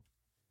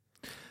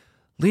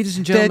Ladies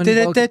and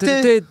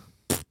gentlemen,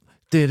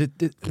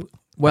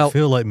 well, I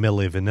feel like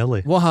Milli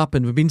Vanilli. What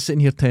happened? We've been sitting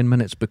here 10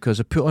 minutes because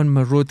I put on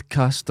my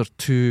Rodecaster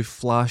 2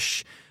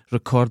 flash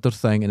recorder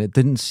thing and it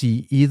didn't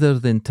see either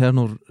the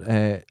internal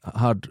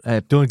hard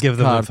Don't give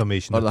them card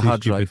information. or They're the too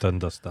hard stupid drive. to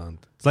understand.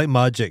 It's like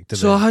magic to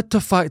So them. I had to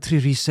factory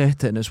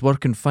reset it and it's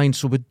working fine.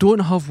 So we don't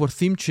have our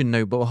theme tune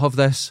now, but we'll have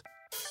this.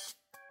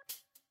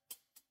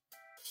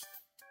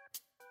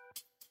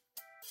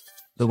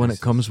 The one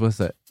that comes with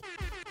it.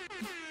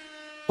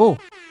 Oh,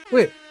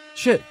 wait,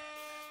 shit.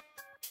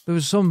 There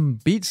was some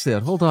beats there.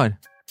 Hold on.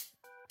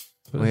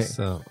 What's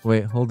that?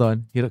 Wait, hold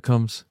on. Here it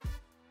comes.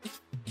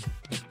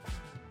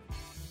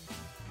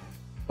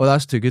 Oh,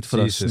 that's too good for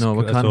Jesus us. No,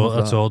 we Christ, can't have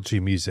that's that. orgy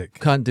music.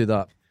 Can't do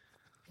that.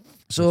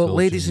 So, That's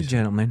ladies and music.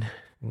 gentlemen.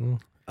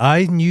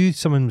 I knew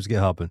something was going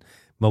to happen.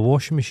 My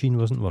washing machine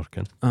wasn't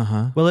working.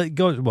 Uh-huh. Well, it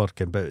got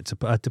working, but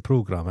I had to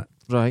program it.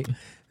 Right.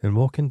 And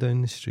walking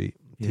down the street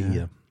to Yeah.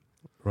 here,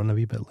 run a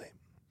wee bit late,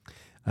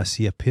 I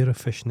see a pair of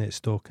fishnet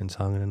stockings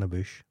hanging in a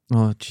bush.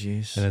 Oh,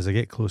 jeez. And as I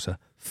get closer,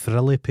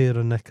 frilly pair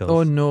of knickers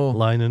Oh, no.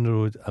 lying on the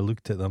road. I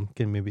looked at them,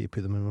 getting maybe to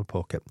put them in my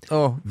pocket.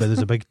 Oh. But there's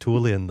a big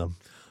tolley in them.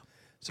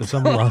 So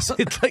some lass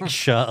had like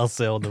shat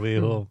herself on the way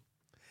home.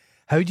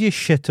 How do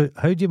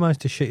you manage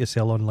to shit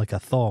yourself on like a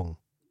thong?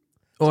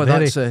 Oh,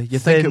 very that's you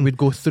think it thin. would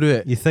go through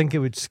it. You think it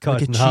would cut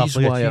Like it a in half cheese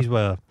like wire. a cheese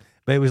wire.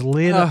 But it was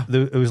laying Ah.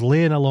 it was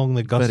laying along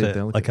the Very gusset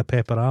delicate. like a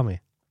pepperami.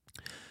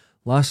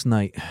 Last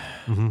night,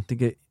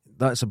 Mm-hmm.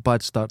 that's a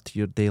bad start to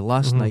your day.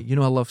 Last Mhm. night, you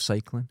know I love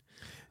cycling.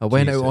 I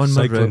went out on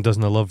my cycling route.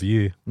 doesn't love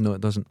you. No,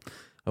 it doesn't.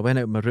 I went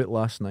out my route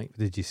last night. What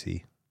did you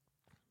see?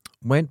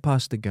 Went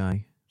past the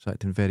guy. He's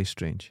acting very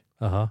strange.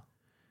 Uh-huh.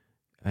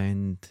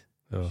 And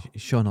Oh. he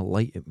shone a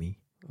light at me.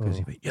 Because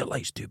he Oh. went, your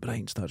light's too bright,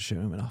 and started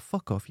shouting. I went, oh,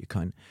 fuck off, you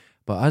cunt.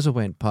 But as I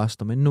went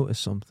past him, I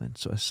noticed something.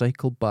 So I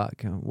cycled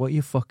back. And I went, what are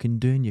you fucking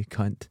doing, you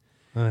cunt?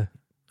 Aye.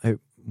 Out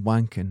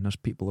wanking. There's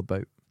people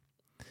about.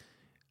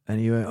 And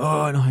he went,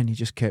 oh, no. And he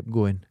just kept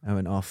going. I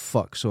went, oh,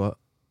 fuck. So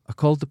I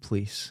called the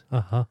police.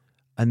 Uh-huh.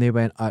 And they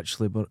went,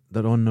 actually,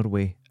 they're on their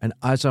way. And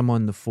as I'm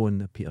on the phone,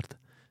 they appeared.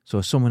 So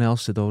someone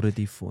else had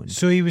already phoned.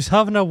 So he was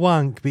having a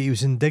wank, but he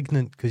was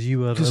indignant because you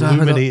were 'Cause I had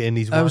a- illuminating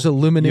his wank. I was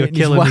illuminating his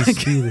You're killing wank.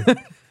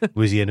 theory.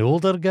 Was he an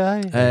older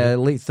guy?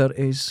 Late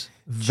 30s.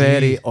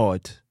 Very Gee.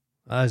 odd.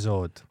 That's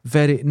odd.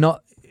 Very,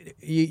 not,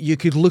 you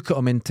could look at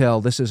him and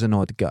tell this is an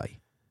odd guy.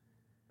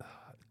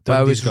 But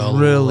I was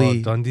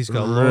Dundee's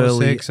got a lot of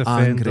really sex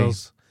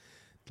offenders.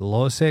 A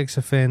lot of sex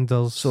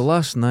offenders. So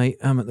last night,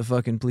 I'm at the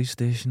fucking police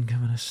station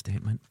giving a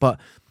statement. But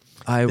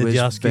I did was you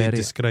ask you to very...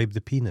 describe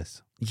the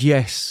penis?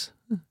 Yes.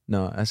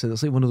 No, I said,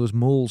 it's like one of those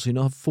moles, you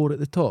know, have 4 at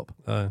the top.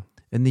 And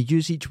they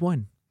use each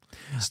one.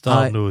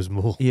 Star I- nose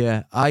mole.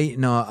 Yeah, I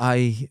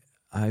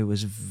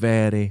was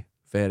very,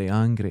 very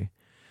angry.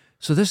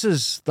 So that's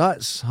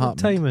What happened.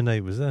 time of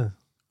night was that?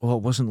 Oh,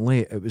 it wasn't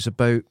late. It was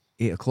about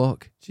 8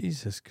 o'clock.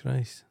 Jesus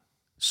Christ.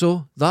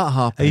 So that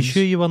happened. Are you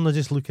sure you weren't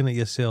just looking at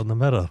yourself in the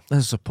mirror?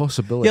 There's a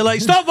possibility. You're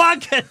like, stop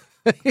wanking!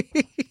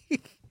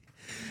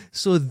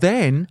 So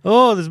then,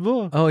 Oh, there's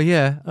more. oh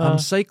yeah, Uh-huh. I'm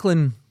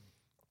cycling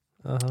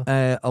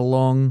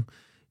along,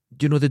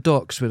 do you know the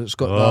docks where it's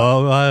got that?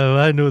 Oh,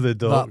 I know the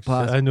dogs.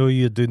 path. I know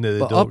you're doing it. The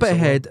But dogs up a lot.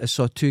 ahead, I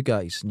saw 2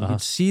 guys, and you Uh-huh.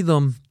 could see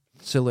them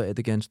silhouetted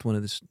against one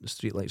of the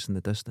street lights in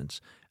the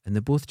distance, and they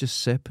both just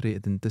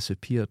separated and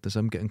disappeared as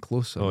I'm getting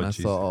closer. Oh, and I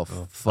Jesus. thought,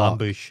 Oh. fuck,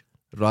 Ambush.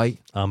 right?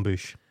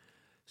 Ambush.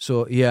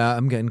 So yeah,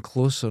 I'm getting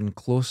closer and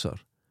closer,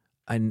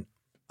 and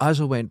as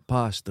I went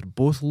past, they're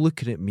both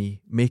looking at me,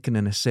 making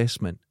an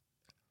assessment,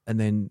 and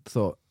then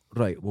thought,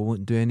 right, we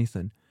won't do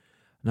anything.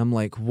 And I'm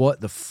like, what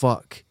the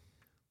fuck?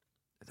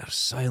 They're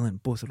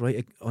silent, both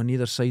right on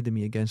either side of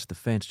me against the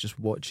fence, just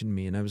watching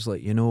me. And I was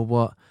like, you know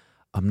what?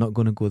 I'm not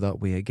going to go that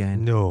way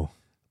again. No.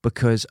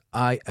 Because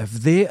if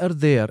they are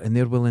there and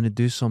they're willing to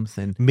do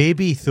something,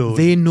 Maybe though.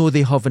 they know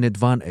they have an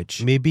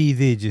advantage. Maybe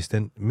they just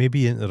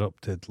maybe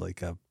interrupted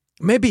like a.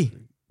 Maybe.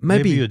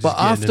 you're just But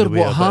getting in after the way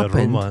what of a bit of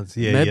happened, romance.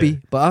 Yeah, maybe. yeah.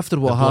 But after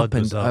what The blood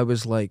happened, was up. I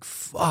was like,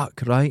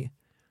 fuck, right?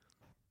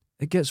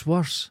 It gets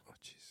worse. Oh,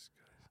 Jesus.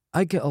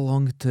 I get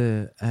along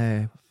to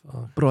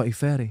Fuck. Broughty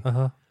Ferry, Uh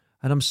huh.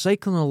 and I'm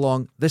cycling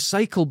along the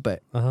cycle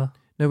bit. Uh huh.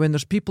 Now, when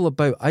there's people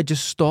about, I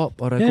just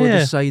stop or I go to Yeah,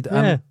 the side.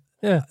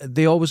 Yeah.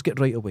 They always get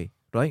right away,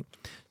 right?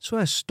 So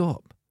I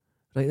stop.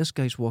 Right, this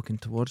guy's walking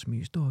towards me,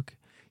 his dog.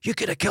 You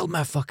could have killed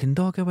my fucking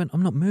dog. I went,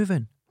 I'm not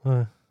moving.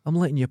 I'm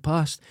letting you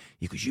pass.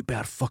 He goes, you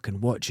better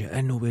fucking watch it.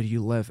 I know where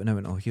you live. And I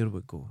went, oh, here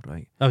we go,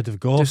 right? I would have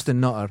gone. Just a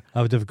nutter.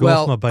 I would have gone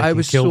Well, off my bike I and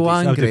was killed so his, I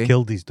would angry. have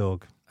killed his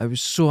dog. I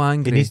was so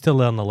angry. He needs to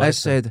learn a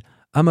lesson. I said,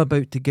 I'm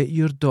about to get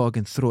your dog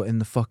and throw it in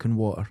the fucking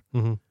water.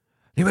 Mm-hmm.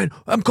 He went,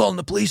 I'm calling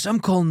the police. I'm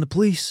calling the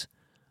police.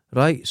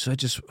 Right? So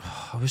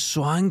I was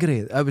so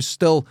angry. I was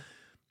still,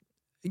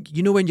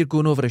 you know when you're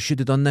going over, I should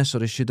have done this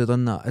or I should have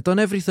done that. I'd done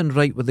everything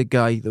right with the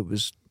guy that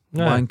was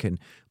wanking.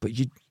 But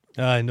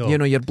I know. you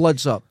know, your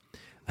blood's up.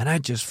 And I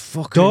just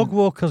fucking... Dog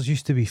walkers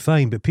used to be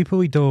fine, but people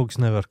with dogs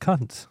now are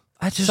cunts.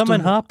 I just Something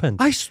don't- happened.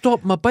 I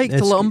stopped my bike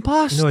to let him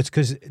pass. No, it's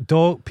because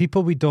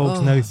people with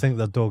dogs now think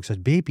their dog's a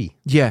baby.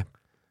 Yeah.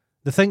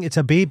 They think it's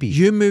a baby.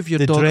 You move your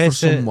they dog for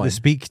dress it, someone. they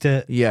speak to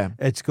it. Yeah.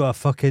 It's got a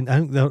fucking... I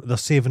think they're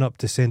saving up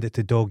to send it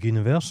to Dog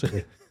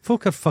University.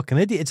 Folk are fucking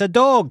idiots. It's a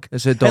dog.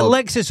 It's a It dog.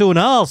 licks its own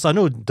arse. I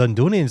know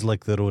Dundonians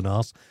lick their own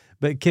arse,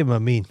 but it came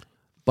with me.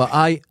 But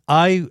I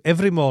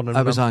Every morning I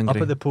when was I'm angry.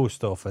 up at the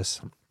post office,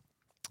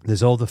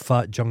 there's all the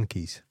fat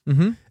junkies.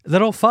 Mhm.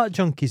 They're all fat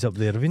junkies up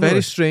there. Have you very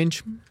noticed?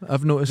 strange.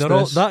 I've noticed They're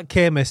all, this. that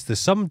chemist, there's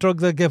some drug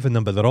they're giving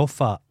them, but they're all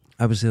fat.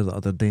 I was there the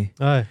other day,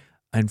 Aye.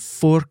 and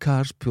 4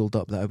 cars pulled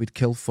up that I would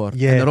kill for.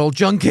 Yeah. And they're all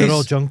junkies. They're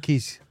all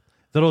junkies.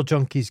 They're all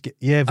junkies.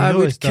 Yeah, have you I would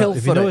noticed kill that?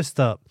 Have you for it. noticed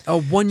that? A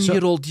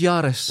 1-year-old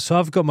Yaris. So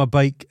I've got my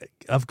bike.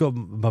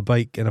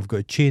 And I've got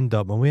it chained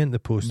up. I'm way into the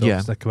post office. Yeah.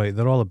 And I come out.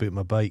 They're all about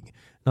my bike, and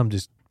I'm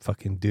just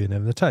fucking doing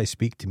everything. They try to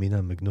speak to me, and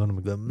I'm ignoring them.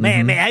 I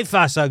go, mate, how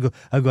fast? I go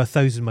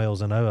 1,000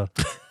 miles an hour.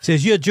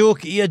 Says you're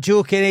joking,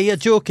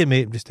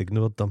 mate. Just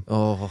ignored them.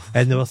 Oh,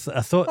 And they were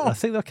I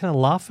think they're kind of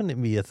laughing at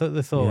me. I thought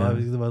they thought Yeah.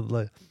 they were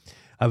like,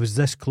 I was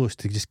this close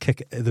to just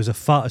kick. There was a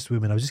fattest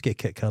woman. I was just get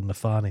kicked her in the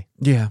fanny.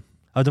 yeah.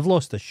 I'd have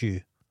lost a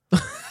shoe.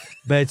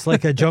 But it's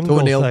like a jungle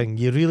Toenail. thing.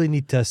 You really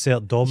need to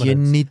assert dominance. You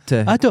need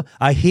to.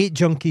 I hate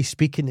junkies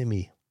speaking to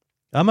me.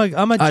 I'm a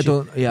I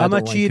don't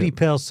like cheery it.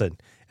 person,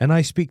 and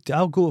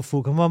I'll go to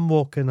folk. If I'm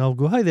walking, I'll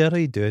go, hi there, how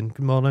you doing?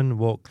 Good morning,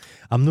 walk.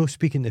 I'm no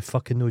speaking to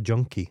fucking no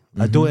junkie.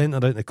 I don't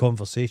enter into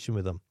conversation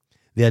with them.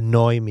 They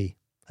annoy me.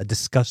 They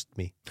disgust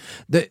me.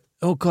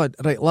 Oh God!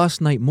 Right, last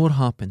night more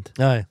happened.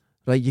 Aye.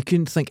 Right, you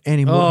couldn't think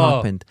any more Oh.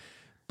 happened.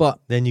 But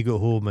Then you go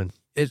home and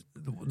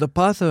the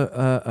path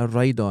I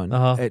ride on,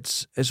 Uh-huh.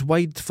 it's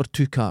wide for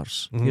 2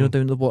 cars. You know,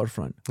 down the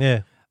waterfront.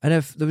 yeah. And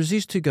if there was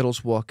these 2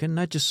 girls walking,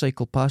 I just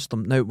cycle past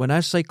them. Now, when I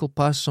cycle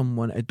past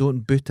someone, I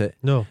don't boot it.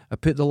 No. I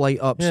put the light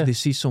up Yeah. so they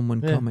see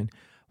someone Yeah. coming.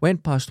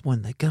 Went past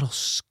one, the girl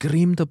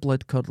screamed a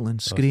blood-curdling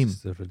scream.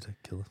 Oh, it's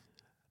ridiculous.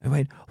 I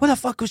went, what the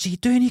fuck was he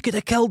doing? He could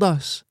have killed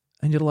us.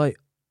 And you're like,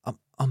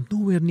 I'm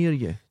nowhere near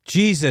you.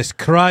 Jesus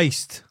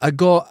Christ. I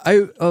got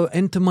out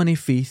into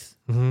Moneyfeith,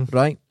 Mm-hmm.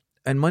 right?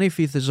 And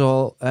Moneyfeith is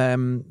all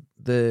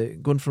the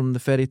going from the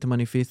ferry to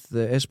Moneyfeith,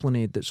 the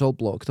Esplanade. That's all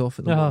blocked off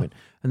at the Uh-huh. moment,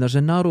 and there's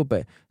a narrow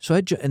bit. So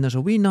and there's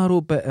a wee narrow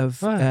bit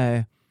of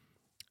Right.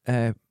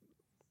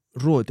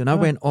 road, and I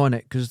Right. went on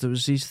it because there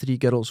was these 3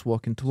 girls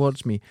walking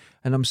towards me,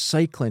 and I'm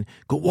cycling.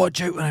 Go,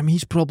 watch out for him.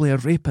 He's probably a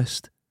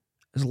rapist.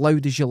 As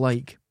loud as you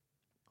like.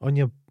 On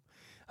your,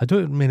 I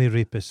don't think many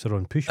rapists are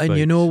on push And bikes.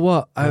 you know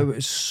what? I Yeah.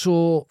 was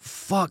so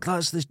fuck.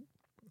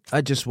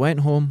 I just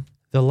went home.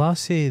 The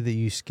lassie that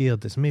you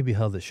scared, it's maybe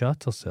her that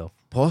shot herself.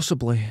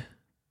 Possibly.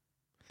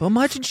 But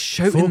imagine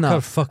shouting Folk that.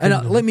 are fucking...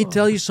 And let me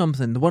tell you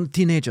something. They weren't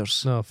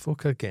teenagers. No,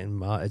 folk are getting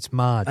mad. It's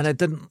mad. And I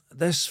didn't.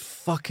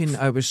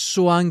 I was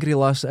so angry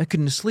last night. I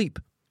couldn't sleep.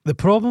 The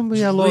problem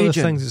with a lot of the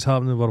Raging. things that's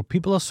happening in the world,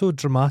 people are so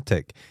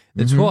dramatic.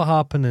 It's Mhm. what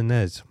happening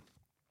is,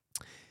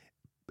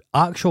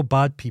 actual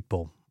bad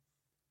people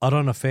are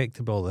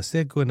unaffected by all this.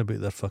 They're going about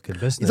their fucking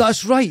business.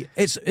 That's right.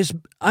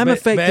 I'm But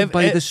affected if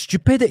by it- the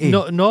stupidity.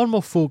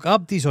 Normal folk,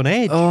 Abdi's on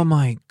edge. Oh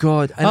my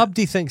God. And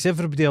Abdi thinks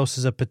everybody else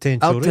is a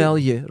potential I'll rape. tell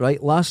you,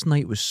 right, last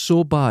night was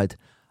so bad.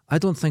 I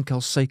don't think I'll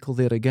cycle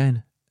there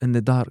again in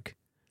the dark.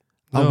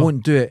 I No.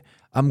 won't do it.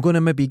 I'm going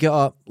to maybe get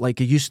up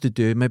like I used to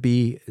do,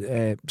 maybe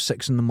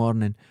 6 in the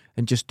morning,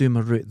 and just do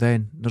my route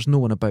then. There's no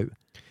one about.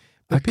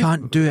 But I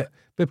can't do it.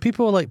 But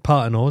people like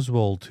Patton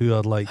Oswald, who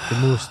are like the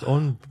most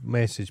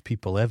on-message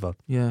people ever,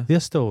 Yeah. they'll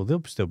still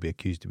be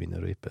accused of being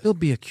a rapist. They'll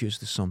be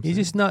accused of something. You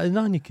just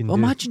nothing you can do.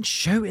 Imagine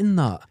shouting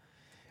that.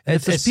 And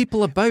if there's It's-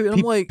 people about, and I'm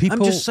like,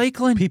 I'm just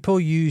cycling. People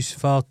use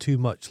far too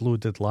much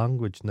loaded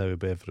language now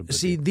about everybody.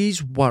 See,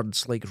 these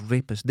words like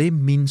rapist, they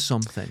mean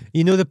something.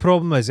 you know the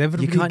problem is You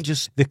everybody. can't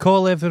just, They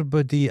call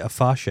everybody a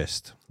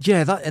fascist.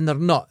 yeah, that, and they're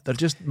not. They're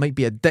just might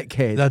be a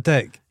dickhead. They're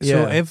dick.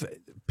 Yeah. So if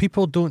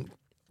people don't,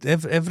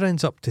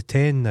 everyone's up to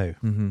 10 now.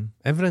 Mm-hmm.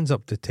 Everyone's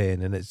up to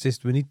 10, and it's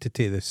just we need to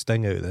take the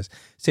sting out of this.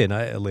 Saying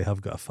Italy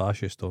have got a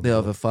fascist on. They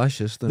have a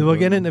fascist. They were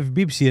getting into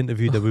BBC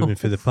interviewed a woman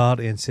for the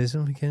party and says,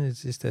 "Oh, again,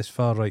 it's just this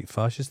far right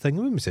fascist thing."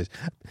 The woman says,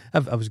 "I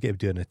was going to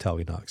do an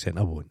Italian accent.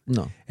 I won't."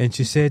 No. And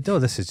she said, "Oh,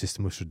 this is just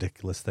the most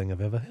ridiculous thing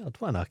I've ever heard.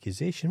 What an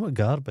accusation! What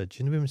garbage!"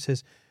 And the woman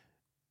says,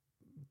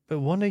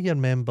 "But one of your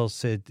members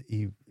said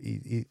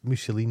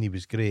Mussolini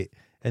was great,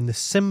 and the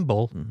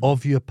symbol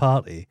of your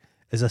party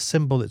is a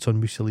symbol that's on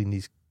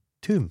Mussolini's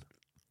tomb."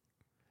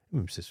 The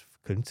woman says,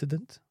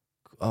 "Coincidence?"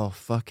 Oh,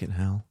 fucking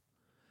hell.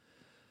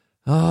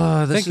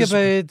 Oh, Think about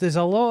it. There's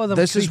a lot of them.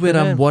 this is where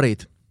creeping I'm in.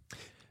 worried.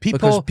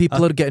 Because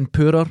people are getting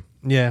poorer,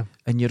 yeah.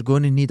 and you're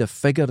going to need a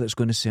figure that's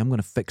going to say, I'm going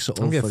to fix it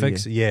all I'm going for to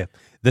fix you. it. Yeah,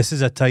 this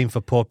is a time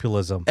for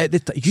populism. At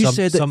the you Some-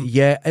 said some- it,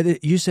 yeah.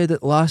 You said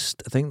it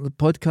last, I think, the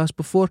podcast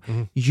before.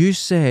 Mhm. You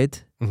said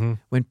Mm-hmm.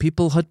 when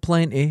people had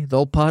plenty, they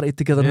all partied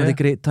together and had Yeah. a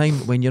great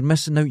time. When you're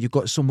missing out, you've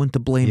got someone to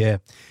blame. Yeah,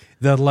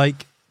 they're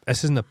like,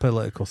 this isn't a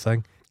political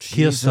thing.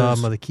 Keir Jesus.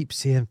 Starmer, they keep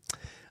saying,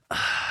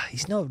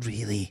 he's not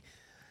really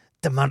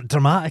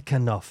dramatic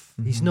enough.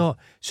 He's not.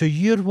 So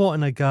you're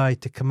wanting a guy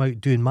to come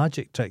out doing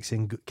magic tricks,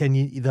 and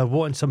they're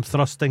wanting some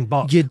thrusting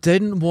buck. You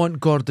didn't want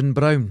Gordon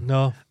Brown,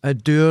 No, a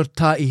dour,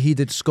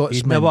 tatty-headed you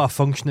Scotsman. know what a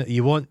function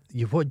you want.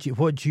 What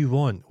do you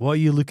want? What are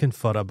you looking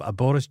for? A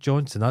Boris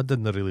Johnson? That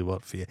didn't really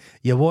work for you.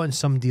 You're wanting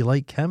somebody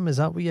like him? Is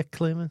that what you're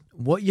claiming?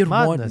 What you're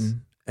Madness.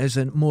 wanting is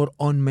a more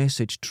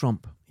on-message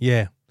Trump.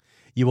 Yeah.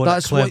 You want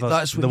That's a clever.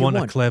 that's what they you want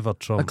want. a clever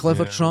Trump. A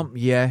clever yeah. Trump,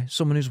 yeah.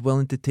 Someone who's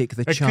willing to take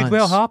the It chance. could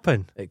well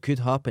happen. It could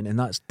happen, and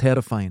that's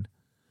terrifying.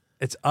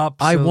 It's I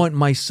absolutely. want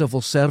my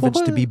civil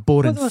servants to be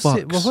boring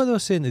fucks. What they were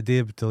saying today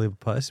about the Labour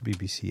Party, this is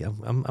BBC.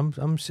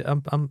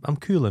 I'm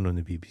cooling on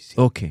the BBC.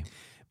 Okay.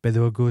 But they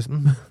were goes.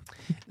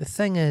 The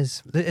thing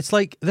is, it's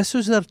like this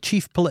was their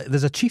chief.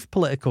 There's a chief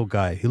political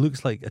guy who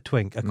looks like a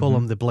twink. I call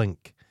him the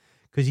Blink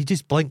because he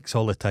just blinks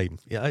all the time.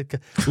 Yeah,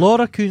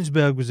 Laura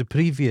Kuenssberg was the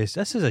previous.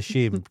 This is a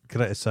shame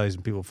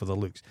criticising people for their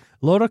looks.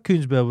 Laura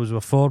Kuenssberg was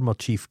a former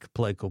chief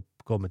political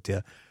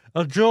commentator.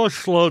 I just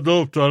slid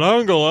up to an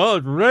angle,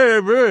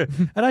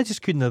 and I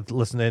just couldn't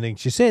listen to anything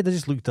she said. I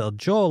just looked at her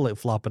jaw like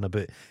flapping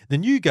about. The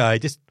new guy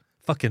just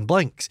fucking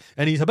blinks,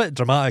 and he's a bit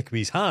dramatic with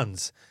his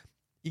hands.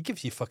 He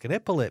gives you fucking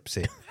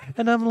epilepsy.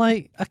 And I'm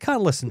like, I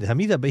can't listen to him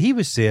either. But he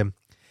was saying,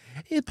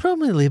 the problem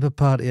with the Labour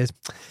Party is,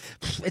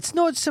 it's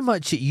not so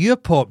much that you're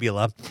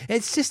popular,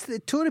 it's just that the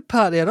Tory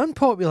Party are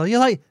unpopular. You're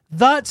like,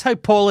 that's how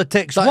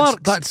politics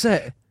works. That's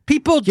it.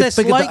 People You figured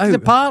dislike it the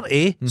out.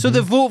 party, so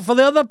they vote for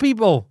the other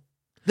people.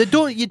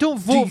 You don't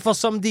vote for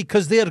somebody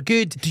because they're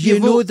good. Do you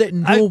know vote that out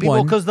no people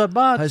one because they're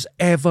bad? has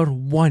ever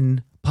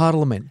won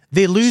Parliament?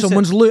 They lose.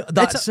 Someone's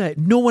that's It's it.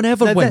 No one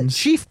ever Now, the wins.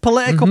 chief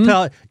political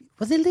party.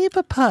 Well, the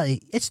Labour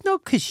Party, it's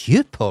not because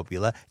you're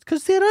popular, it's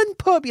because they're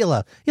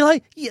unpopular. You're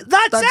like, yeah,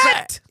 that's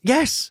it.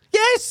 Yes.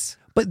 Yes.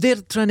 But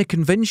they're trying to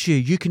convince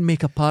you can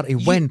make a party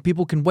win.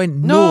 People can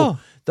win. No.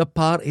 The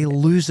party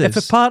loses. If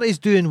a party's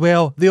doing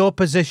well, the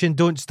opposition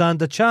don't stand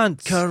a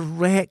chance.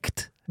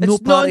 Correct. It's No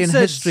party in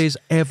nonsense. history has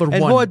ever And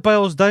won. what it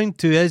boils down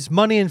to is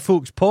money in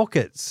folks'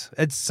 pockets.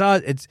 It's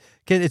sad. It's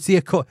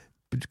the Clinton.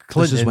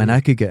 This is when I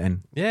could get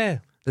in. Yeah.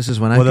 This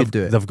is when I Well, could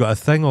do it. they've got a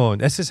thing on.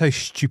 This is how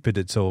stupid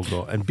it's all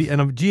got. And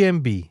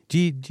GMTV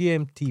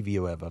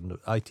or whatever, no,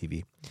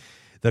 ITV.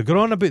 They're going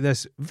on about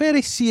this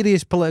very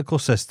serious political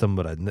system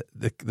we're in.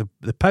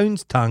 The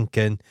pound's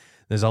tanking.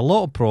 There's a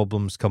lot of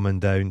problems coming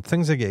down.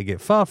 Things are going to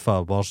get far,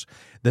 far worse.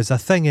 There's a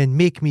thing in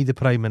Make Me the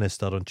Prime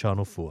Minister on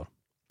Channel 4.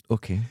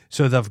 Okay.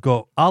 So they've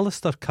got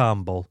Alistair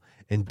Campbell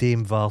and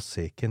Dame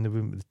Valsek, and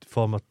the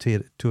former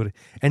Tory.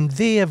 And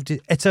they have.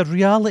 It's a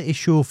reality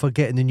show for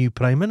getting the new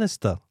Prime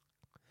Minister.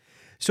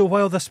 So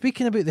while they're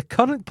speaking about the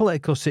current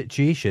political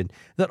situation,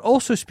 they're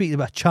also speaking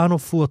about a Channel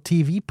 4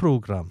 TV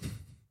programme.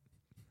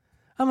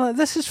 I'm like,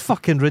 this is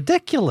fucking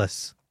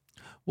ridiculous.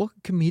 What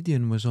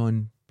comedian was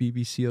on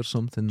BBC or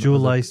something? Joe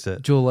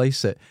Lycett. Joe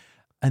Lycett.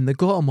 And they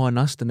got him on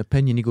Asked an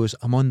Opinion. He goes,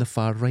 I'm on the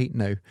far right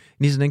now. And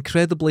he's an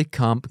incredibly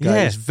camp guy.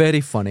 Yeah. He's very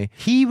funny.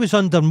 He was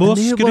under more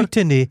they were-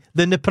 scrutiny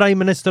than the Prime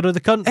Minister of the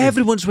country.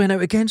 Everyone's went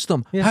out against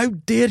him. Yeah. How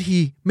dare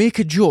he make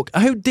a joke?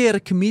 How dare a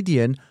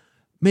comedian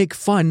make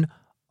fun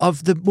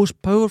of the most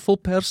powerful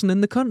person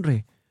in the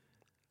country?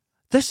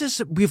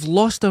 We've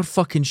lost our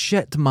fucking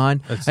shit,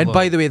 man. It's And low.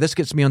 by the way, this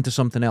gets me onto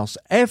something else.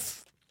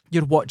 If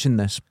you're watching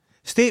this,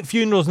 State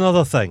funeral's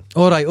another thing.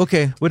 all right,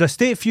 okay, With a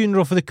state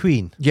funeral for the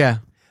Queen, yeah,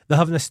 they're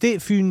having a state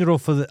funeral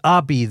for the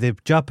Abe, the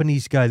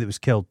Japanese guy that was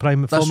killed,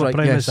 former right,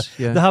 Prime yes,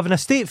 Minister. yeah. They're having a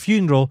state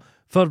funeral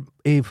for,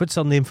 what's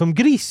her name, from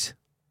Greece.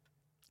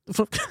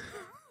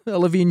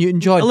 Olivia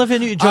Newton-John. Olivia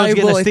Newton-John's I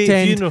getting will a state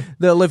attend funeral.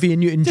 the Olivia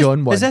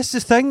Newton-John one. Is this the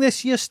thing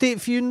this year,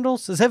 state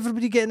funerals? Is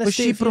everybody getting a Well,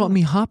 state she funeral? brought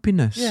me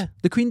happiness. Yeah.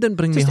 The Queen didn't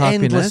bring Just me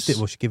endless happiness. state.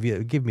 Well, she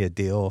give me a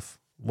day off.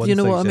 One Do you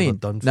know thing what I she's ever mean?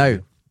 done for Now,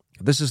 you.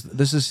 this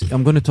is.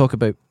 I'm going to talk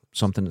about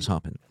something that's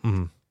happened.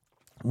 Mhm.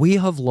 We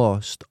have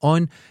lost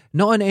not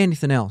on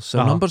anything else.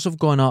 Our Uh-huh. numbers have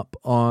gone up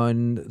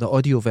on the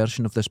audio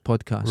version of this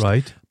podcast.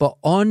 Right. But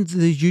on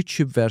the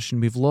YouTube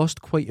version, we've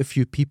lost quite a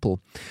few people.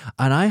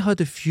 And I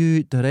had a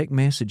few direct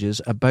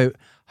messages about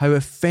how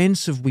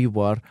offensive we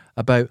were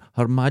about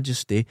Her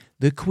Majesty,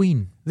 the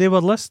Queen. They were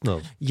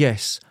listeners.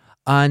 Yes.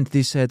 And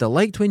they said, I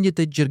liked when you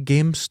did your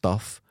game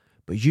stuff,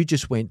 but you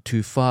just went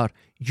too far.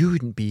 You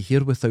wouldn't be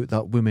here without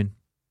that woman.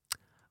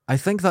 I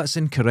think that's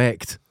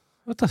incorrect.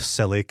 What a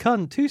silly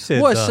cunt. Who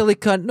said What that? a silly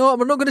cunt. No,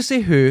 we're not going to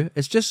say who.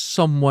 It's just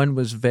someone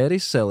was very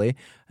silly.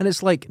 And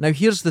it's like, now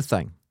here's the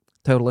thing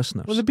to our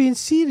listeners. Were they being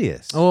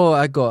serious? Oh,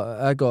 I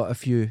got a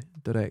few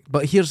direct.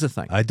 But here's the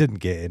thing. I didn't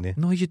get any.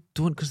 No, you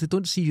don't, because they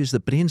don't see you as the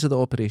brains of the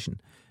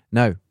operation.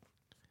 Now,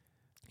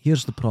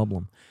 here's the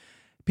problem.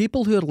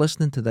 People who are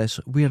listening to this,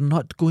 we're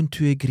not going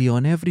to agree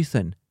on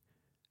everything.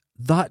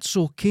 That's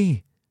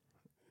okay.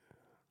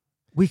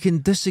 We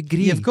can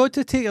disagree. You've got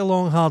to take a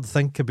long, hard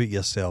think about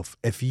yourself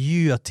if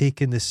you are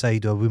taking the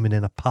side of a woman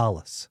in a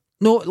palace.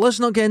 No, let's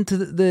not get into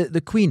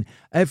the Queen.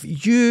 If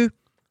you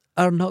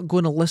are not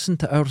going to listen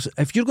to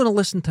if you're going to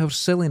listen to our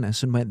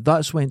silliness and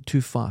went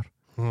too far,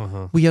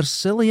 We are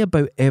silly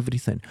about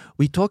everything.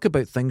 We talk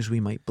about things we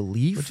might We're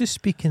believe, just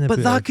speaking about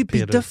but that a could be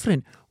pair of-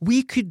 different.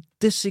 We could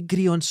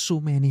disagree on so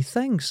many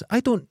things. I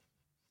don't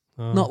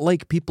not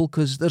like people,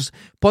 because there's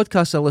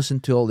podcasts I listen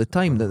to all the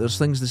time that there's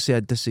things they say I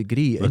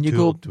disagree, We're and you too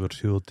go, old, we're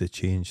too old to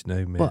change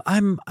now, mate. but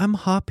I'm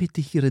happy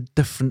to hear a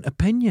different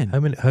opinion.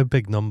 How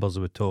big numbers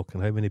are we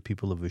talking? How many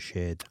people have we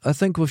shed? I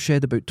think we've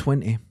shed about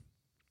 20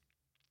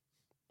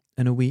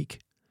 in a week.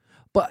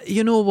 But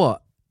you know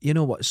what?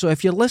 So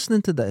if you're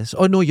listening to this,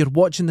 you're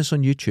watching this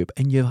on YouTube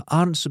and you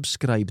aren't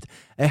subscribed,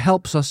 it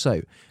helps us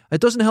out. It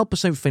doesn't help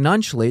us out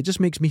financially, it just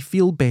makes me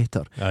feel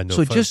better. I know.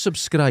 So just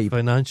subscribe.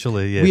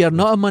 Financially, yeah. We are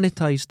not a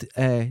monetized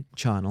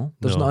channel.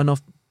 There's No. not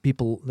enough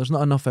people, there's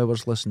not enough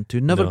hours listened to.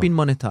 Never No. been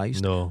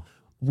monetized. No.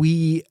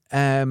 We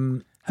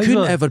How's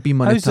couldn't the- ever be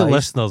How's the monetized.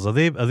 listeners?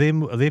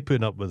 Are they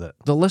putting up with it?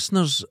 The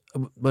listeners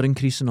were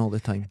increasing all the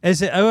time.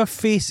 Is it our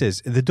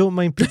faces? They don't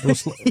mind people.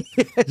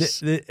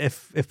 Yes.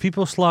 If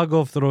people slag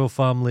off the royal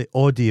family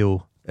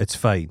audio, it's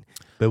fine.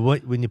 But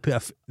when you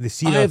put they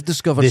see I our, have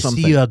discovered they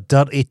something. see our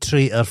dirty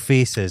traitor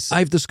faces.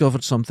 I've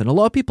discovered something. A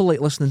lot of people like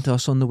listening to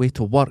us on the way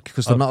to work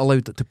because they're not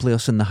allowed to play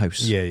us in the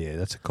house. yeah,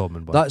 that's a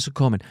common one. That's a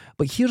common.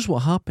 But here's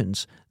what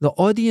happens. The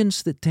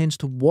audience that tends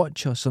to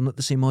watch us are not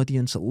the same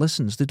audience that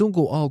listens. They don't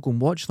go, I'll go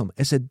and watch them.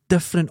 It's a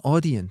different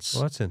audience.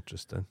 Well, that's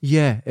interesting.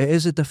 Yeah, it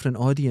is a different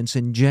audience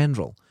in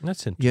general.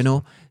 That's interesting. You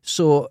know?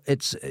 So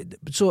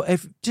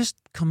if just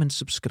come and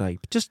subscribe.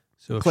 Just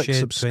So I've click shed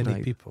subscribe.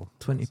 20 people.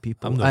 20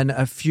 people. I'm not- And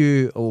a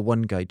few,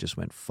 one guy just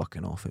went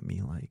fucking off at me,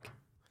 like,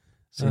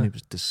 saying Ah. he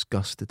was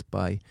disgusted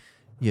by,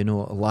 a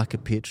lack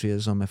of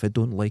patriotism. If I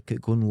don't like it,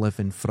 go and live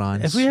in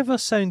France. Have we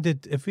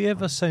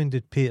ever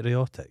sounded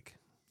patriotic?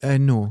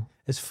 No.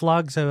 Is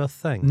flags our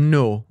thing?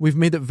 No. We've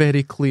made it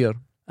very clear.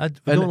 We And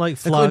don't like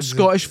including flags.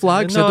 Scottish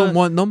flags, I don't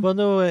want them. Well,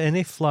 no,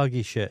 any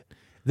flaggy shit.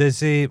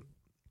 There's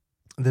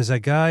a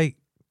guy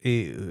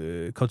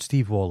called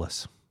Steve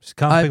Wallace. It's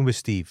Camping with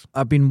Steve.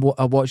 I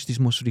watched his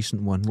most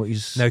recent one. What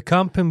he's Now,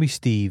 Camping with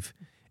Steve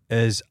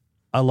is,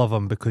 I love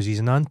him because he's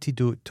an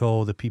antidote to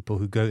all the people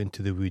who go out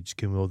into the woods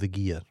with all the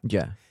gear.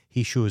 yeah.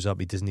 He shows up,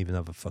 he doesn't even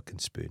have a fucking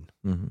spoon.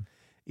 Mm-hmm.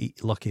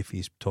 Lucky for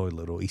his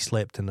toilet roll. He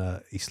slept in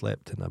a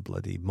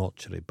bloody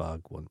mortuary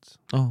bag once.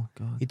 Oh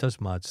God. He does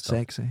mad stuff.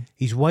 Sexy.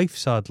 His wife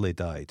sadly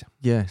died.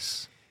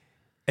 Yes.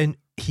 And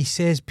he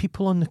says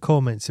people on the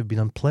comments have been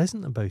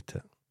unpleasant about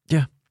it.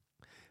 Yeah.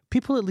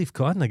 People that leave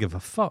comments, I give a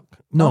fuck.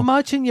 No.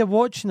 Imagine you're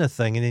watching a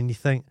thing and then you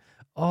think,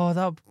 oh,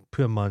 that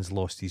poor man's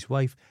lost his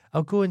wife.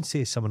 I'll go and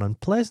say something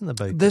unpleasant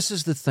about it. This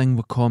is the thing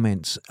with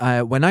comments.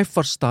 When I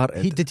first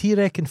started, Did he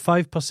reckon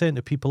 5%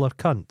 of people are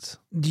cunts?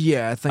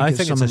 yeah, I think I it's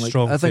think it's a something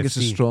strong like, I think it's a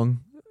 15. strong,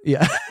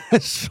 yeah,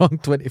 strong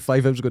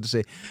 25. I was going to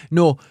say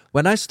no.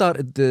 When I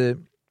started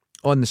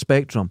on the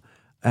Spectrum,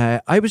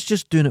 I was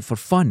just doing it for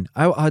fun.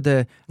 I had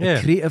a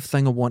creative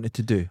thing I wanted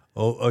to do,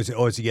 Oh, is it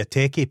your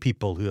techie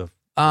people who have...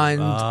 and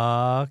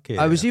okay.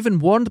 I was even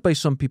warned by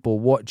some people,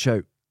 watch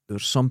out.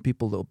 There's some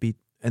people that'll be,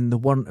 and they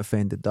weren't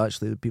offended.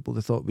 Actually, the people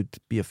they thought would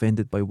be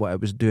offended by what I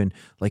was doing,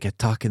 like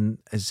attacking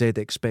a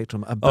ZX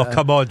Spectrum. Oh,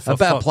 come on, for a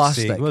bit of fuck's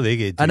plastic. sake. What are they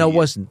going to do? And I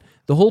wasn't.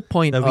 The whole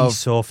point Their wee of,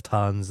 soft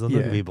hands, they're not Yeah.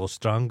 going to be able to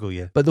strangle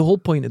you. but the whole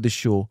point of the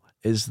show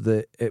is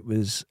that it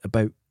was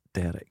about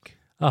Derek.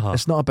 Uh-huh.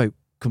 It's not about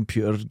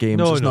computer games.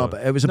 No, it's no. not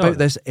about, it was No, about no.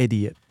 this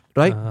idiot,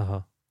 right?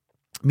 Uh-huh.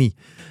 Me.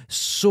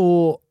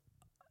 So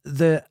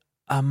the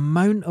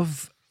amount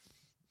of,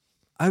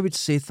 I would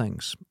say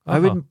things. I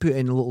Uh-huh. wouldn't put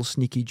in little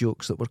sneaky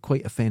jokes that were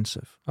quite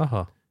offensive.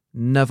 Uh-huh.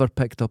 Never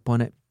picked up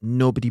on it.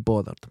 Nobody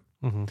bothered.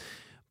 Mm-hmm.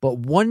 But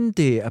one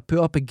day I put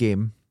up a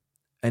game,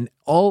 and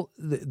all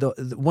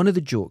the one of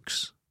the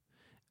jokes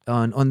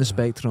on the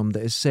Spectrum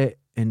that is set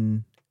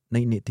in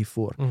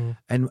 1984, Mm-hmm.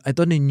 and I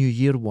done a New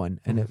Year one,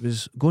 and it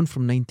was going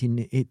from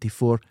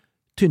 1984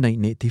 to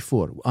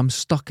 1984. I'm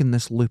stuck in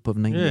this loop of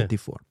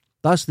 1984.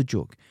 That's the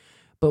joke.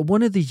 But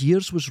one of the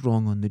years was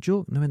wrong on the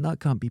joke. And I went, that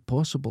can't be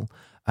possible.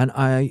 And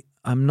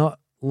I'm not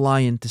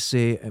lying to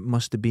say it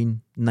must have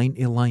been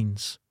 90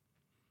 lines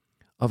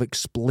of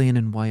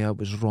explaining why I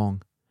was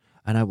wrong,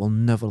 and I will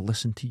never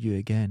listen to you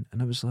again.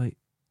 And I was like,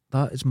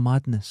 that is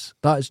madness.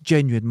 That is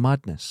genuine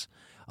madness.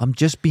 I'm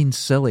just being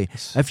silly.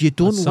 If you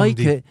don't that's like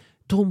somebody- it,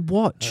 don't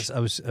watch. I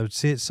would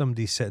say it's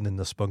somebody sitting in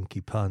their spunky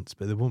pants,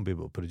 but they won't be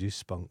able to produce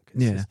spunk.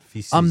 It's Yeah. just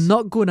feces. I'm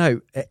not going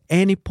out at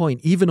any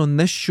point, even on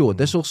this show,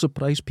 this will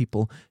surprise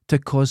people, to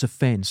cause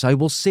offence. I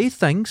will say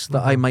things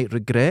that I might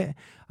regret.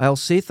 I'll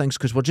say things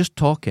because we're just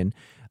talking,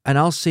 and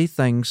I'll say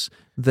things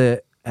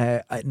that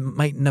I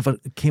might never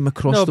came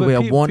across the but way I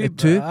wanted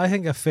to. I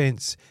think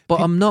offence.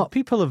 But I'm not.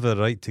 People have the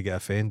right to get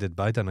offended,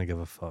 but I don't give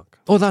a fuck.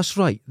 Oh, that's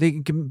right.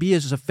 They can be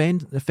as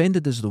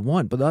offended as they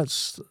want, but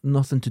that's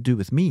nothing to do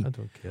with me. I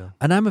don't care.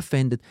 And I'm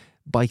offended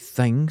by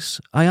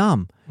things. I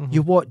am.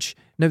 You watch,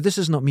 now this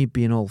is not me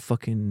being all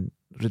fucking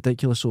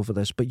ridiculous over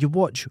this, but you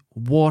watch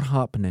war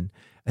happening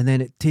and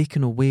then it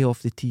taken away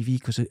off the TV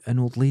because an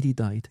old lady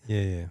died.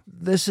 Yeah.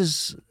 This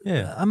is,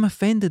 Yeah. I'm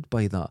offended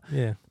by that.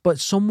 Yeah. But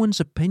someone's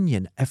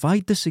opinion, if I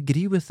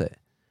disagree with it,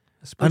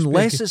 supposed to be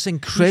Unless good. it's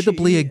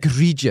incredibly You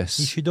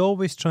egregious. should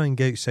always try and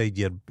get outside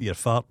your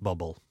fart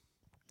bubble.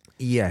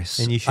 Yes.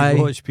 And you should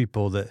watch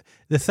people that...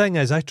 The thing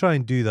is, I try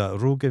and do that.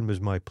 Rogan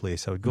was my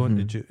place. I would go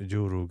into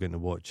Joe Rogan to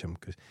watch him.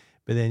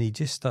 But then he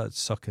just started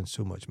sucking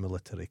so much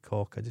military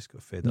cock. I just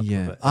got fed up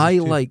Yeah. with it. I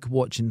like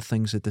watching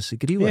things I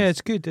disagree with. Yeah,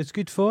 it's good. It's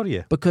good for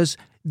you. Because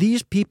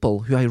these people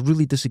who I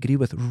really disagree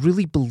with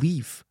really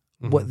believe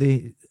what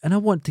they... And I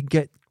want to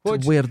get to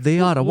where they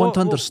are. I want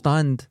to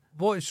understand...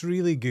 What's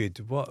really good,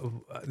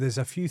 there's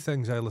a few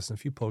things a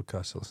few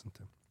podcasts I listen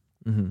to.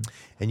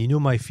 And you know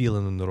my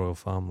feeling on the royal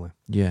family.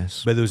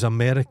 Yes. But those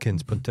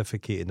Americans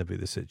pontificating about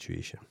the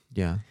situation.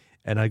 Yeah.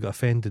 And I got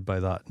offended by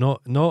that.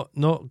 Not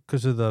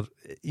because of their,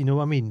 you know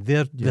what I mean?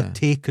 Their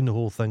take on the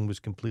whole thing was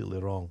completely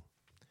wrong.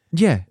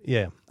 Yeah.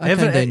 Yeah. I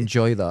kind of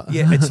enjoy that.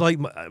 Yeah, it's like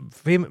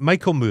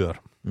Michael Moore.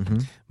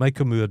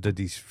 Michael Moore did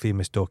these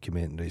famous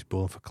documentaries,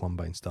 Bowling for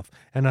Columbine stuff.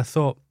 And I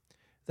thought,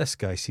 this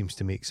guy seems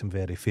to make some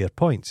very fair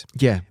points.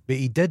 Yeah. But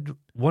he did,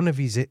 one of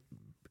his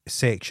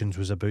sections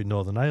was about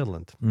Northern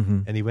Ireland.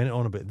 And he went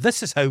on about,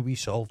 this is how we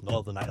solve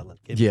Northern Ireland.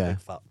 Yeah.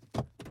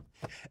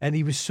 And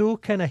he was so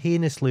kind of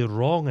heinously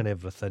wrong and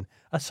everything.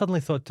 I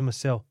suddenly thought to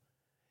myself,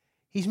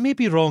 he's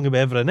maybe wrong about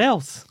everything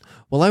else.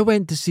 Well, I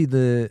went to see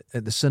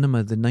at the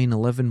cinema the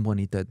 9/11 one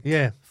he did.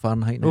 Yeah.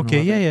 Fahrenheit 9/11.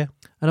 Okay, yeah.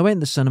 And I went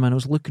to the cinema and I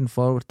was looking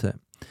forward to it.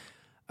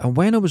 And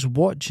when I was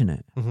watching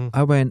it,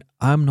 I went,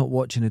 I'm not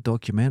watching a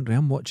documentary,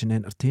 I'm watching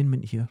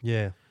entertainment here.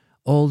 Yeah.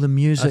 All the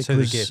music That's how they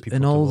was, get people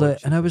and to all watch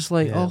that. And I was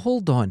like, Yeah. oh,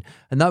 hold on.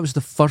 And that was the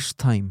first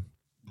time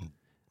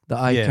that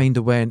I kind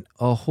of went,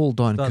 oh, hold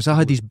on. Because I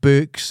had these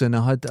books and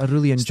I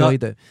really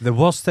enjoyed it. The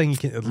worst thing you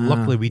can,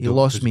 luckily we you don't.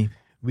 lost 'cause me.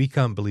 We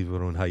can't believe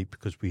our own hype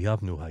because we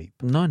have no hype.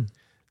 None.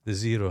 The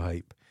zero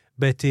hype.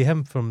 But to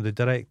him, from the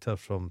director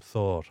from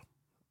Thor,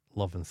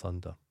 Love and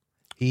Thunder,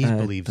 he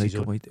believes his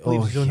own,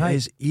 hype.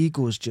 His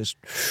ego's just...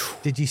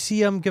 Did you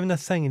see him giving a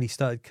thing and he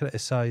started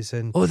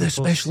criticising? Oh, the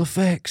special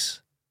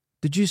effects.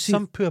 Did you see?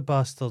 Some poor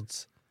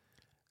bastards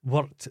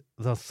worked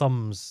their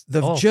thumbs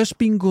They've off. just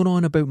been going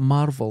on about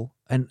Marvel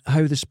and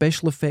how the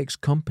special effects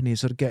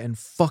companies are getting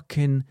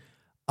fucking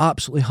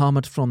absolutely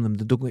hammered from them.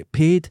 They don't get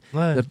paid.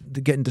 Yeah.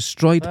 They're getting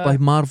destroyed by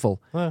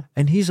Marvel. Yeah.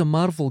 And he's a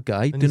Marvel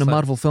guy And doing he's a like-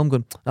 Marvel film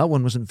going, that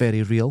one wasn't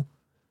very real.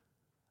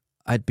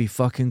 I'd be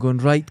fucking going,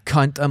 right,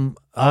 cunt.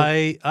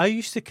 I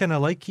used to kind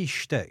of like his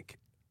shtick,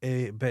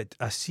 but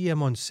I see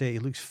him on set. He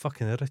looks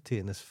fucking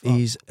irritating as fuck.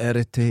 He's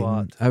irritating.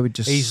 Twat. I would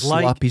just He's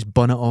slap like- his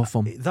bonnet off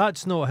him.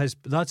 That's not his.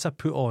 That's a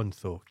put on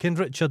though. Ken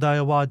Richard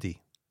Iowadi.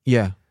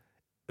 Yeah.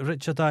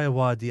 Richard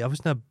Iowadi. I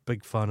wasn't a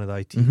big fan of the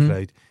IT Mhm.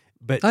 crowd,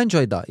 but I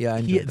enjoyed that. Yeah, I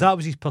enjoyed that. that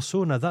was his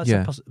persona. That's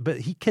Yeah.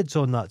 but he kids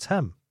on that's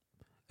him,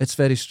 It's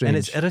very and strange.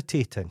 it's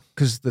irritating.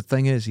 Because the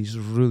thing is, he's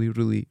really,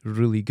 really,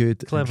 really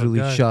good Clever and really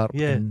guy. sharp.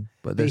 Yeah.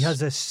 But But he has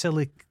this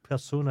silly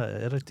persona.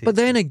 That irritates. But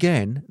then me.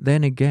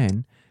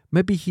 again,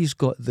 maybe he's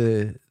got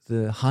the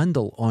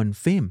handle on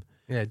fame,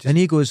 yeah, just and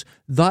he goes,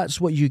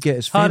 "That's what you get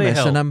as Harry famous."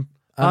 Hill. And I'm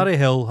Harry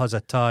Hill has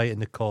a tie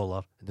and the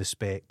collar and the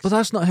specs. but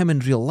that's not him in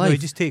real No, life. he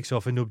just takes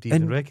off and nobody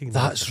And even recognises.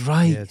 that's him.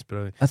 right. Yeah, it's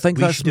brilliant. I think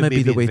We that's should have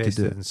maybe the way to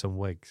invested do it. in some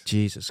wigs.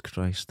 Jesus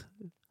Christ!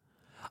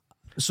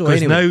 So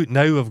Because anyway,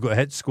 now we've got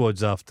hit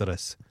squads after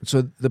us.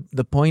 so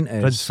the point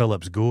Prince is,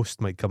 Philip's ghost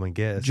might come and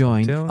get us.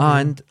 join I'm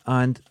telling you.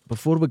 and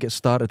before we get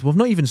started, we've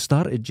not even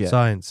started yet.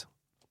 Science.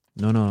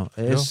 No,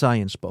 it is No?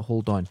 science, but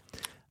hold on.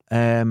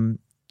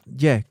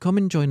 Yeah, come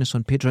and join us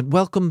on Patreon.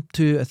 Welcome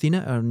to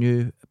Athena, our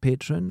new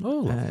patron.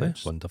 Oh, lovely.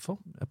 It's Wonderful.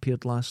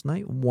 appeared last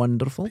night.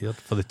 Wonderful. Appeared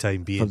for the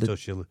time being For the-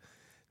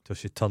 till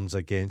she turns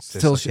against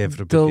us Till like she-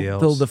 everybody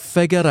else. till the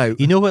figure out.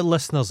 You know what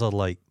listeners are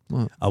like?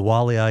 What? A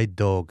wally-eyed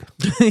dog.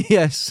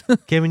 Yes,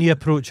 Okay, when you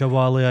approach a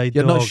wally-eyed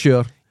you're dog, not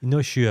sure. you're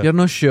not sure. You're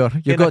not sure.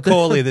 You've Get got a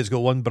collie that's got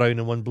one brown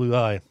and one blue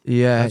eye.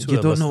 Yeah, That's you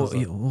what don't know.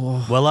 listeners are.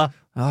 Oh, Willa?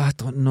 I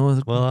don't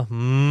know. Willa?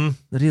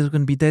 They're either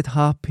going to be dead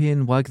happy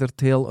and wag their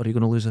tail, or you're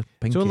going to lose a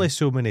pinky. There's only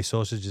so many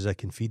sausages I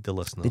can feed the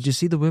listeners. Did you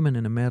see the woman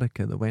in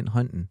America that went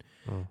hunting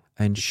Oh.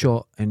 and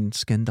shot and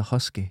skinned a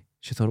husky?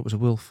 She thought it was a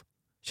wolf.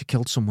 She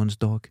killed someone's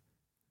dog.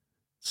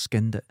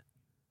 Skinned it.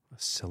 A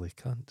silly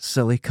cunt.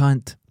 Silly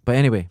cunt. But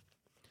anyway,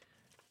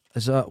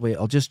 is that wait?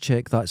 I'll just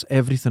check. That's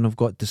everything I've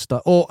got to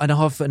start. Oh, and I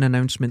have an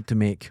announcement to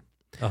make.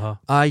 Uh-huh.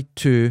 I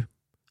too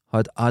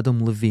had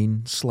Adam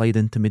Levine slide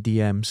into my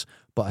DMs,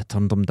 but I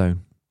turned him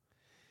down.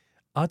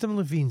 Adam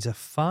Levine's a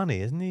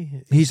fanny, isn't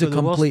he? He's a got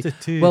the worst complete.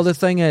 tattoos. Well, the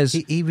thing is,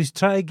 he was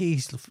trying to get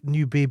his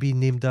new baby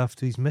named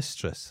after his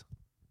mistress.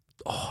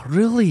 oh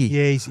really?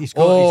 Yeah, he's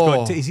got.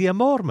 Oh. Is he a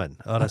Mormon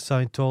or a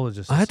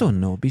Scientologist? or I something? don't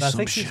know. Be I some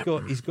think shit.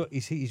 he's got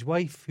his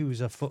wife, who was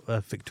a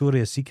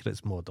Victoria's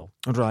Secrets model.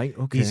 Right.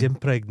 Okay. He's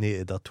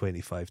impregnated her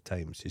 25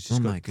 times. He's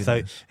just Oh got my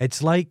goodness.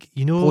 It's like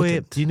you know,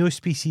 Potent.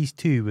 Species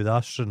 2 with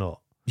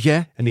Astronaut,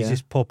 Yeah. and yeah. he's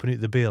just popping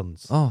out the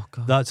bairns. Oh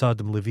god. That's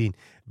Adam Levine.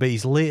 But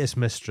his latest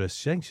mistress,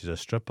 she thinks she's a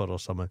stripper or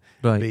something.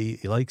 right. But he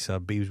likes her.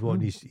 But he was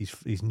wanting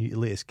his new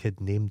latest kid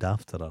named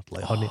after her,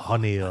 like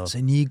honey or. That's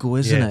an ego,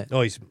 isn't yeah. it?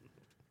 Oh,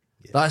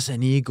 That's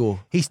an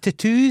ego. his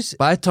tattoos.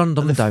 But I turned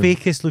Are them the down.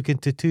 fakest looking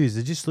tattoos.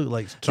 They just look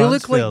like They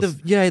transfers.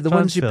 look like the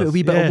ones you put a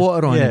wee bit of Transfers.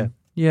 water on. Yeah. And,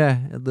 Yeah,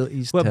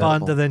 he's What terrible.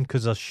 band are they in?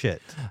 Because they're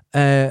shit.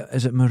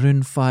 Is it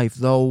Maroon 5?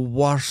 The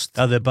worst.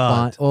 Are they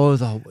bad? Oh,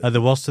 Are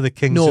the worst of the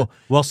Kings? No.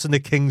 Worse than the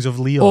Kings of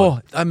Leon. Oh,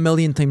 a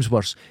million times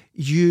worse.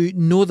 You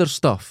know their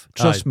stuff.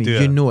 Trust me, do you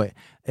it. know it.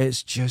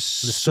 It's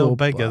just They're so so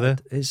big, are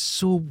bad. It's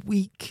so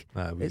weak.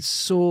 We-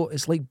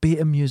 It's like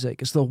beta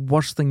music. It's the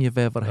worst thing you've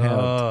ever heard.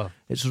 Oh.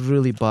 It's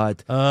really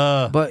bad.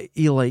 But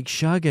he likes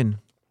shagging.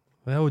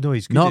 Well, no,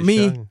 he's good Not at me.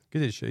 shagging.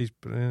 Good at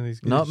He's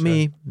good Not at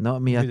me. shagging.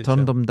 Not me. Good I at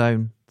turned shag. him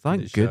down.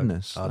 Thank at shag.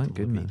 goodness. Adam Thank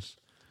Levine. goodness.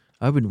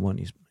 I wouldn't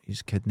want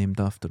his kid named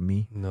after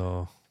me.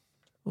 No.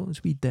 Oh,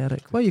 it's wee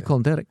Derek. Why are you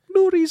calling Derek?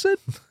 No reason.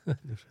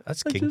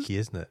 That's I kinky, just-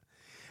 isn't it?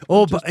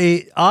 Oh, but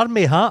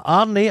Army Hammer.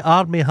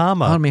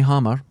 Army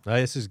Hammer. Right,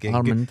 this is getting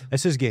Armand. good.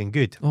 This is getting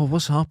good. Oh,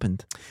 what's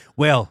happened?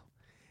 Well,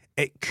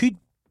 it could.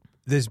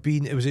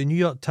 It was a New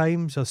York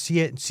Times or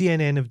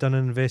CNN have done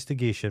an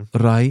investigation,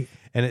 Right.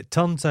 and it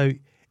turns out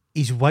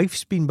his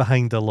wife's been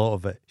behind a lot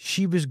of it.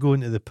 She was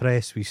going to the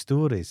press with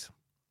stories,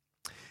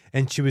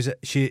 and she was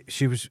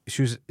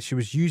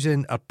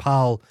using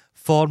her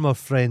former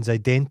friend's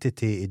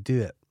identity to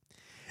do it.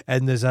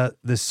 And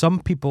there's some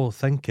people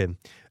thinking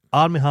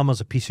Army Hammer's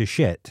a piece of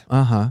shit.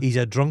 He's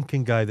a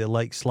drunken guy that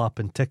likes slap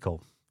and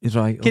tickle.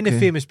 Right. Kind of Okay.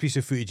 famous piece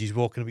of footage. He's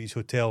walking about his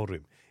hotel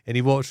room, and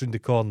he walks round the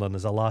corner, and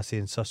there's a lassie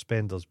in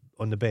suspenders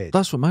on the bed.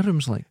 That's what my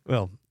room's like.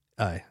 Well,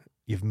 aye,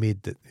 you've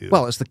made it.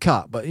 Well, it's the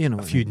cat, but you know.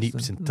 A few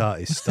neeps and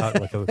tatties start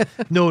like a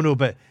no,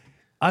 but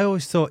I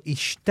always thought his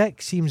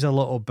shtick seems a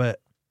little bit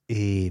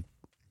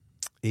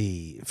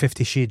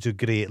 50 Shades of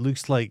Grey. It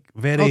looks like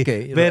very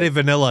right.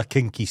 vanilla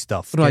kinky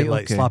stuff, Right,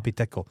 like okay. slappy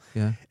tickle.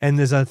 Yeah. And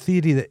there's a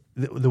theory that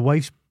the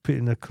wife's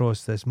putting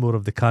across this more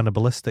of the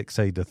cannibalistic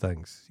side of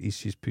things.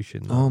 She's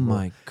pushing that Oh more.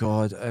 my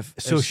God.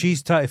 So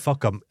she's trying to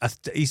fuck him.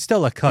 He's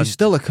still a cunt. He's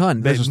still a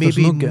cunt. but There's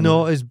maybe no getting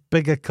not it. as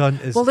big a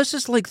cunt as. Well, this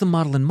is like the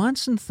Marilyn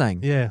Manson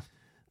thing. yeah.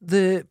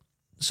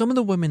 Some of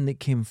the women that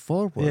came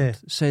forward Yeah.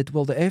 said,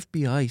 well, the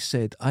FBI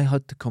said I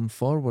had to come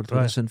forward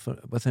Right.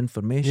 with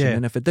information. Yeah.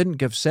 And if it didn't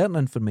give certain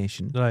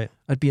information, Right.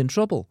 I'd be in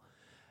trouble.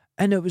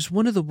 And it was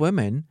one of the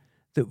women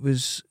that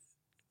was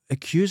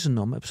accusing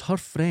them. It was her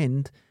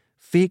friend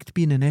faked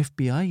being an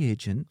FBI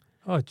agent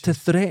Oh, to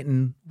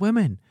threaten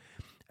women.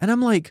 And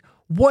I'm like,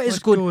 what is What's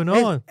going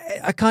on?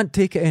 I can't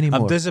take it anymore.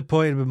 I'm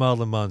disappointed with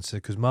Marilyn Manson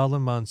because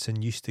Marilyn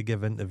Manson used to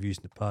give interviews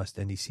in the past,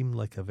 and he seemed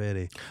like a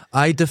very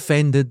I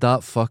defended that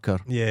fucker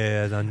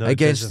I know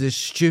against the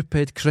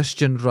stupid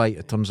Christian right.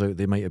 It turns out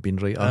they might have been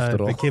right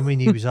after all. Became when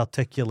he was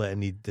articulate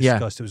and he Yeah.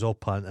 discussed it was all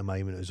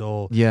pantomime and it was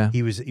all Yeah.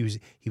 He was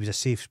a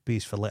safe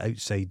space for like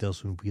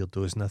outsiders and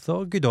weirdos, and I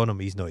thought, oh, good on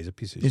him. He's not. He's a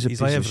piece of He's shit. a He's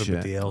piece like of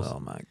everybody shit. else. Oh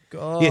my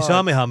God. Yes,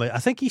 Army Hammer. I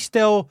think he's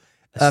still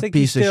A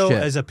piece of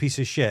shit. is a piece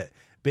of shit.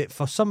 But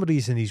for some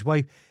reason, his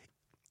wife,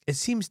 it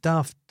seems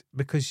daft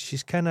because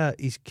his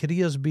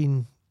career's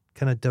been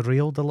kind of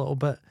derailed a little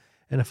bit.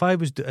 And if I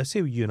was, I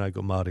say you and I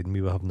got married and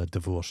we were having a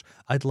divorce,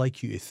 I'd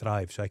like you to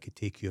thrive so I could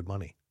take your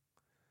money.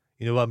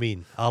 You know what I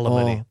mean?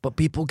 Alimony. Oh, but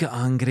people get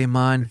angry,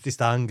 man.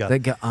 Just anger. They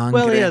get angry.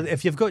 Well, yeah,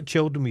 if you've got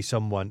children with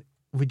someone,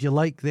 would you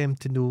like them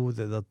to know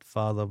that their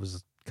father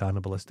was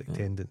cannibalistic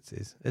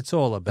tendencies? It's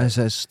all a bit. This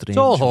is strange. It's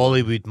all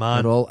Hollywood,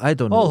 man. I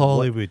don't All know.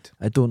 Hollywood.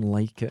 I don't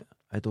like it.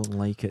 I don't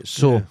like it.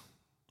 So Yeah.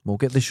 we'll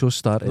get the show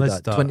started Let's at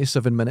start.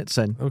 27 minutes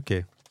in.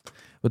 Okay.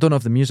 We don't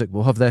have the music.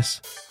 We'll have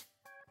this.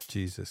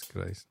 Jesus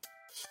Christ.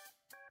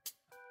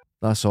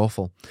 That's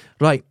awful.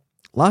 Right.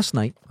 Last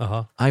night,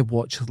 Uh-huh. I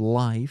watched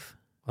live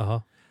Uh-huh.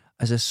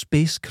 as a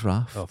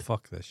spacecraft Oh,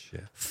 fuck this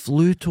shit.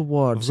 flew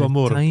towards We've got a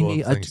more tiny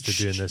important things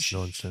to do in this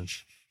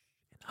nonsense.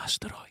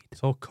 asteroid.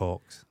 It's all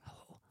cocks.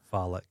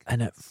 Phallic.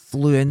 And it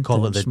flew into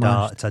Call it and the smashed.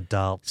 dart. It's a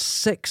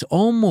dart.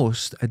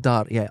 Almost a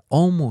dart, yeah,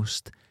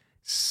 almost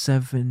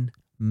 7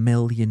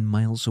 million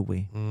miles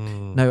away.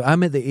 Mm. Now,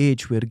 I'm at the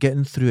age where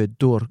getting through a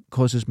door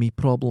causes me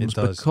problems It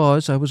does.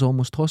 because I was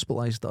almost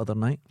hospitalised the other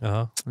night.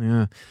 Uh-huh.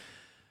 Yeah.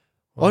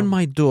 Well, On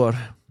my door,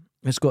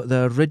 it's got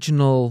the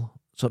original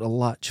sort of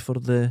latch for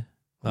the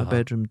Uh-huh.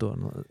 bedroom door.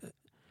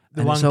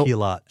 the and it's wanky a-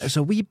 latch. It's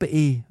a wee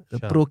bitty, a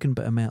Sure. broken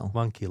bit of metal.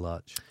 Wanky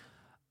latch.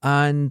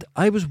 And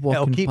I was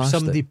walking It'll keep past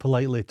somebody it.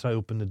 politely try to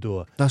open the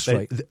door. That's But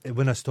right.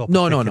 When I stop,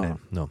 No, I'm no, kicking no,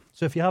 it. no.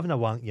 So if you're having a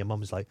wank, your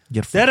mum's like,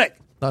 You're fine. Derek,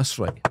 That's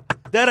right.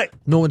 Derek.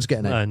 No one's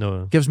getting it. I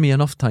know. Gives me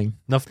enough time.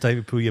 Enough time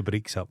to pull your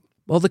brakes up.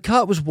 Well, the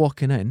cat was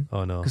walking in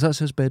Oh no. because that's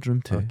his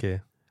bedroom too. Okay.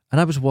 And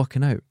I was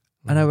walking out.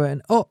 And I Mhm.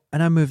 went, oh,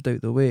 and I moved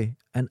out the way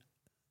and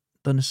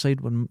done a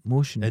sideward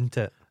motion.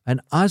 Into it.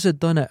 And as I'd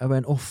done it, I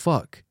went, oh,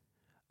 fuck.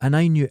 And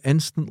I knew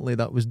instantly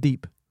that was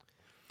deep.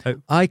 How-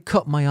 I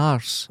cut my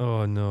arse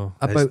Oh no.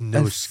 about There's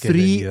no a skin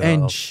in your arse.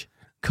 3-inch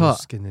No cut.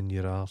 skin in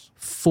your arse.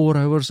 4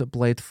 hours it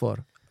bled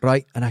for.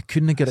 Right? And I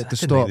couldn't get it to I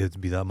didn't stop. think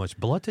there'd be that much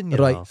blood in your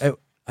Right. arse.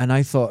 And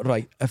I thought,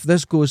 right, if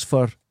this goes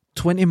for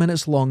 20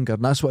 minutes longer,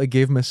 and that's what I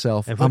gave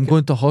myself, If I'm I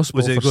going to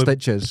hospital it for going-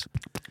 stitches.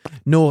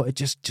 No, it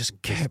just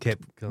Just kept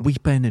going.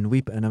 weeping and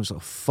weeping. And I was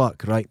like,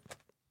 fuck, right.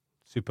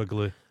 Super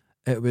glue.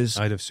 It was...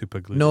 I'd have super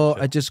glue. No, that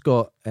I shit. just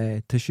got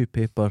tissue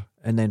paper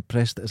and then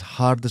pressed it as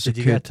hard as Did I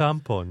you could get a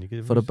tampon? You could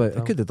have for used a about...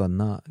 I could have done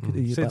that.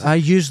 Mm. So But it's I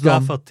used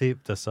them, gaffer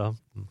taped or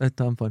something. a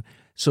tampon.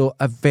 So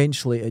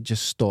eventually it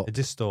just stopped. It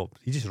just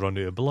stopped. You just run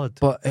out of blood.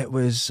 But it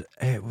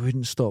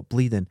wouldn't stop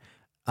bleeding.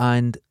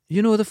 And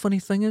you know the funny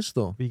thing is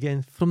though, Were you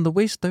getting... from the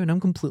waist down, I'm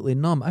completely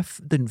numb. I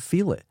didn't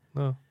feel it.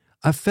 No.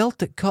 I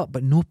felt it cut,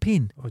 but no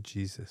pain. Oh,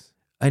 Jesus.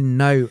 And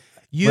now,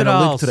 when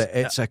I looked at it,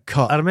 it's a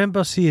cut. I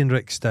remember seeing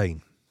Rick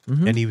Stein,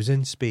 Mhm. and he was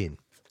in Spain.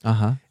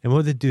 Uh-huh. And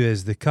what they do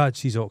is they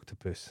catch these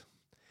octopus,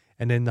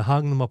 and then they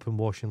hang them up in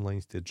washing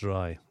lines to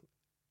dry.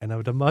 And I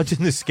would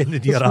imagine the skin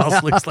of your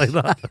arse looks like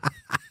that.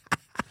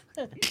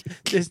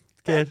 just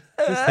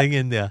hang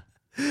in there.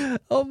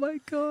 Oh my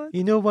God.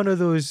 You know one of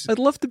those... I'd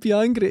love to be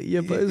angry at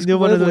you, but it's you know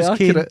one of those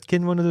accurate.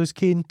 one of those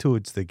cane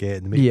toads they get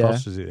and they make Yeah.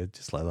 purses out of it,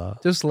 just like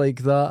that. Just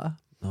like that.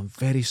 I'm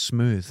very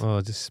smooth.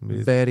 Oh, just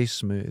smooth. Very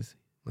smooth.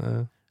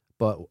 Uh,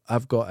 But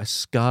I've got a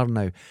scar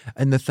now.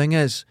 And the thing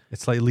is,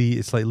 it's like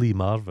Lee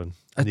Marvin.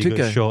 I And he took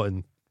got a- shot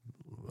in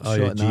shot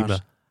in the Jima.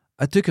 arse.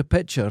 I took a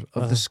picture of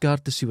Uh-huh. the scar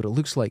to see what it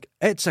looks like.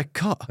 It's a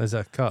cut. Is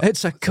that a cut?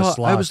 It's a cut. I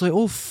slash. was like,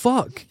 oh,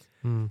 fuck.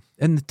 Hmm.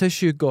 And the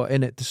tissue got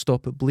in it to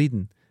stop it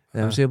bleeding.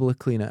 And I was Uh. able to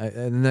clean it.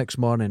 And the next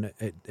morning,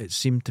 it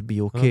seemed to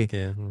be okay.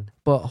 Hmm.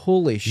 But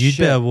holy You'd shit.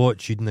 better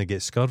watch you didn't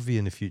get scurvy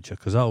in the future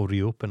because that'll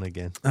reopen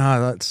again.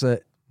 That's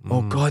it.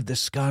 Oh, Mm. God, the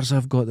scars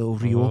I've got that will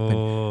reopen.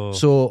 Oh.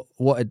 So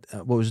what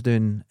I was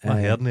doing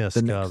my hernia the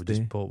scar next would day,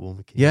 just pop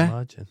home. Can Yeah. you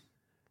imagine?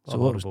 So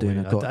what I was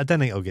doing, I didn't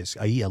think I'll get...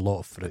 I eat a lot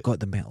of fruit. got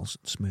the metals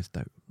smoothed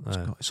out.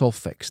 Aye. It's all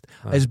fixed.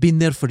 Aye. It's been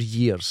there for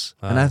years.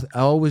 And Aye. I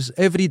always,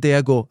 every day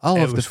I go, I'll It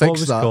have to was what fix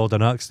was that. called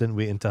an accident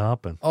waiting to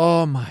happen.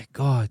 Oh my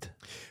God.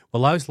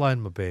 Well, I was lying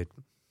in my bed,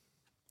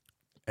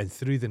 and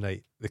through the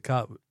night, the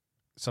cat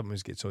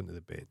sometimes gets onto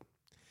the bed,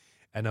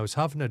 and I was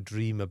having a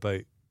dream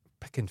about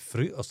picking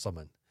fruit or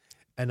something,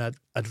 and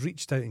I'd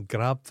reached out and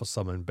grabbed for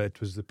something, but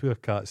it was the poor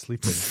cat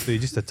sleeping, so he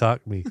just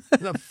attacked me.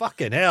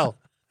 Fucking hell!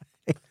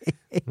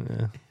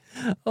 Yeah.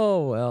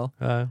 Oh well.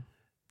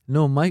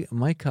 No,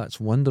 my cat's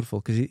wonderful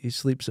because he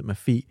sleeps at my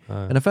feet.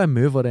 And if I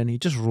move or anything, he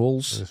just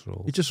rolls. Just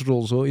rolls. He just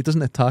rolls out. He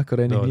doesn't attack or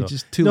anything. No, no. He's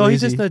just too No, lazy.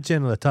 he's just not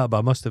general attack, but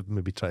I must have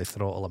maybe tried to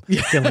throttle him.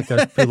 Feeling like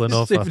I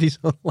was Saving his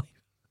own life.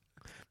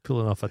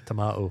 pulling off a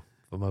tomato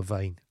from a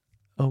vine.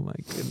 Oh my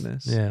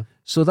goodness. Yeah.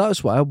 So that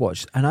was what I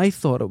watched, and I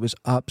thought it was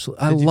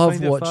absolutely. I Did you love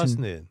find it watching.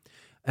 fascinating?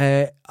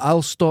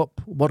 I'll stop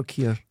work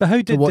here But how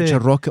to did watch the, a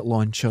rocket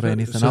launch or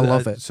anything. so I that-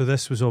 love it. So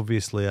this was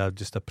obviously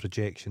just a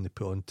projection they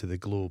put onto the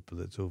globe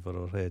that's over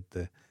our head.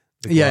 The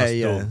Yeah, glass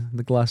yeah, dome.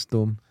 the glass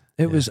dome.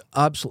 It Yeah. was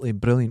absolutely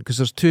brilliant because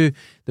there's two.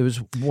 There was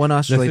one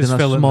asteroid This is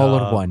and a filling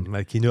smaller the- one.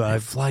 Like, you know,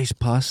 It flies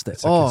past it.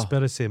 it's a Oh,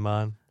 conspiracy,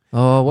 man.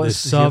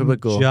 what's There's here we some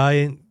go?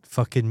 giant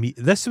fucking meat.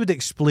 This would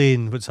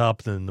explain what's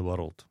happening in the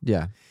world.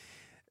 Yeah,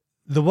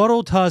 The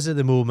world has at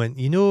the moment,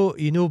 you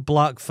know,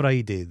 Black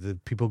Friday. The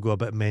people go a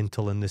bit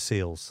mental in the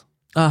sales.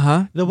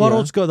 The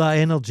world's got that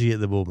energy at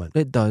the moment,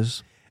 it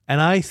does. and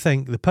I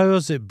think the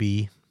powers that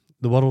be,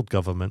 the world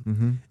government,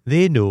 Mm-hmm.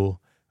 they know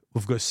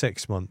we've got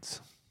 6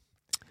 months.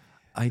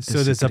 I So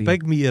there's a disagree.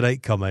 big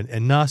meteorite coming,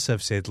 and NASA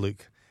have said,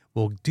 look,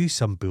 we'll do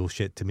some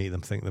bullshit to make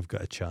them think they've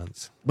got a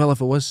chance. Well,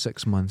 if it was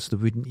 6 months, they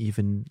wouldn't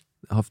even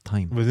have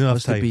time. We don't have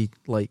Has to time. be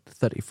like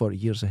 30, 40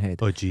 years ahead.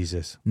 Oh,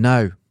 Jesus.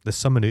 Now, There's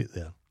someone out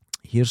there.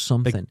 here's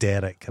something. Big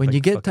Derek. When big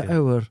you get fucking-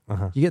 to our,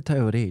 Uh-huh. you get to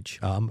our age.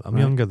 I'm Right.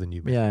 younger than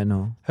you, mate. Yeah, I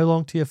know. How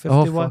long to you? Oh,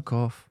 51? fuck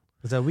off.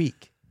 Is that a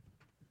week?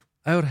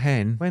 Our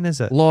hen, When is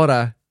it?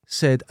 Laura,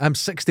 said, I'm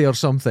 60 or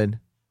something.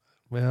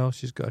 Well,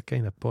 she's got a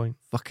kind of point.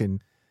 Fucking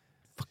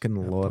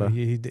Laura.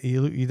 You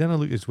didn't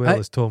look as well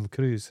as Tom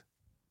Cruise.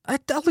 I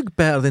look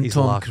better than He's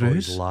Tom lacquered,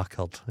 Cruise. He's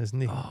lacquered,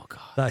 isn't he? Oh, God.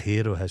 That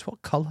hero has.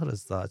 What colour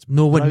is that? It's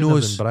No one browner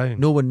knows. than brown.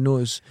 No one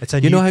knows. It's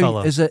a You new know how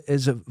colour. is it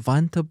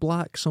Vanta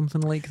black, something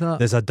like that?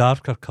 There's a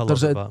darker colour.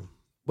 There's a- about.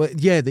 Well,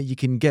 yeah, that you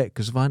can get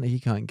because Vanta you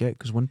can't get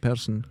because one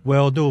person.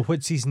 Well, no,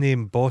 what's his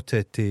name bought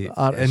it?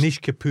 Artist. Anish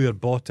Kapoor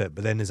bought it,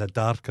 but then there's a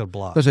darker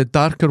black. There's a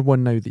darker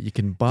one now that you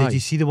can buy. Did you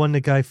see the one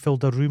the guy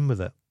filled a room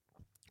with it?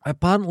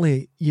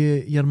 Apparently,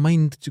 your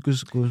mind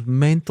goes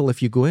mental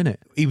if you go in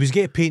it. He was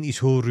going to paint his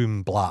whole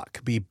room black,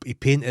 but he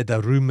painted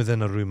a room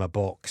within a room, a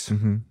box.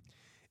 Mm-hmm.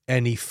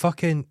 And he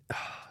fucking,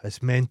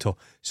 it's mental.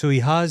 So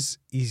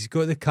he's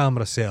got the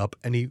camera set up,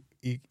 and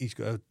he's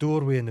got a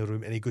doorway in the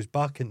room, and he goes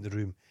back into the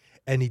room,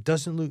 and he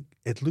doesn't look,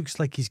 it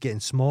looks like he's getting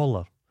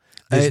smaller.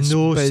 There's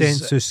no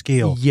sense of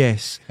scale.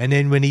 Yes. And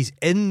then when he's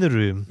in the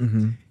room,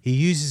 Mm-hmm. he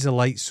uses a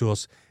light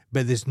source,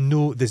 but there's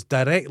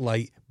direct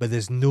light, but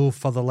there's no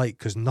further light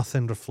because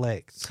nothing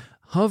reflects.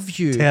 Have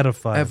you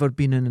Terrifying. ever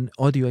been in an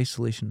audio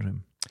isolation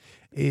room?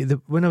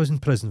 When I was in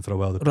prison for a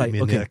while, they put Right, me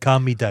in okay. there to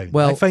calm me down.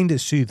 Well, I find it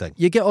soothing.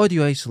 You get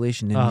audio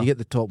isolation and Ah. you get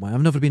the top one.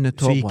 I've never been in the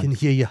So top you one. can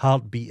hear your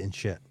heartbeat and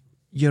shit.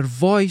 Your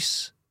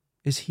voice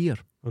is here.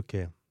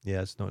 Okay.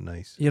 Yeah, it's not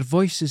nice. Your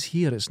voice is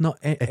here. It's not.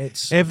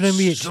 It's Everything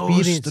we so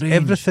experience, strange.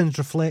 everything's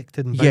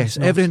reflected. And Yes,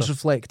 bouncing off everything's stuff.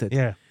 reflected.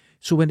 Yeah.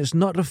 So when it's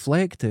not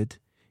reflected,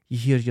 you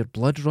hear your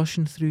blood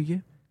rushing through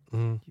you.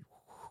 Mm.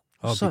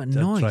 Oh, Sort of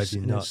that'd drive noise, you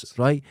and nuts. it's-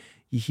 right?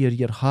 You hear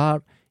your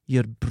heart,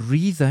 your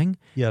breathing,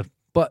 Your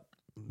but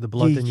the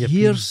blood you in your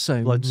hear penis.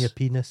 Blood in your sounds,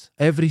 penis.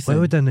 everything.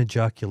 What would an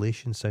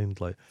ejaculation sound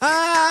like?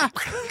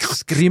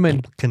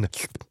 Screaming. Kind of.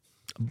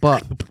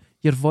 but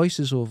your voice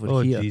is over Oh,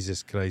 here.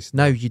 Jesus Christ.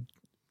 Now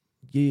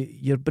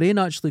your brain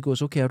actually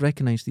goes, okay, I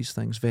recognise these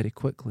things very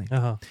quickly,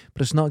 Uh-huh.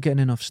 but it's not getting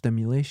enough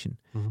stimulation.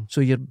 Mhm.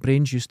 So your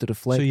brain's used to So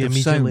reflective you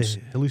immediately sounds.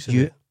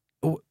 hallucinate.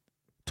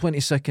 20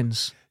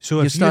 seconds. So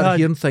You if start you had,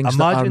 hearing things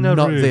that are imagine a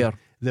not room there.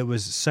 that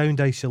was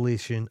sound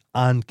isolation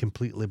and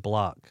completely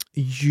black,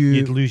 You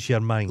you'd lose your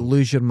mind.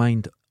 lose your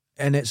mind.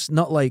 And it's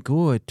not like,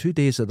 2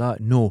 days of that.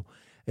 No,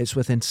 it's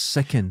within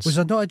seconds. Was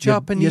there not a Your-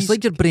 Japanese? It's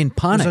like your brain was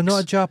panics. there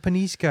not a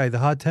Japanese guy that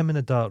had him in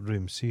a dark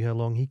room? See how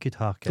long he could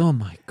hack it. Oh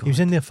my God. He was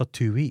in there for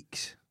 2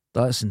 weeks.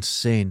 That's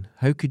insane.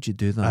 How could you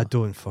do that? I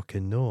don't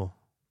fucking know.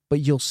 But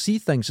you'll see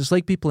things. It's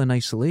like people in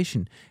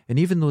isolation. And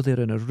even though they're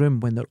in a room,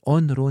 when they're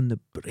on their own, the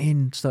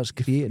brain starts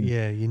creating.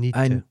 Yeah, you need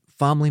And to.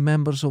 family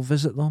members will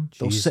visit them.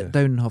 They'll sit Jesus.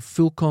 down and have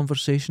full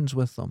conversations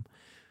with them.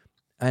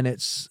 And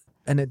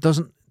it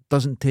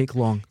doesn't take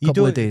long. You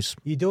Couple of don't- days.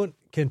 You don't,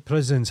 in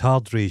prisons,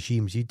 hard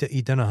regimes, you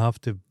don't have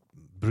to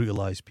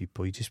brutalise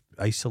people. You just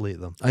isolate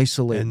them.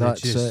 Isolate. and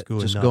That's they just it. go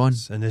Just nuts. gone.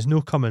 And there's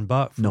no coming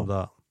back from No.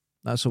 that.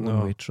 That's a No.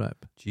 one-way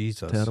trip.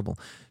 Jesus. Terrible.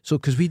 So,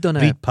 because we done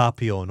Read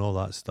Papillon, all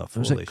that stuff. I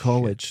was Holy at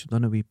college,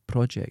 done a wee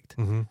project,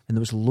 Mm-hmm. and there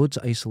was loads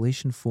of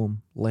isolation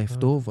foam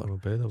left over.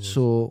 So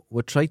So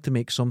we tried to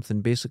make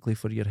something basically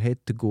for your head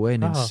to go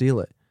in and Uh-huh.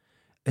 seal it.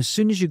 As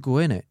soon as you go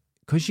in it,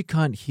 because you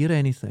can't hear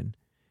anything,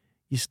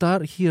 you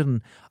start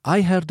hearing.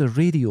 I heard a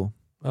radio.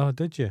 oh,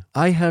 did you?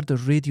 I heard a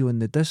radio in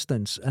the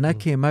distance, and I Mm.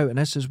 came out and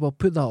I says, "Well,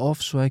 put that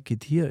off so I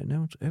could hear it."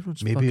 Now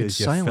everyone's Maybe fucking it was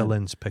your silent.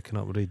 fill-ins picking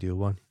up Radio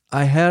 1.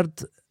 I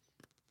heard.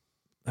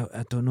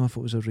 I don't know if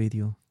it was a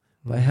radio,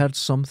 but I Mm. heard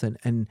something,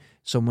 and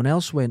someone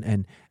else went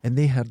in, and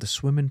they heard the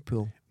swimming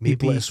pool.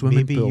 People at a swimming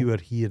maybe pool. you were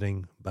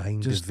hearing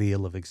behind Just- the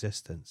veil of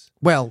existence.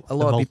 Well, a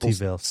lot of people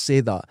multiverse. say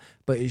that,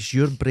 but it's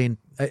your brain.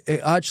 It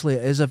actually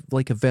is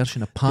like a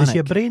version of panic. Does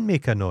your brain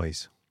make a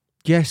noise?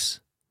 Yes,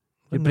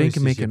 your What brain noise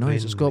can does make a your noise.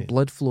 brain It's got make?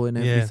 blood flow and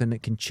Yeah. everything.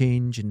 It can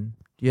change, and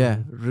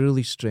yeah,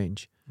 really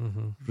strange,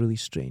 really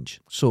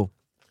strange. So,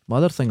 my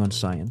other thing on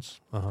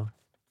science, Uh-huh.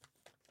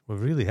 We're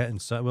really hitting.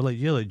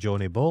 You're like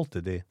Johnny Ball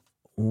today.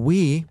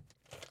 we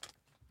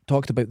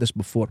talked about this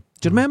before.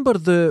 Do you Mhm. remember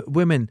the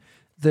women?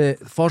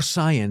 For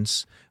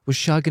science was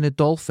shagging a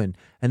dolphin,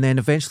 and then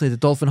eventually the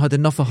dolphin had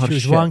enough of her She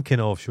was shit. wanking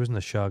off. She wasn't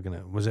a shagging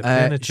it. Was it She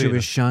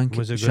penetrating?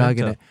 was Was it shagging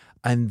going it,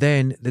 and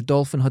then the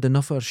dolphin had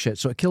enough of her shit,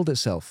 so it killed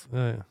itself.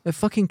 Right. It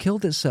fucking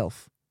killed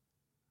itself.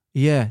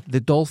 Yeah, the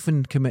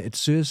dolphin committed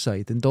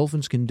suicide, and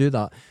dolphins can do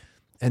that.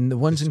 And the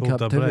ones Just in hold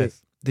their captivity,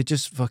 breath. they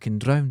just fucking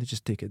drown. They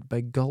just take a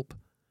big gulp.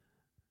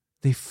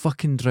 They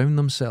fucking drown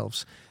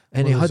themselves.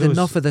 And Well, he had there's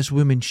enough those- of this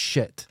woman's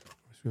shit.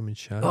 Women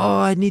shagging. Oh,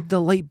 I need the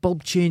light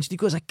bulb changed. He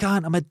goes, I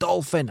can't. I'm a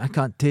dolphin. I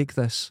can't take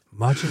this.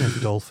 Imagine a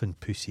dolphin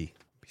pussy.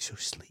 Be so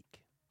sleek.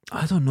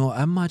 I don't know.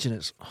 I imagine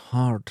it's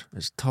hard.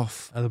 It's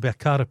tough. And there'll be a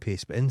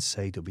carapace, but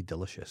inside it'll be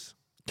delicious.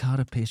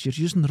 Carapace. You're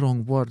using the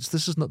wrong words.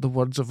 This is not the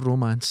words of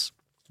romance.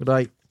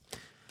 Right.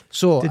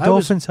 So, Do I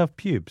was... dolphins have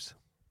pubes?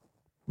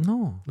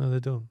 No. No, they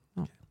don't.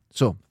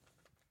 So,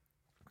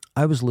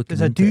 I was looking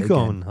Does a into it again.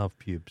 dugong have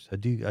pubes?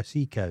 A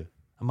sea cow?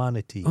 A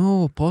manatee?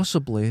 Oh,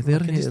 possibly.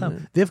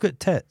 They've got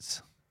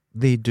tits.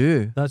 They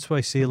do. That's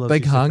why sailors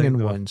Big used to think hanging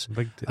they were ones.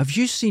 big Have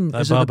you seen?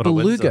 Like Is it a Barbara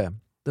Windsor. beluga?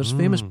 There's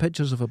famous Mm.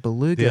 pictures of a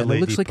beluga, Their and it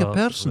looks lady like a parts,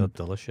 They're person,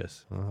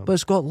 delicious. but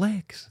it's got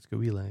legs. It's got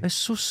wee legs. It's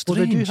so Well,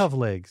 strange. they do have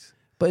legs.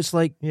 but it's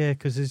like Yeah,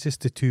 because it's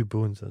just the two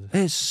bones.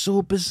 it's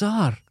so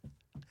bizarre.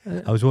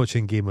 I was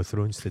watching Game of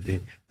Thrones today.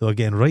 They were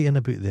getting right in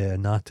about the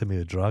anatomy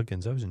of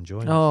dragons. I was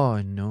enjoying it.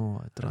 Oh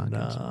no, dragons.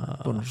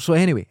 Nah. man. So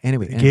anyway.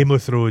 Game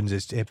of Thrones,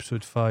 it's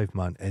episode 5,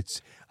 man.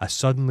 It's I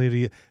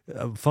suddenly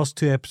first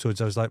 2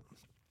 episodes I was like,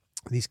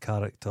 these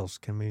characters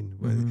come in.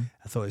 Mhm.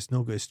 I thought it's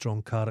not got as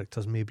strong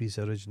characters maybe as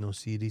the original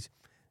series.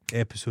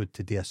 Episode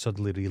today, I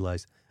suddenly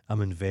realised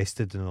I'm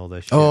invested in all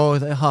this shit. Oh,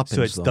 it happens.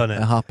 So it's though. done it.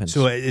 It happens.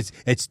 So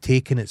it's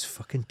taken its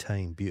fucking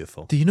time.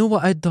 Beautiful. do you know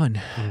what I'd done?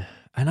 Mm.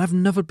 And I've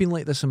never been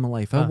like this in my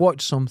life. I Ah.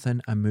 watch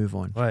something and move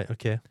on. Right,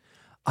 okay.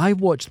 I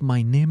watched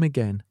My Name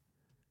Again,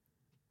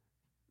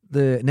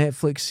 the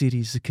Netflix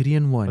series, the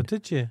Korean one. Oh,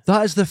 did you?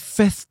 That is the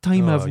 5th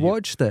time Oh, I've you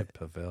watched it.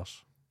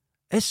 Perverse.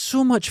 It's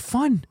so much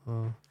fun.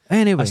 Oh.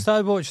 Anyway, I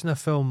started watching a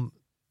film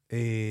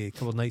a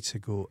couple of nights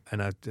ago,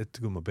 and I had to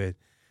go to my bed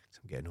because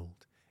I'm getting old.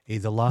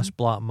 The Last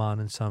Black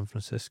Man in San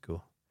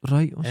Francisco,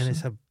 right. and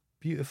it's a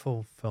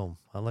beautiful film.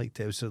 I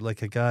liked it. It was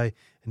like a guy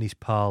and his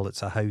pal.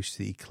 It's a house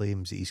that he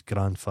claims that his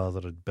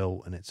grandfather had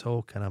built, and it's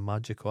all kind of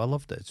magical. I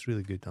loved it. It's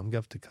really good. I'm going to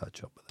have to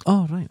catch up with it.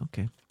 Oh, right.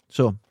 Okay.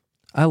 So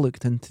I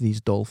looked into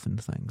these dolphin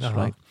things, Uh-huh.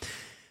 right?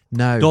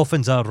 Now,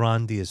 Dolphins are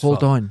randy as hold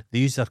fuck. on. They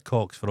use their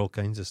cocks for all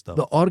kinds of stuff.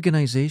 The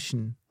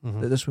organisation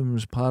Mhm. that this woman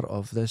was part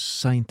of, this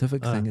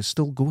scientific thing, is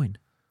still going.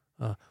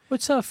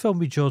 What's that film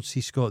with George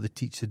C. Scott that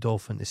teaches the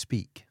dolphin to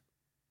speak?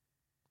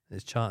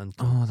 It's chatting.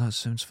 To him. Oh, that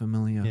sounds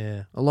familiar.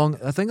 Yeah.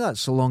 I think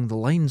that's along the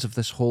lines of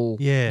this whole.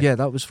 Yeah. Yeah,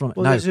 that was from.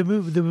 Well, now, there's the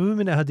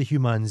woman that had the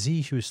human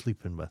Z she was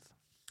sleeping with.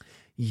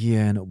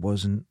 yeah, and it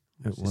wasn't.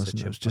 It It's just a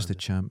wasn't. It was just a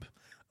chimpanzee. champ.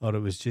 Or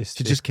it was just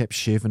She just kept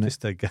shaving it.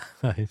 just a guy.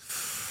 I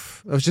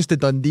was just a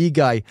Dundee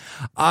guy.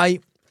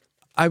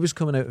 I was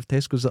coming out of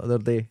Tesco's the other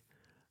day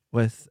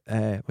with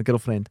my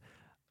girlfriend,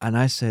 and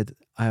I said,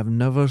 I have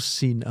never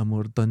seen a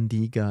more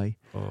Dundee guy.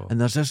 Oh. And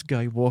there's this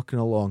guy walking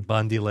along,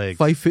 Bandy legs.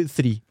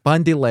 5'3",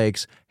 bandy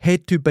legs,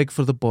 head too big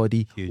for the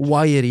body, Huge.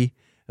 wiry,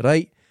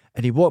 right?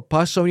 And he walked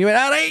past someone, he went,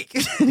 all right,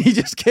 and he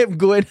just kept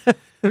going. It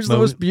was the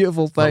most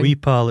beautiful My thing. wee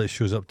pal that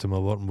shows up to my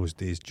work most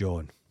days,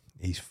 John.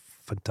 He's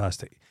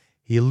fantastic.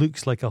 He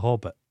looks like a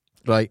hobbit.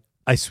 Right.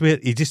 I swear,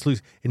 he just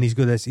looks, and he's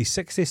got this, he's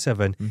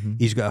 67,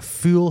 he's got a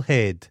full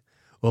head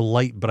of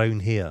light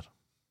brown hair.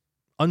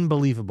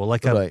 Unbelievable,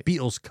 like a Right.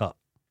 Beatles cut.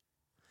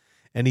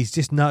 And he's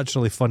just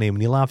naturally funny.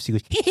 When he laughs, he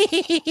goes,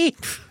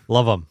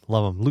 love him.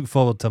 Look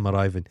forward to him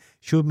arriving.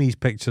 Showed me his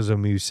pictures of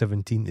when he was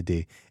 17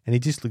 today, and he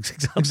just looks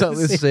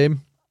Exactly the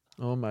same.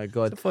 Oh my It's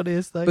God. the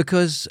funniest thing.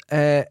 Because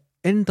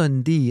in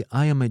Dundee,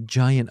 I am a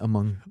giant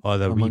amongst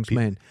wee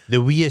men. the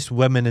weeest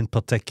women in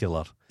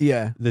particular.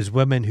 Yeah. There's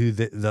women who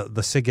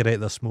the cigarette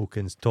they're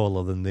smoking is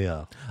taller than they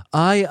are.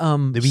 I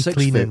am The wee 6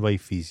 cleaning foot.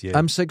 wifeys, yeah.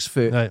 I'm 6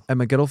 foot, Right. and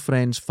my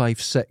girlfriend's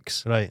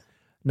 5'6". Right.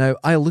 Now,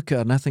 I look at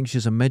her and I think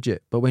she's a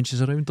midget, but when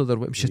she's around other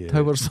women, she Yeah.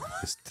 towers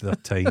They're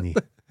tiny.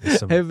 There's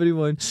some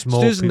everyone.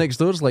 small Susan people. next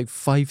door's like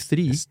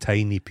 5'3". It's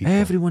tiny people.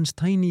 Everyone's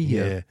tiny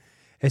here. Yeah.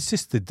 It's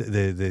just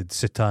the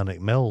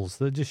satanic mills.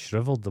 They just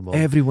shriveled them all.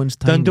 Everyone's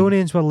tiny.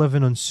 Dundonians were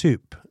living on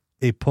soup,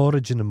 a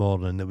porridge in the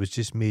morning that was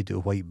just made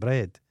of white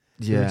bread.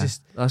 They would Yeah,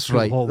 just that's put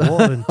right. hot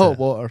water into Hot it.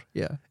 water,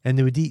 yeah. And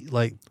they would eat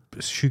like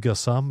sugar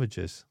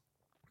sandwiches.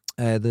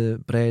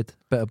 The bread,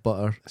 bit of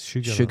butter,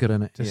 sugar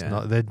in it. Just yeah.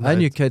 not, they'd I not,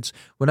 knew kids,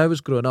 when I was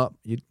growing up,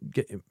 you'd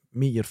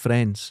meet your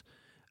friends,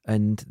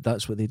 and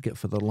that's what they'd get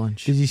for their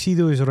lunch. Did you see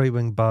those right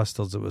wing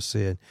bastards that were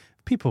saying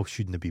people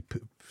shouldn't be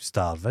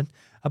starving?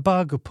 A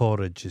bag of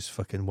porridge is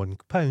fucking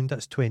 £1.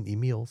 That's 20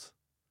 meals.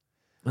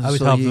 I would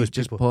So have you those eat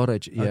just people.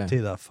 porridge. Yeah, I'd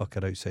take that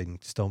fucker outside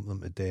and stomp them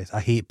to death.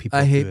 I hate people.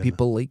 I hate doing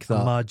people like that.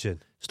 that.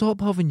 Imagine.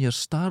 Stop having your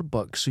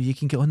Starbucks so you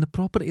can get on the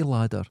property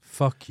ladder.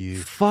 Fuck you.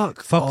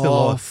 Fuck the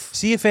law. off.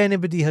 See if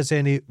anybody has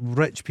any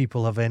rich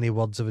people have any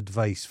words of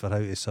advice for how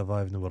to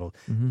survive in the world.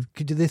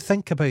 Do they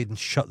think about it and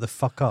shut the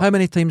fuck up? How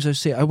many times I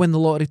say I win the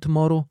lottery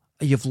tomorrow?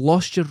 You've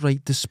lost your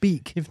right to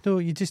speak.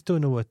 You just don't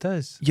know what it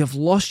is. You've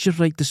lost your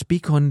right to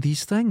speak on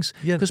these things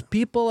Yeah. because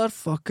people are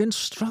fucking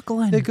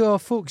struggling. They go,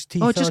 folks'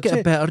 teeth. Oh, just get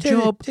a better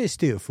job. Just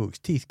do it, folks'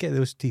 teeth. Get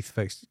those teeth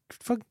fixed.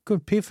 Fuck, go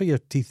and pay for your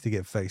teeth to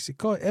get fixed.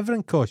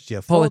 Everything costs you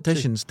a fortune.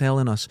 Politicians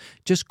telling us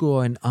just go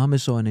on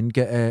Amazon and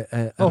get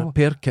a Oh.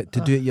 repair kit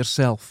to do it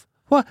yourself.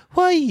 Why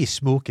are you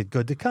smoking?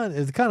 God, they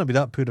can't be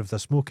that poor if they're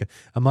smoking.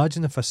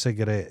 Imagine if a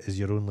cigarette is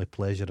your only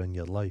pleasure in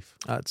your life.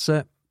 That's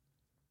it.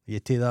 You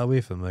take that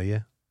away from her, yeah?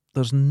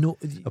 There's no.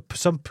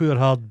 Some poor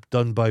hard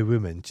done by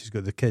woman. She's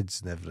got the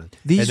kids and everything.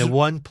 These and the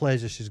one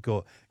pleasure she's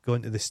got,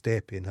 going to the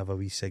steppy and have a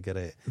wee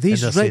cigarette.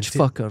 These And they're rich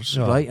saying, fuckers,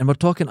 No. right? And we're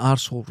talking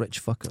arsehole rich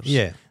fuckers.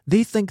 Yeah.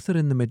 They think they're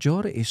in the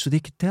majority, so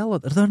they could tell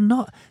it. They're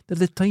not. They're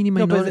the tiny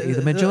No, but minority.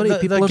 The majority of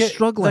people are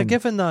struggling. They're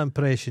given that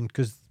impression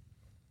because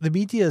the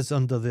media is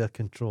under their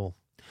control.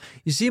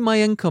 You see,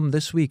 my income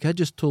this week, I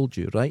just told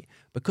you, right?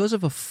 Because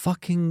of a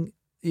fucking,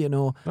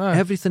 Right.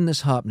 everything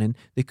that's happening.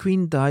 The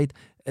Queen died.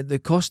 The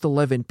cost of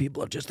living,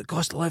 people are just the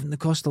cost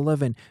of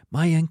living.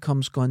 My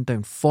income's gone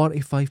down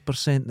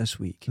 45% this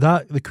week.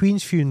 The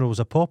Queen's funeral was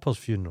a pauper's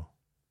funeral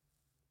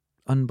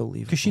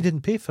Unbelievable. because she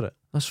didn't pay for it.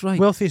 That's right.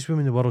 Wealthiest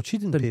woman in the world, she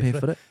didn't pay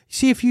for it.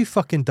 See, if you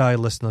fucking die,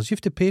 listeners, you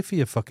have to pay for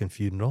your fucking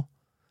funeral.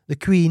 The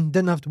Queen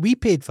didn't have to. We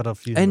paid for her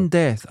funeral. In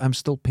death, I'm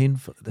still paying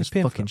for this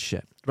paying for fucking it.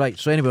 shit. Right,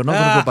 so anyway, we're not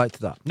going to go back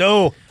to that.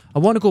 No. I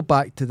want to go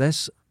back to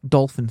this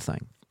dolphin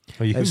thing.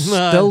 Are you? It's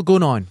still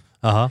going on.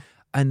 Uh-huh.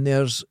 And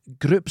there's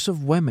groups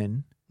of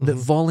women that Mhm.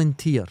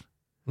 volunteer,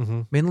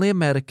 Mm-hmm. mainly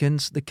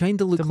Americans. They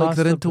kind of look To like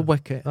they're into masturbate.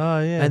 Wicket. Ah,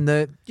 yeah. And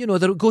they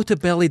go to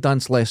belly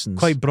dance lessons.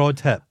 Quite broad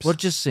hips. We're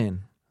just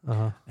saying.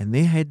 Uh-huh. And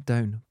they head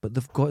down, but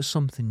they've got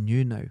something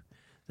new now.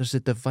 There's a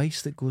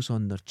device that goes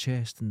on their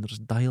chest, and there's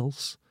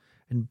dials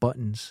and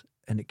buttons,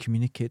 and it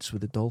communicates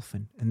with the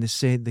dolphin. And they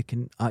say they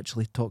can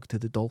actually talk to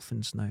the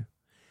dolphins now.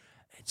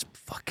 It's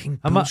fucking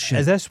bullshit.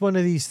 Is this one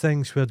of these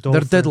things where They're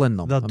diddling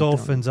them. The I'm telling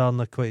dolphins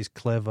aren't quite as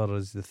clever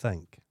as they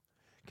think?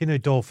 You know,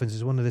 dolphins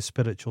is one of the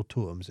spiritual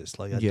totems. It's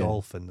like a Yeah.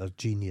 dolphin. They're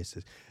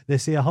geniuses. They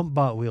say a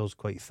humpback whale's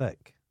quite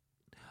thick.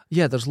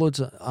 Yeah, there's loads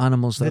of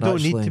animals that They don't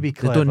actually, need to be They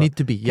clever. don't need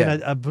to be. Yeah,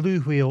 A blue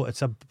whale,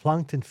 it's a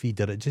plankton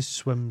feeder. It just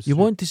swims. you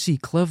through. want to see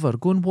clever?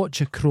 Go and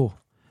watch a crow.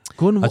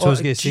 Go and That's what I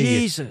was going to say.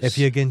 Jesus. If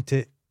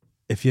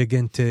you're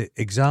going to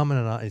examine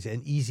it's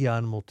an easy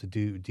animal to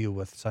deal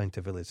with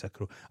scientifically, it's a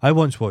crow. I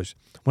once watched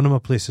one of my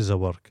places of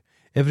work.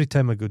 Every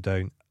time I go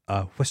down,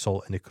 I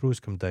whistle and the crows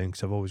come down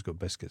because I've always got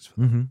biscuits for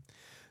them. Mm-hmm.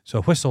 So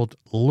I whistled,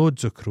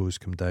 loads of crows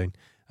come down.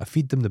 I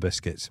feed them the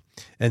biscuits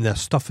and they're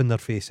stuffing their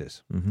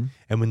faces. Mm-hmm.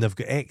 And when they've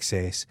got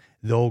excess,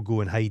 they all go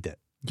and hide it.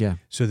 Yeah.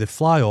 So they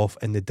fly off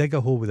and they dig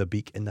a hole with their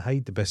beak and they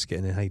hide the biscuit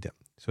and they hide it.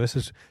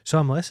 So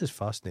I'm like, this is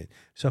fascinating.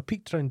 So I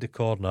peeked round the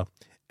corner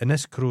and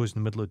this crow's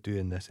in the middle of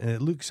doing this and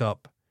it looks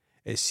up,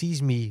 it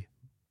sees me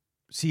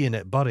seeing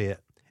it, bury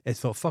it. It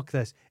thought, fuck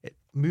this. It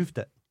moved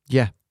it.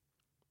 Yeah.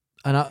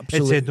 an It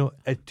absolute said no.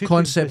 It took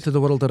concept of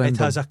the world around It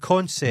has them. a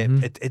concept.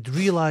 Mhm. It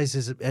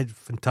realizes it's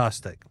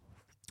fantastic.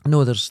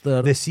 No, there's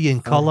there. They see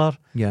in colour.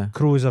 Yeah,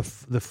 Crows are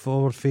the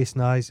forward-facing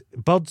eyes.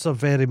 Birds are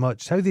very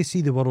much how they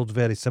see the world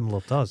very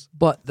similar to us.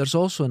 but there's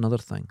also another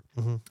thing.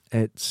 Mm-hmm.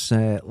 It's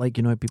like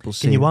how people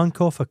say. Can you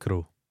wank off a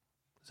crow?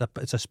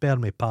 It's a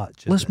spermy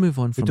patch. Let's isn't it? move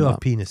on We from don't that. have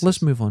penises.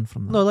 Let's move on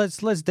from that. No, let's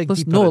dig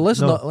Let's, deeper. no, in-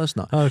 let's not. Let's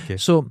not. Okay.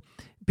 So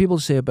people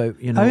say about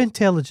How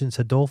intelligent's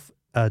a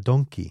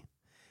donkey?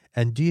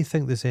 And do you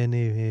think there's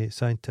any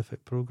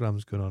scientific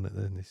programs going on at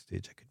this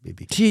stage? I could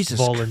maybe Jesus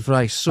volun-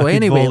 Christ. So I could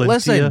anyway, volunteer.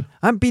 listen.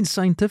 I'm being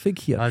scientific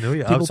here. I know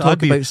you. People I'd talk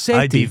be, about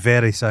I'd be SETI.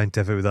 very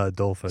scientific with that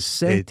dolphin.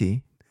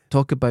 SETI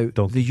talk about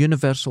Donkey. the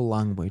universal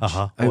language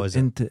What out is it?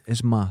 into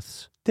is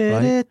maths.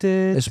 It's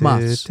It's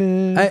maths.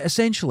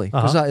 Essentially,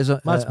 because Uh-huh. that is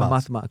a Maths.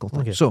 mathematical thing.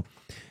 Okay. So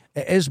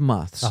it is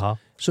maths. Uh-huh.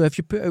 So if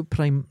you put out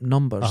prime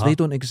numbers, Uh-huh. they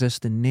don't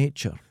exist in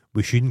nature.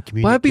 We shouldn't But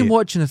communicate. I've been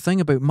watching a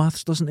thing about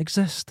maths doesn't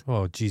exist.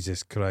 Oh,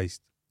 Jesus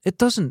Christ. It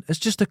doesn't. It's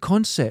just a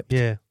concept.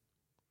 Yeah.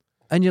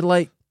 And you're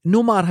like,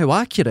 no matter how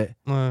accurate,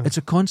 Uh, it's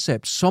a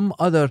concept. Some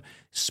other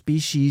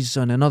species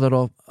on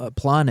another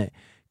planet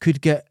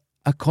could get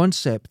a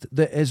concept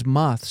that is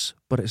maths,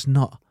 but it's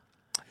not.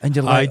 And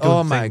you're I like, don't oh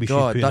think my we should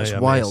God, put that's out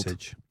a wild.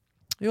 message.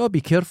 You ought to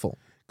be careful.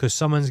 Because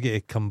someone's going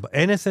to come.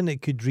 Anything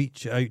that could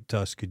reach out to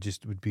us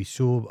would be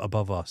so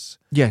above us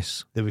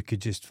Yes. that we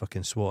could just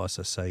fucking swat us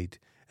aside.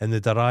 And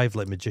they'd arrive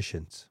like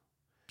magicians.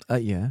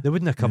 Yeah. They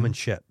wouldn't have come Yeah. in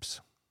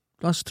ships.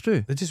 That's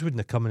true. They just wouldn't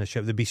have come in a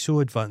ship. They'd be so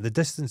advanced. The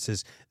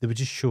distances, they would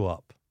just show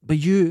up. But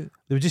They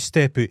would just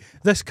step out.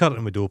 This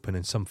curtain would open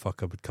and some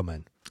fucker would come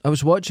in. I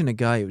was watching a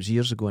guy, it was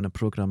years ago in a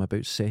programme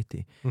about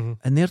SETI, Mm-hmm.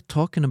 and they're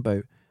talking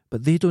about,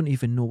 but they don't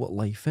even know what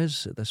life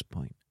is at this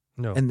point,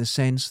 No. in the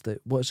sense that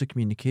what's a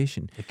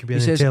communication? It could be He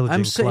an says, intelligent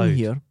I'm sitting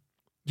cloud.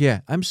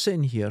 here, I'm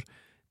sitting here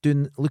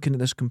looking at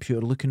this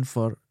computer, looking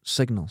for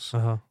signals.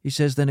 Uh-huh. He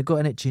says, then I got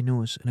an itchy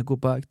nose and I go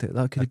back to it.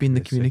 That could have been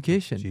the could be a signal.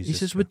 communication. He Jesus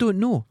says, Christ. we don't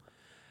know.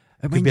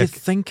 And Could when be you a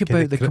think kind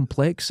about of the cri-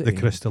 complexity, The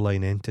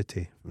crystalline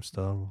entity from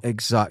Star Wars.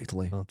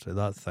 exactly, That's right,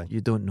 that thing.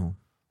 you don't know.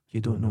 You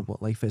don't No, know no.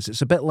 what life is.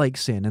 It's a bit like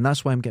saying, and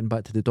that's why I'm getting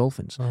back to the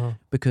dolphins, Uh-huh.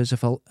 because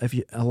if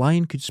a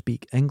lion could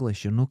speak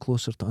English, you're no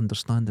closer to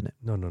understanding it.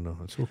 No.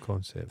 It's all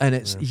concept. And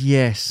it's,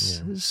 Yeah.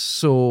 yes. Yeah.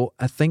 So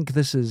I think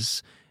this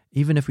is,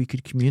 even if we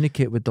could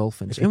communicate with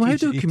dolphins, If you and how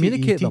teach- do we you te-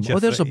 communicate you them? teach Oh,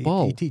 there's a You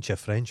ball. teach a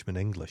Frenchman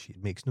English.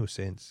 It makes no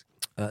sense.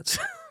 That's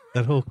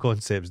Their whole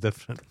concept's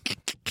different.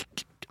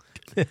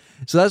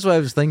 so that's what I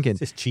was thinking. It's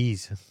just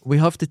cheese. We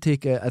have to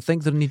take I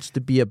think there needs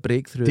to be a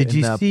breakthrough Did in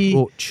you the see-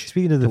 approach.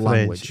 Speaking of the The French,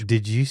 language.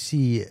 did you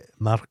see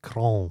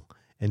Macron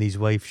and his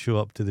wife show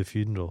up to the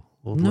funeral?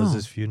 Old No.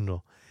 Liz's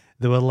funeral.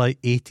 They were like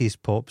 80s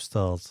pop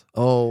stars.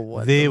 Oh,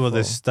 wonderful. They were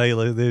the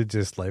style. They were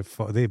just like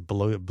they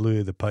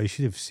blew the pie. You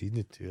should have seen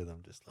the two of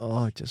them. Just like,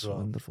 Oh, just Right.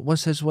 wonderful.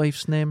 What's his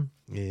wife's name?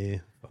 yeah,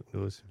 fuck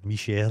knows.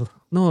 Michelle.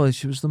 No,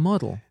 she was the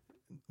model.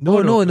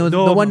 No,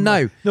 the one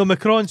now. No,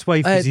 Macron's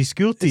wife is his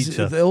school It's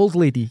teacher. the old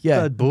lady.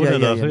 Yeah, That boner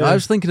there, No, yeah. I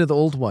was thinking of the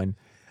old one. Is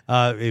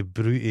Oh, it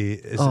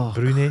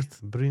Bruni?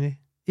 Bruni?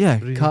 Yeah,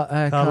 Bruni.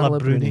 Carla Carla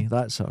Bruni. Bruni.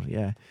 That's her.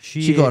 Yeah,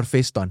 She she got her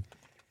face done.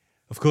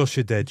 Of course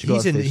she did. She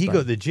got her face He done.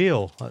 got the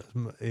jail.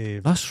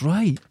 That's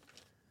right.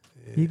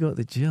 He got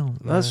the jail.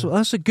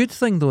 That's a good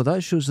thing though.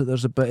 That shows that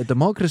there's a bit of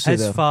democracy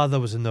His there.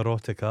 father was an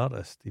erotic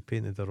artist. He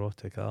painted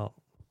erotic art.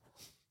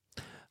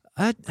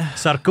 I-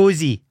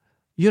 Sarkozy.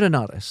 You're an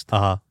artist.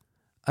 Uh-huh.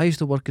 I used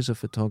to work as a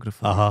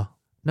photographer. Uh-huh.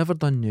 Never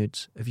done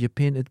nudes. Have you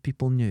painted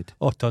people nude?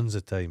 Oh, tons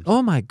of times.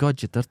 Oh my God,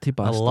 you dirty I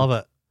bastard! love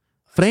it.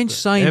 French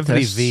scientists.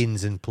 Every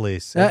vein's in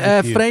place.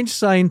 Every few. French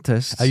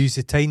scientists. I use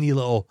a tiny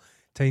little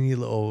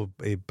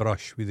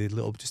brush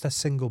with just a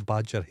single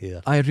badger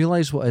hair. I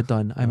realised what I'd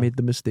done. I made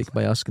the mistake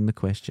by asking the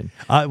question.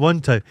 At one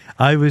time,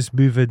 I was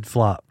moving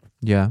flat.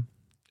 Yeah.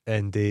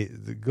 And they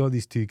got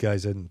these two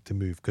guys in to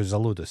move because there's a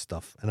load of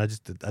stuff, and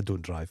I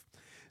don't drive,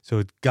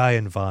 so guy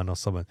in van or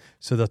something.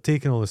 So they're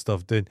taking all the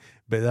stuff down,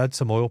 but they had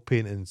some oil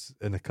paintings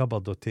in the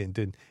cupboard they're taking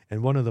down,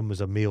 and one of them was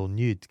a male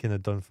nude, kind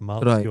of done from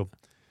art Right. school.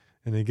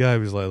 And the guy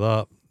was like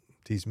that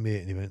to his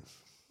mate, and he went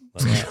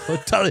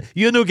like that.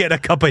 You're not getting a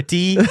cup of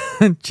tea,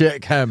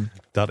 Check him.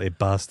 dirty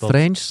bastard.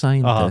 French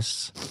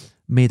scientists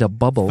made a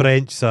bubble.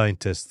 French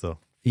scientist though.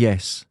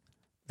 Yes.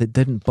 That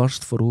didn't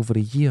burst for over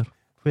a year.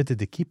 Where did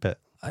they keep it?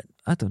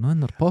 I don't know, in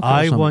their pocket or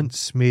I something.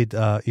 once made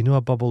a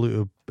bubble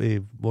out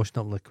of washing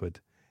up liquid,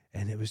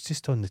 and it was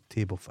just on the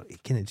table for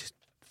it kind of just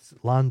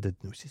landed,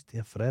 and it was just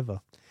there forever.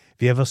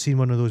 Have you ever seen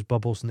one of those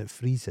bubbles and it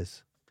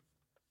freezes?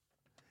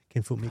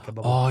 Can folk make a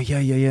bubble? Oh, yeah,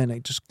 and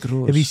it just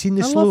grows. Have you seen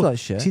the I slow? love that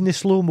shit. Seen the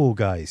slow mo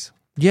guys?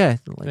 Yeah.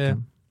 Like Yeah.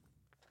 them.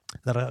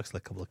 They're actually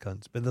a couple of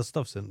cunts, but their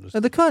stuff's Are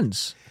interesting. the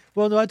cunts?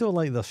 Well, no, I don't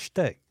like their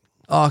shtick.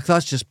 Oh,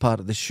 that's just part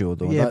of the show,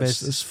 though. Yeah, but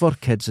That's, it's for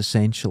kids,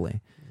 essentially.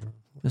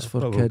 It's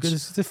for Probably kids. good.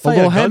 It's fire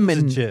Although him guns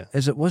and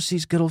shit. what's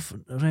his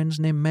girlfriend's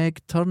name?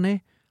 Meg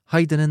Turney,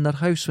 hiding in their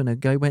house when a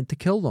guy went to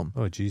kill them.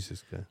 Oh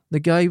Jesus, guy.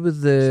 The guy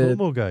with Slow the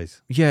mo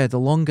guys. the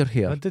longer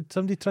hair. Did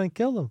somebody try and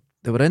kill them?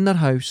 They were in their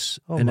house,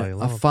 Oh, and my a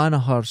Lord. fan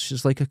of hers,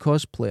 she's like a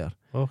cosplayer,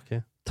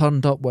 Okay.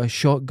 turned up with a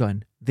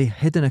shotgun They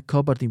hid in a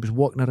cupboard. He was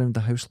walking around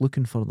the house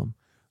looking for them.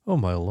 Oh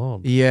my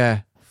lord.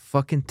 Yeah,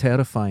 fucking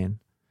terrifying.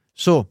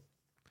 So,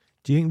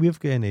 Do you think we've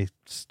got any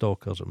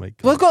stalkers that might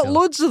come? we've got kill?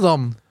 loads of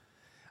them.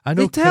 I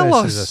know they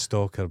tell Chris is a us.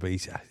 stalker, but I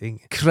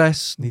think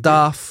Chris, They do.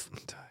 Daff,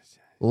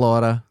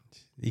 Laura.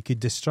 you could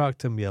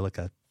distract him with like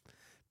a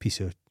piece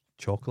of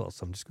chocolate or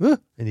something. Just go,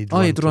 and he'd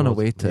He'd run towards-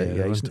 away to it.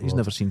 Yeah, run he's towards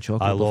never it. seen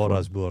chocolate before.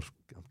 Laura's more.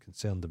 I'm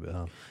concerned about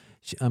her.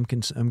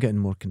 I'm getting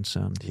more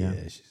concerned. Yeah.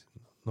 she's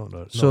not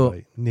right. So- not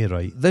right. Near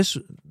right.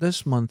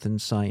 This month in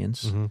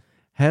science, Mm-hmm.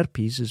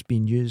 herpes has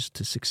been used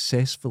to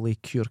successfully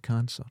cure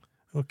cancer.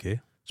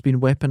 Okay. It's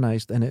been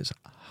weaponized and it's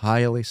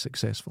highly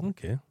successful.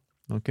 Okay.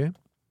 Okay.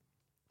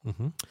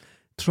 Mm-hmm.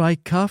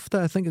 Trikafta,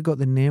 I think I got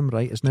the name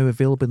right, is now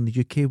available in the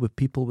UK with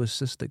people with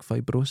cystic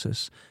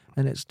fibrosis,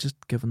 and it's just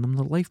giving them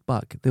their life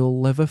back. They'll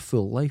live a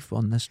full life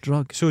on this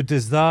drug. So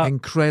does that?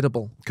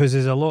 Incredible. Because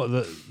there's a lot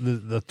that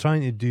they're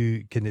trying to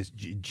do.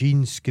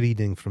 Gene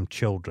screening from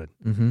children,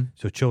 Mm-hmm.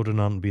 so children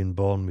aren't being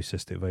born with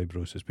cystic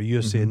fibrosis. But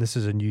you're saying Mhm. this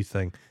is a new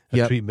thing, a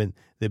Yep. treatment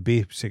that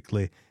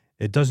basically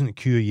it doesn't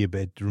cure you,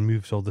 but it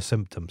removes all the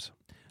symptoms.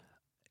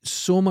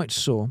 So much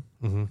so,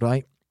 Mm-hmm.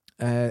 right?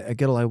 A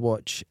girl I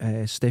watch,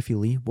 Steffi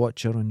Lee,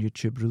 watch her on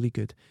YouTube, really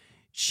good.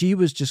 She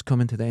was just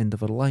coming to the end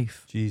of her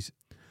life. Jeez.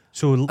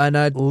 So And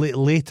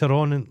later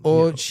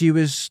on, she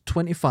was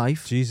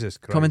 25, Jesus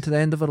Christ, coming to the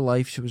end of her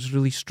life. She was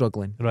really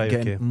struggling, Right,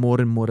 getting okay.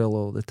 more and more ill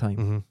all the time.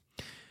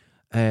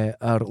 Mm-hmm.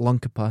 Her lung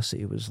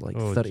capacity was like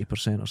Oh,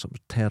 30% or something.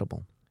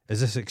 Terrible. Is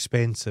this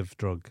expensive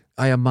drug?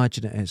 I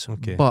imagine it is.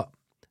 Okay. But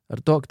her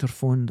doctor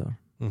phoned her,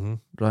 Mm-hmm.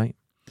 right?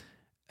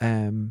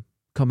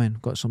 Come in,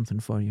 got something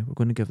for you. We're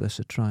going to give this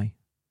a try.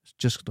 It's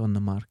just on the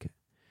market.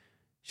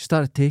 She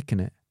started taking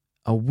it.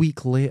 A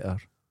week later,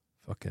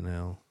 Fucking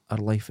hell. her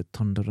life had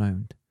turned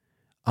around.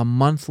 A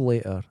month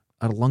later,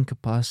 her lung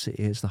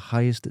capacity is the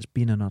highest it's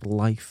been in her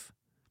life.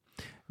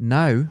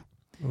 Now,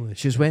 Holy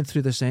she's shit. went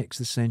through this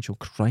existential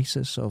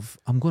crisis of,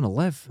 I'm going to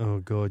live. Oh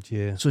God,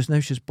 yeah. So now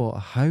she's bought a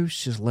house,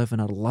 she's living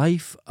her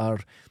life.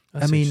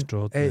 That's mean,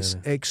 extraordinary. It's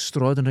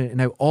extraordinary.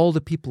 Now, all the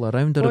people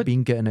around her What- have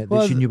been getting it that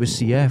What she are knew was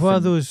CF. What are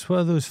and- those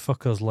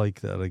fuckers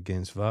like that are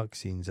against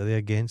vaccines? Are they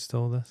against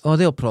all this? Oh,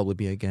 they'll probably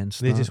be against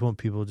They that. just want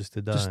people just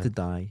to die. Just to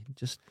die. That's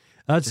just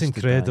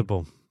to die.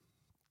 incredible.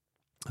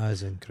 That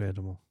is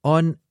incredible.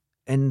 On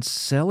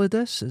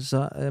Enceladus, is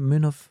that a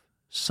moon of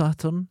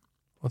Saturn?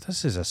 Well,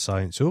 this is a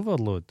science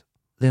overload.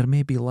 There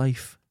may be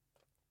life.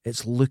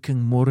 It's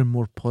looking more and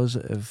more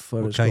positive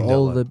for What it's got kind of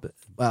all life?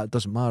 well, it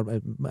doesn't matter.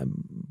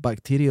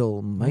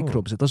 Bacterial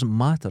microbes. It doesn't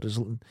matter.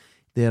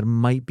 There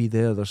might be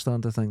there. They're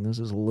starting to think this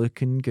is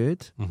looking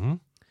good. Mm-hmm.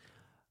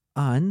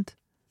 And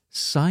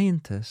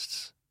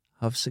scientists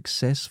have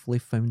successfully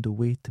found a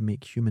way to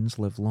make humans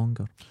live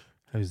longer.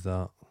 How's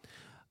that?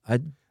 I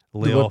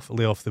Lay were-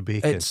 off the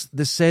bacon.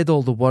 They said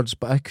all the words,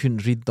 but I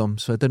couldn't read them,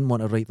 so I didn't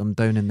want to write them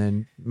down and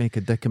then make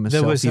a dick of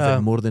myself was,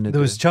 even more than it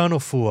There was Channel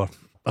 4.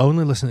 I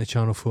only listen to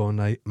Channel 4 all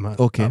night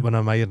Okay. when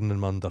I'm ironing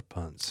my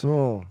underpants.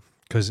 Oh,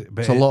 Because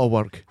it's a lot of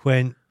work.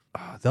 When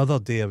the other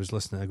day I was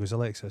listening, I goes,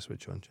 Alexa,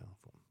 switch on Channel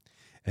 4.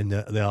 And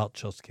the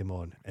Archers came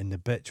on. And the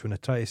bitch, when I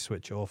tried to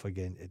switch it off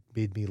again, it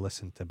made me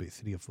listen to about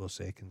 3 or 4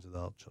 seconds of the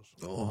Archers.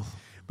 Oh,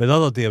 But the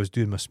other day I was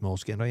doing my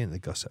smalls, getting right into the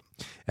gusset.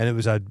 And it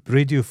was a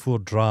Radio 4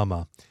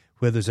 drama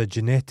where there's a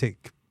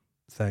genetic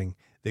thing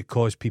that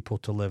caused people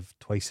to live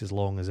twice as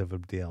long as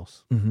everybody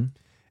else. mm-hmm.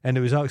 And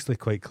it was actually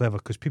quite clever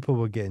because people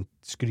were getting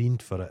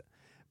screened for it.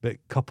 But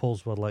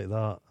couples were like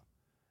that.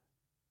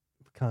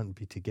 We can't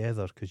be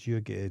together because you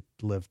get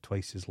to live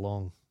twice as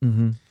long.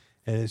 Mm-hmm.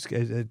 And it's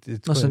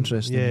That's quite-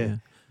 interesting. Yeah.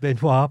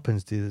 But what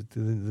happens to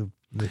the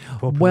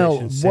population Well,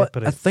 what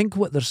separate? I think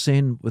what they're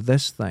saying with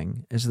this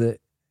thing is that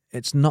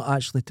it's not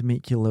actually to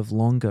make you live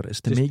longer;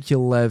 it's to Just- make you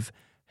live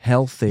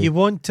healthy. You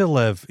want to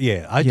live, I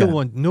Yeah. don't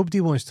want,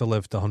 nobody wants to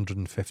live to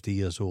 150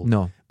 years old.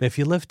 No. But if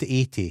you live to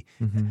 80,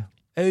 Mm-hmm.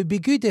 it would be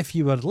good if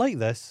you were like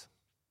this.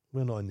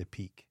 We're not on the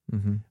peak.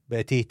 Mm-hmm. But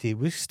at 80,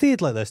 we stayed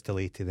like this till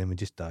 80, then we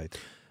just died.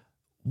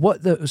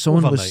 What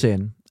someone was Overnight.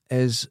 saying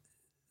is,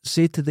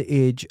 say to the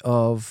age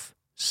of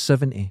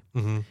 70,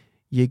 Mm-hmm.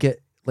 you get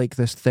like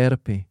this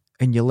therapy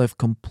and you live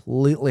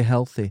completely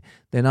healthy.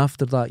 Then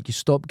after that, you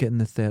stop getting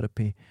the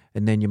therapy,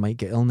 and then you might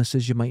get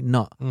illnesses, you might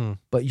not,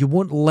 but you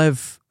won't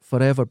live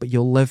forever. But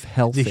you'll live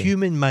healthy. The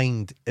human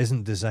mind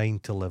isn't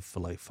designed to live for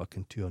like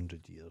fucking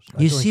 200 years.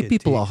 I You don't see think it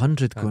people at takes-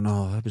 100 going,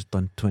 "Oh, that was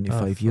done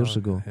 25 years fuck,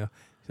 ago." yeah.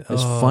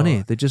 It's Oh.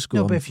 funny. They just go,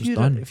 No, but "It's if you're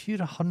done."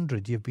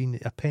 100, you've been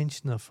a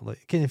pensioner for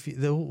like.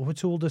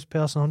 What's the oldest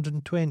person?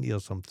 120 or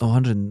something.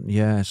 100,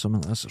 yeah,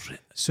 something that's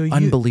So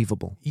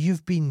unbelievable.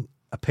 you've been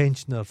a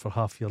pensioner for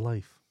half your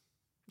life.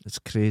 It's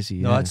crazy.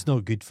 No, yeah. that's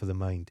not good for the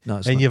mind. No,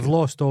 it's And not you've good.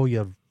 lost all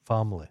your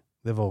family.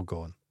 They've all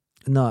gone.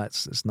 No,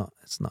 it's not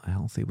a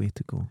healthy way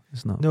to go.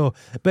 It's not. No,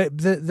 but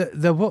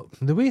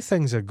the way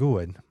things are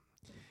going,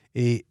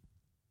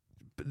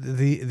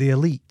 the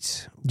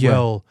elites Yeah.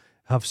 will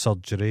have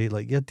surgery,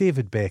 like your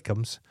David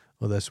Beckhams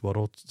of this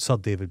world, Sir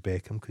David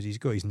Beckham, because he's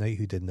got his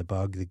knighthood in the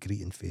bag, the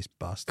greeting face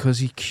bastard. Because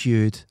he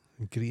queued.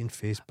 Green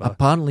face back.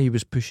 Apparently, he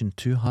was pushing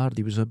too hard.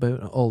 He was about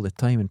it all the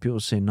time, and people were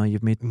saying, "No,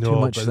 you've made too No,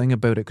 much but- thing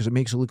about it because it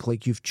makes it look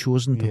like you've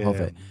chosen to have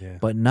it." Yeah.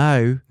 But now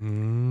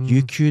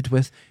you queued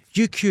with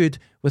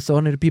the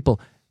honourable people.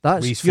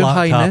 That's With his your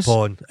flat highness. cap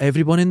on.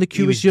 Everyone in the He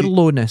queue was is your do-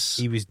 lowness.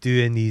 He was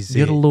doing these.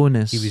 Your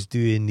lowness. He was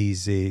doing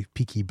these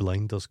Peaky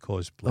Blinders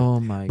cosplay. Oh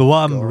my! But what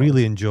I'm God.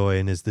 really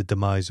enjoying is the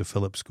demise of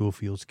Philip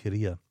Schofield's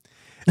career.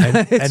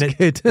 And, It's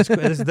good.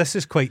 this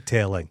is quite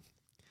telling.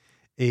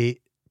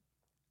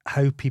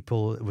 How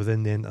people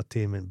within the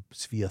entertainment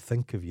sphere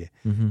think of you.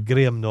 Mhm.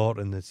 Graham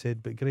Norton had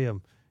said, but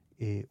Graham,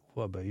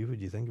 what about you? What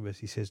do you think of this?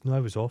 He says, no, I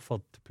was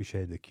offered to push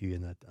ahead of the queue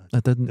and I I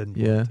didn't. didn't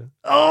Yeah, want to.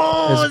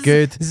 Oh, it's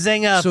good.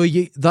 Zinger.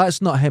 So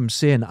that's not him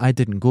saying I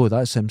didn't go.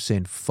 That's him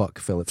saying fuck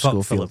Philip Fuck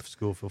Schofield. Philip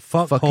Schofield.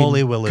 Fuck Fucking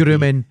Holly Willoughby.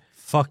 grooming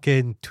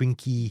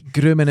Twinkie.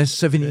 a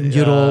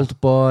 17-year-old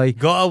boy.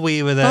 Got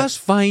away with it. That's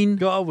fine.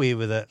 Got away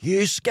with it.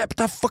 You skipped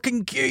a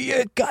fucking queue,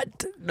 you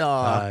cunt. No,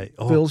 Aye.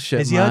 Oh, bullshit,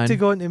 has he man. had to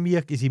go into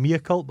Mia? Is he Mia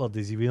Culper?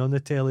 Does he be on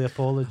the telly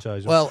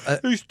apologise? Well,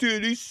 he's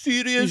doing his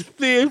serious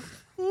thing.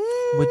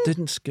 we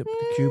didn't skip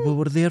the queue. We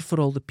were there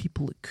for all the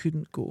people that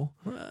couldn't go.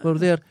 We were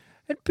there,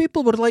 and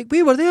people were like,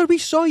 "We were there. We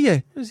saw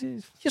you.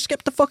 You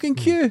skipped the fucking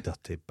queue."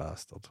 Dirty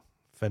bastard.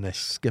 Finish.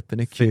 Skipping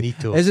a queue.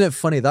 Finito. Isn't it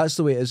funny? That's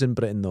the way it is in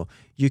Britain, though.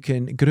 You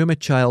can groom a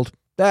child.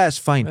 That's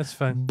fine. That's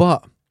fine.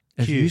 But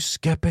if Queue. you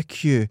skip a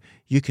queue,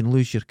 you can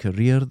lose your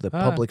career. The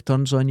public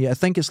turns on you. I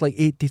think it's like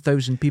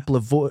 80,000 people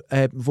have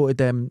voted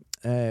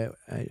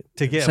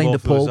To get him signed a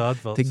off poll those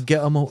adverts. to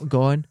get him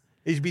going.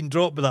 He's been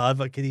dropped by the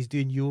advert because he's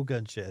doing yoga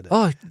and shit.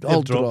 Oh,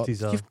 all dropped dropped.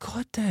 his arm. You've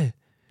got to.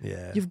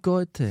 Yeah. You've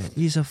got to.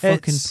 He's a fucking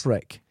It's-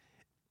 prick.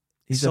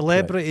 He's a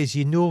Celebrities,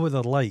 you know what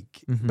they're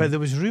like. Mhm. But there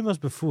was rumours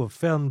before,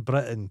 Fern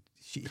Britton,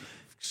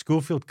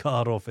 Schofield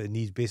cut her off and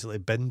he's basically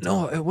binned prick.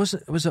 No, her. it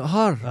wasn't. Was it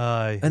her?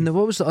 Aye. And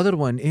what was the other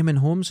one? Eamon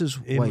Holmes'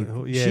 wife.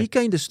 Yeah. She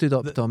kind of stood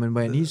up to him and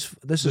went, "This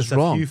There's is a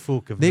wrong." few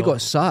folk have They not-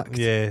 got sacked.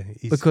 Yeah,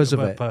 because of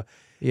it.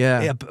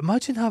 Yeah. Yeah, but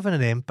imagine having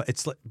an empire.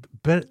 It's like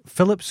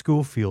Philip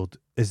Schofield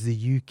is the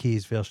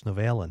UK's version of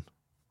Ellen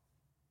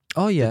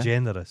Oh yeah.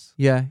 DeGeneres.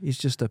 Yeah. He's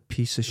just a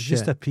piece of He's shit.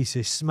 just a piece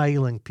of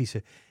smiling piece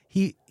of.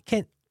 He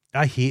can't.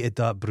 I hated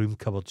that broom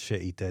cupboard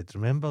shit he did.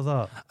 Remember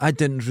that? I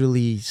didn't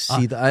really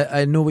see that.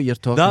 I know what you're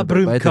talking That about. but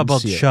broom I didn't cupboard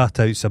see it. shot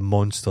out some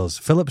monsters.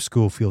 Philip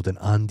Schofield and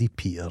Andy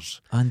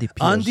Peters. Andy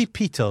Peters. Andy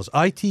Peters,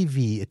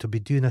 ITV, it'll be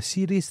doing a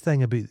serious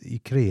thing about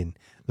Ukraine,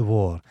 the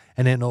war,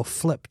 and then it'll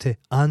flip to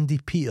Andy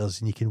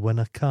Peters and you can win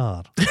a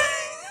car.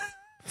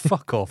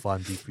 Fuck off,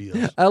 Andy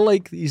Peters. I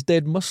like that he's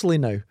dead muscly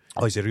now.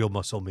 Oh, he's a real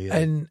muscle man.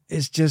 And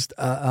it's just,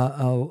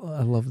 I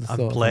love the thought. of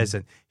him.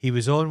 Unpleasant. He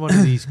was on one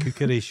of these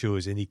cookery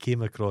shows and he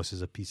came across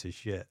as a piece of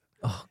shit.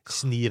 Oh,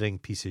 Sneering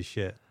piece of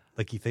shit.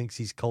 Like he thinks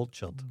he's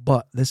cultured.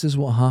 but this is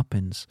what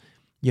happens.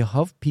 You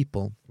have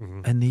people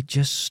Mhm. and they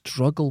just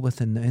struggle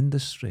within the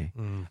industry.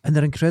 Mm. And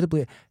they're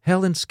incredibly...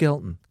 Helen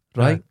Skelton,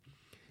 right?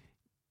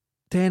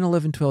 10,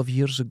 11, 12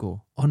 years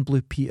ago on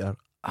Blue Peter,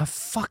 a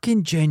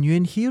fucking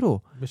genuine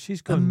hero. But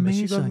she's gone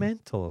Amazing.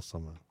 mental or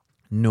something.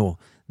 No,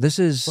 this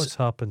is... What's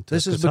happened to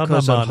This her? is 'Cause her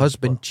because her man-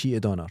 husband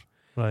cheated on her.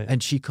 Right.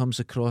 And she comes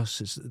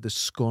across as the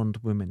scorned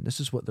woman. This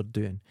is what they're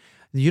doing.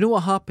 You know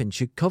what happened?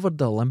 She covered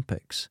the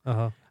Olympics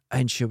Uh-huh.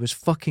 and she was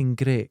fucking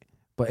great,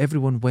 but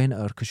everyone went at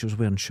her because she was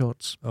wearing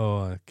shorts.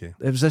 Oh, okay.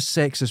 It was this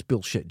sexist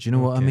bullshit. Do you know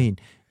what I Okay. mean?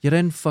 You're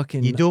in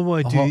fucking... You don't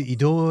want to do. hot- You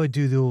don't want to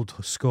do the old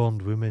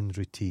scorned women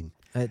routine.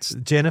 It's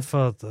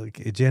Jennifer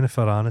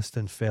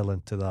Aniston fell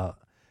into that.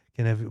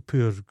 Kind of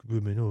poor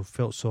woman who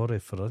felt sorry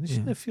for her. You Yeah.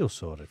 shouldn't feel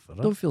sorry for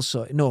her. don't feel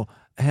sorry. No,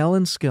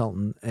 Helen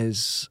Skelton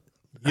is...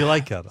 You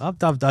like her? I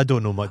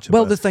don't know much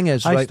Well, about the thing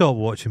is, I right? stopped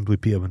watching Blue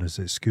Peter when I was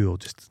at school.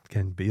 Just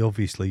but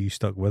obviously you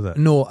stuck with it.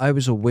 No, I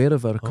was aware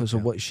of her because of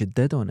Okay. what she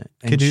did on it.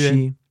 And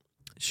Canoeing.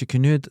 she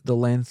canoed the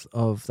length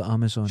of the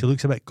Amazon. She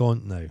looks a bit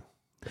gaunt now.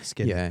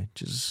 Skinny. Yeah,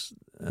 just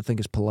I think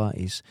it's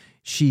Pilates.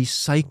 She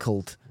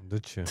cycled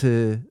Did she?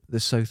 to the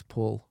South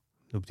Pole.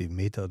 Nobody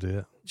made her do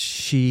it.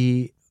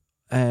 She,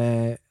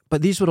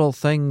 but these were all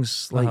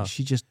things like Uh-huh.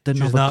 she just didn't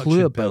She was have a an clue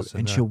action about, person,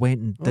 and yeah. she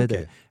went and did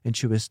Okay. it, and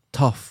she was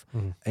tough,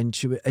 Mhm.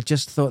 and I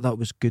just thought that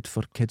was good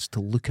for kids to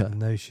look at. And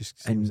now she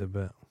seems And- a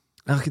bit.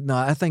 No,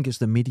 I think it's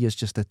the media's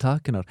just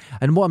attacking her,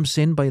 and what I'm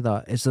saying by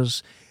that is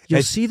you'll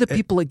It's- see the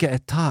people that get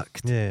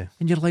attacked, Yeah.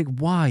 and you're like,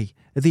 why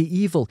are they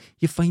evil?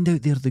 You find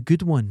out they're the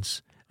good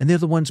ones, and they're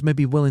the ones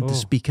maybe willing to Oh.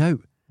 speak out.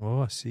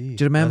 Oh, I see.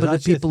 Do you remember the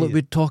That's your people that theory.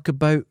 would talk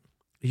about?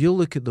 You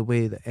look at the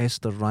way that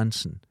Esther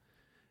Ranson,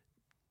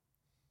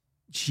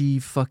 she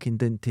fucking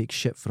didn't take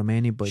shit from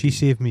anybody. She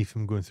saved me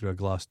from going through a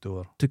glass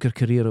door. took her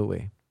career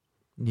away.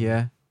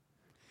 Yeah,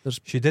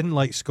 She didn't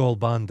like Skull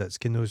Bandits.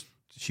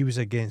 She was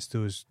against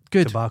those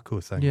good. tobacco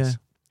things. Yeah.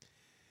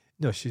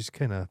 No, she's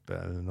kind of a bit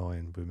of an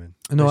annoying woman.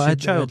 No, But I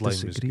Childline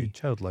was disagree. good.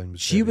 Childline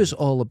was She very was good.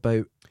 all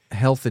about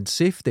health and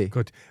safety.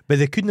 Good. But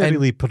they couldn't And-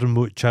 really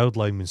promote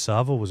Childline when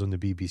Savile was on the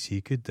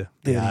BBC, could they?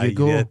 There you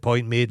go. Yeah,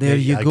 point made. There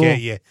mate. you I go.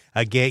 get you.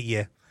 I get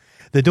you.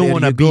 They don't There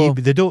want to you go.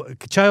 be. They don't.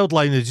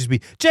 Childline would just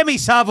be. Jimmy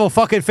Savile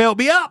fucking felt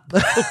me up.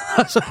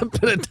 That's why I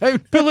put it down.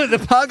 Pull out the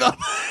pag up.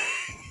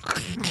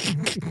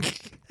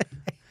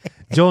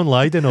 John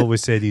Lydon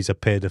always said he's a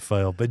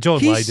pedophile, but John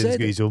He Lydon's said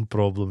got it. his own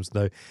problems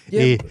now.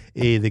 Yeah,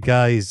 The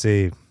guys,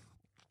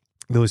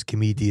 those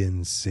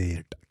comedians,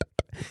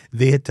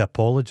 they had to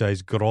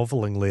apologise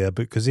grovellingly about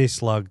because they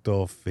slagged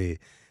off a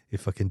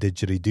fucking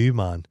didgeridoo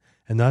man,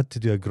 and they had to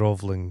do a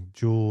grovelling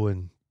Joe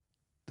and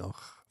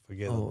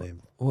forget Oh, their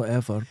name.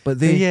 whatever. But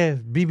they, Yeah,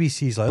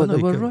 BBC's like, but oh, they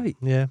no, were you can't- right.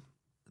 Yeah,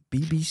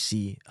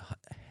 BBC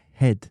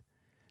head,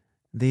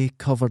 they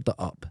covered it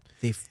up.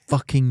 They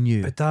fucking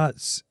knew. but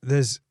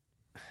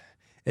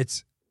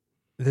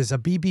there's a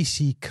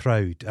BBC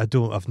crowd.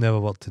 I've never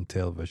worked in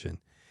television,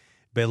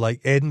 but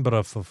like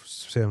Edinburgh for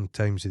certain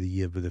times of the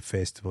year with the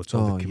festival, it's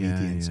all the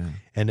comedians, Yeah.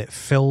 and it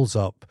fills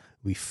up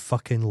with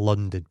fucking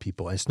London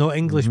people. It's not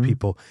English Mhm.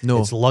 people.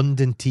 No. It's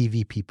London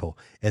TV people,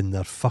 and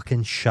they're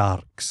fucking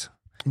sharks.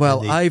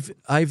 Well, and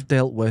I've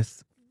dealt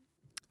with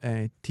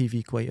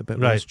TV quite a bit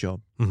with Right. this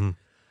job, Mm-hmm.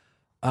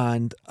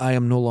 and I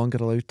am no longer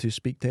allowed to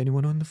speak to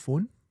anyone on the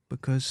phone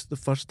because the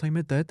first time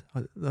I did,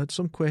 I had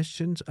some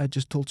questions. I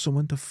just told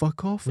someone to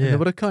fuck off, and Yeah. they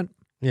were a cunt.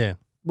 Yeah,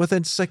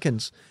 Within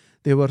seconds,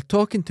 they were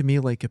talking to me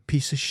like a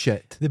piece of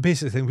shit. the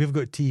basic thing. We've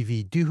got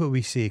TV. Do what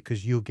we say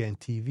because you'll get on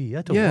TV.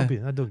 I don't. Yeah. want to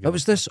be, I don't. Give It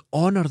was this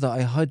honour that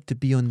I had to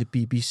be on the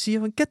BBC. I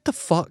went, get the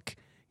fuck,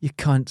 you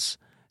cunts.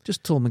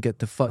 Just told me get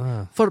the fuck.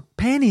 Ah. For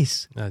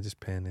pennies. Just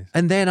pennies.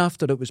 And then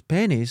after it was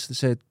pennies, they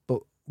said,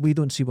 but we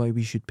don't see why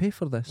we should pay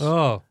for this.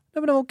 Oh,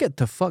 No, get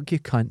the fuck, you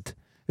cunt.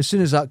 As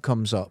soon as that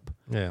comes up,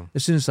 yeah.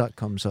 That's That's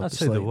it's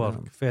how they like,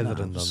 work.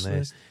 Feather in it's, their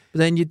nest. But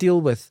then you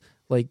deal with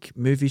like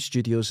movie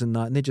studios and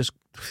that, and they just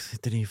they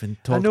didn't even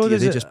talk to you.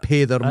 there's They a- just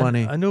pay their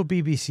money. I know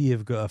BBC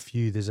have got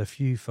there's a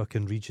few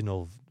fucking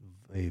regional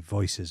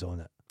voices on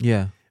it.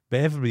 Yeah. But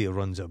everybody that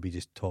runs it will be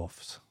just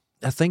toffs.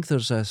 I think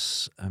there's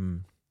this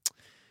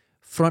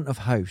front of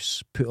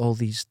house, put all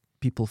these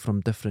people from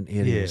different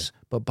areas,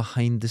 but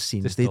behind the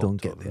scenes, Just they not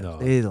don't get talk- there. no,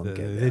 they don't get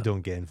there. They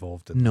don't get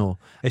involved in that. No.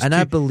 It's And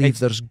I too- believe it's-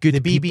 there's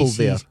good people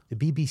there. The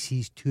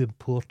BBC's too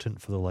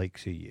important for the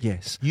likes of you.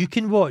 Yes. You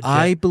can watch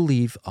I it.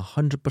 believe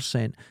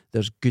 100%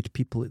 there's good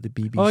people at the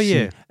BBC, Oh,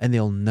 yeah. and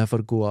they'll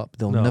never go up.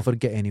 They'll No. never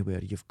get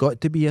anywhere. You've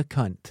got to be a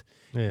cunt.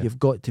 Yeah. You've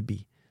got to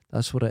be.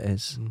 That's what it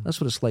is. Mm.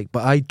 That's what it's like.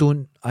 But I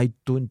don't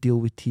deal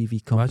with TV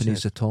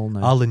companies it. at all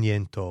now. Alan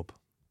Yentob.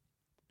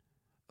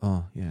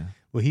 Oh yeah.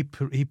 Well, he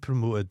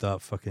promoted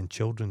that fucking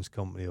children's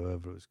company or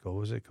whatever it was called.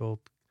 What was it called?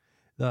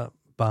 That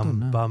Don't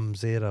know.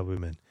 Bamzera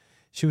woman.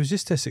 She was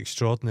just this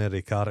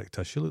extraordinary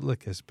character. She looked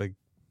like this big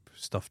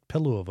stuffed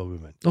pillow of a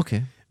woman.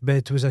 Okay. But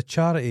it was a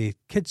charity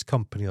kids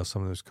company or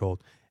something it was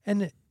called.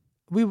 And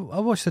I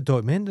watched a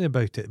documentary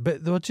about it,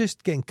 but they were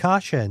just getting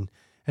cash in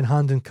and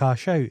handing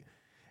cash out.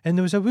 And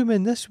there was a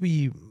woman, this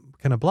wee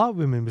kind of black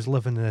woman, was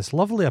living in this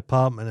lovely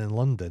apartment in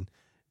London,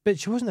 but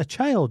she wasn't a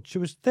child. She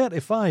was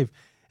 35.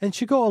 And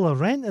she got all her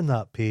rent and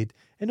that paid,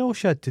 and all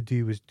she had to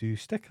do was do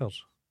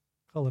stickers,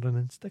 colouring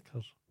in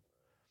stickers.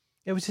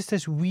 It was just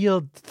this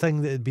weird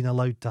thing that had been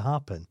allowed to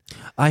happen.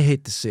 I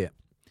hate to say it,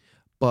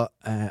 but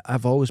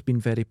I've always been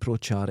very pro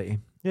charity.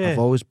 Yeah. I've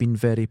always been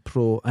very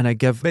pro, and I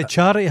give. But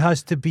charity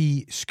has to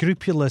be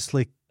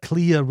scrupulously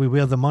clear with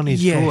where the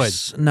money's going.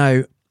 yes.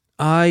 Now,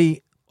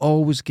 I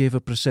always gave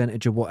a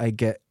percentage of what I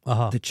get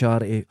Uh-huh. to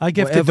charity. I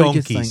give to whatever you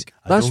donkeys. think.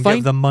 I That's don't fine.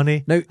 give them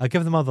money. Now, I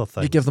give them other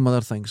things. You give them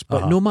other things, but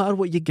Uh-huh. no matter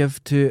what you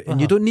give to, and Uh-huh.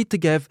 you don't need to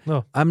give.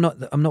 No. I'm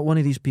not one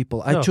of these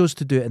people. I No. chose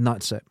to do it, and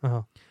that's it.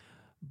 Uh-huh.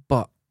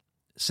 But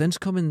since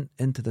coming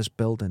into this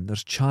building,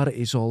 there's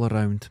charities all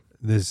around.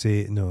 There's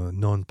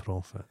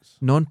non-profits.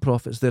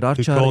 Non-profits. There are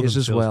Who call charities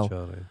as themselves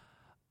well. charity.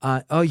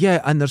 Oh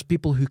yeah, and there's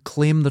people who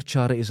claim they're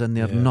charities and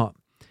they're Yeah. not,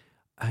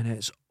 and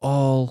it's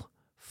all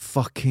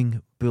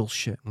fucking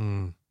bullshit.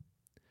 Mm.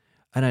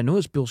 And I know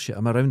it's bullshit.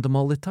 I'm around them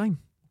all the time.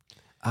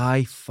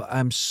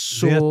 I'm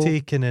so They're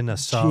taking in a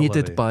salary.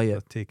 jaded by They're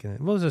it. taking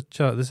it. Well,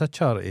 there's a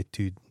charity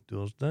 2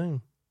 doors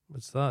down.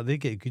 What's that? They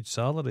get good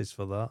salaries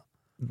for that.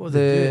 What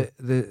do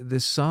they The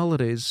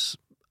salaries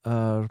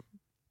are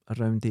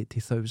around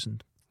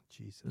 80,000.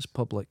 Jesus. It's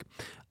public,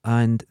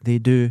 and they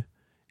do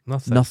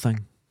Nothing.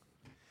 nothing.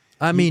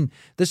 I mean,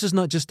 this is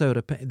not just our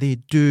opinion. They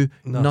do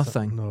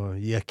nothing. No,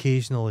 you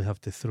occasionally have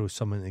to throw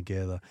something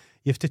together.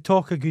 You have to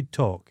talk a good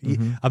talk.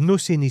 Mhm. I'm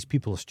not saying these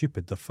people are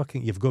stupid. They're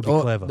fucking. You've got to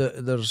be clever.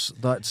 There's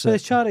that's But the it.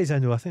 charities, I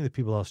know. I think the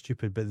people are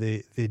stupid, but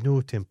they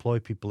know to employ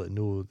people that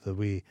know the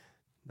way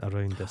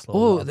around this.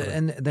 little labyrinth.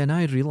 And then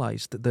I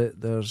realised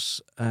that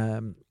there's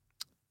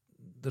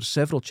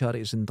several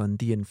charities in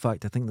Dundee. In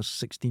fact, I think there's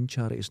 16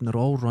 charities, and they're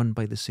all run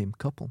by the same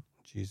couple,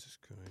 Jesus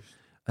Christ.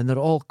 and they're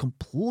all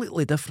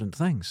completely different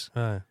things.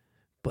 Aye.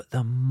 But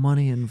the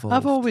money involved.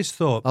 I've always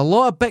thought. a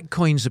lot of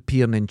bitcoins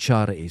appearing in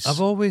charities.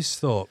 I've always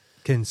thought.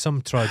 Can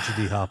some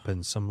tragedy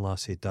happen? Some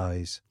lassie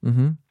dies.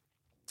 Mm-hmm.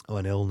 Or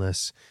an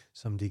illness,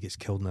 somebody gets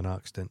killed in an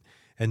accident,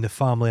 and the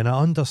family, and I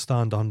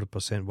understand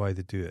 100% why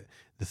they do it.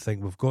 They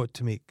think we've got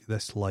to make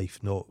this life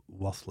not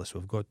worthless.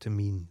 We've got to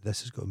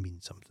this has got to mean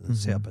something and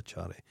set up a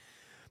charity.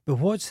 But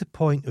what's the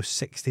point of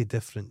 60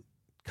 different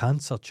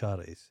cancer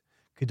charities?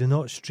 Could they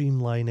not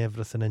streamline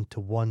everything into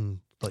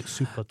one like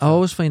super. I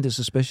always find it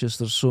suspicious.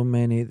 There's so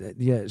many,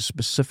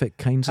 specific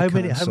kinds How of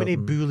many cancer.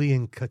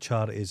 bullying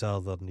charities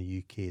are there in the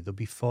UK? There'll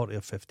be 40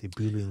 or 50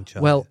 bullying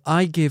charities. Well,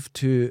 I gave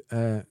to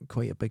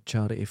quite a big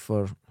charity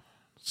for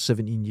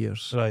 17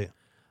 years, right.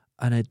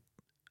 and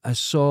I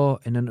saw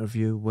an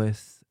interview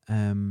with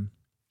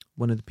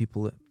one of the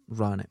people that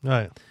ran it,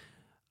 Right.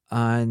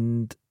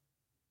 and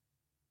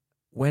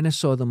when I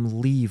saw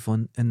them leave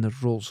in the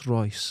Rolls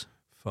Royce,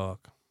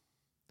 Fuck.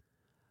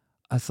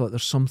 I thought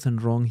there's something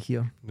wrong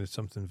here, There's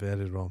something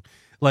very wrong.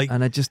 Like,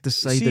 and I just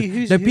decided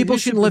see, now people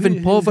shouldn't live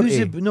in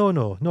poverty.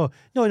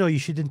 No. You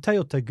should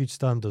entitled to a good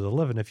standard of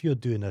living if you're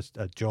doing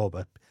a job,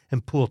 an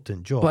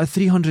important job. But a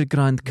 300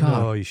 grand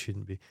car, No, you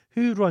shouldn't be.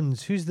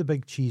 Who's the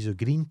big cheese of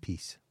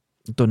Greenpeace?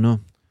 don't know.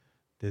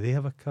 Do they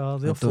have a car?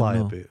 They'll don't fly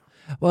know. about.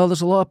 Well,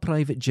 there's a lot of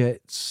private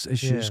jets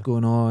issues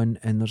going on,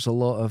 and there's a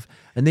lot of,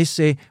 and they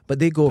say, but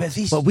they go,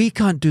 but we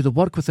can't do the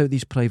work without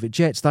these private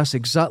jets. That's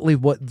exactly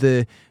what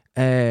the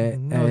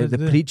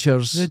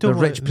preachers, the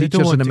rich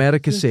preachers in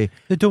America say.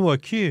 They don't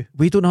want a queue.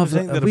 We don't have They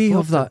think that. they're We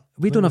have that. important.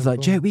 We don't have that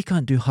They're jet. We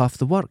can't do half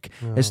the work.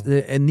 No.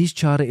 And these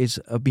charities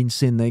have been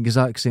saying the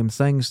exact same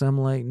things. And I'm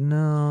like,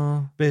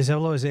 no. But is there a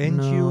lot of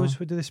NGOs? No.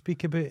 What do they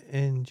speak about?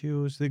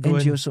 NGOs. They go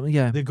NGO something,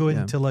 yeah. They go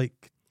yeah. into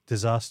like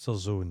disaster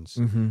zones.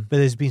 Mhm. But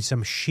there's been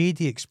some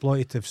shady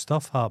exploitative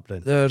stuff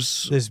happening.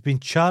 There's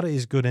been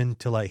charities going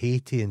into like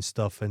Haiti and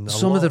stuff, and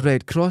some of the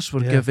Red Cross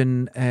were Yeah.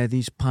 giving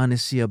these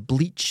panacea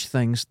bleach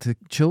things to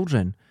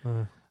children.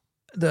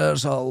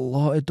 There's a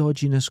lot of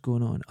dodginess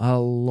going on. A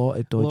lot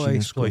of a lot of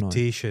dodginess going on.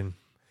 exploitation.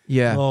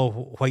 Yeah.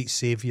 Oh, white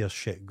saviour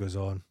shit goes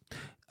on.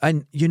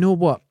 And you know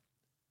what?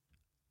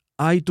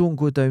 I don't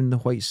go down the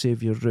white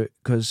saviour route,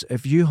 because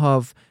if you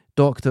have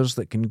doctors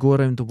that can go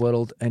around the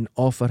world and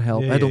offer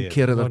help, I don't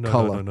care of their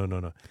colour.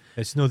 No.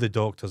 It's not the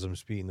doctors I'm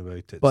speaking about.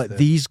 It's But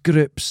these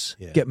groups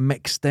Yeah. get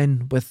mixed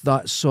in with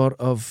that sort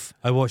of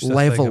I watched a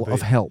level thing about-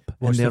 of help, and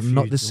watched a they're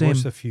not few- the same.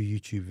 Watched a few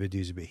YouTube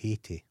videos about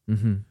Haiti.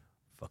 Mm-hmm.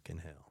 Fucking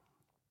hell.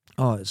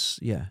 Oh, it's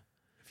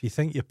If you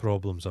think your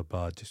problems are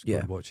bad, just go Yeah.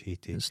 and watch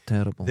Haiti. it's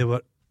terrible. They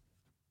were.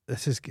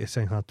 This is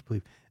getting hard to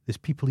believe. There's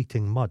people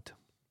eating mud.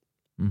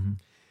 Mm-hmm.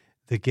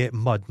 They get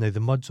mud. Now the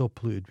mud's all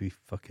polluted with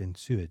fucking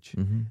sewage.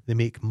 Mm-hmm. They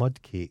make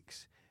mud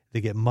cakes. They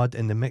get mud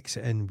and they mix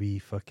it in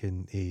with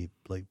fucking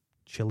like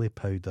chili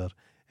powder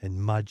and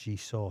Maggi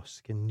sauce,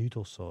 skin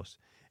noodle sauce,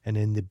 and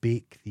then they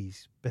bake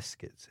these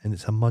biscuits, and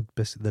it's a mud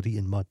biscuit. They're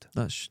eating mud,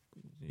 That's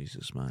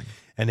Jesus, man.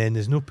 and then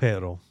there's no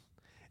petrol,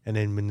 and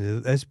then when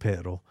there is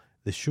petrol,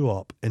 they show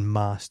up en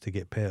masse to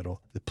get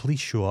petrol. The police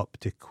show up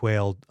to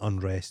quell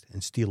unrest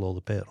and steal all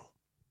the petrol.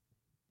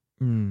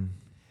 Mm.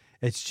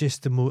 It's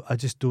just I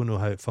just don't know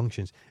how it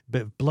functions.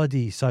 But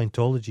bloody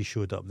Scientology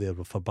showed up there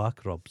for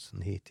back rubs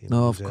in Haiti.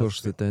 No, of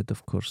course they did.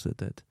 Of course they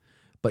did.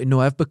 But no,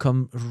 I've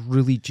become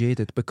really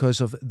jaded because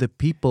of the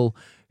people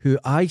who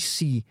I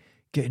see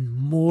getting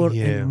more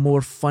Yeah. and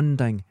more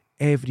funding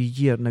every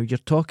year. Now you're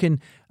talking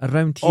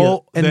around here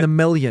in the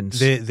millions.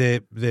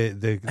 The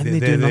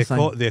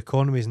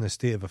economy is in a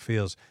state of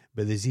affairs,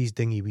 but there's these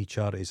dingy wee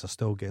charities are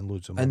still getting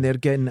loads of money. and they're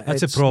getting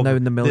That's it's a problem. now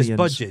in the millions. There's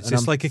budgets. and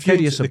It's I'm like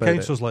curious the about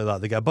councils like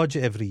that. They get a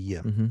budget every year.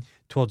 it. Mm-hmm.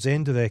 Towards the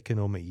end of the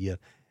economic year,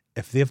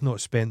 if they've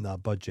not spent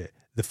that budget,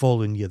 the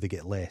following year they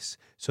get less.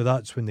 So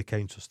that's when the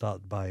council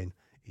start buying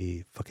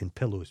fucking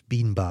pillows,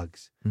 bean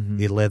bags,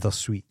 Mm-hmm. leather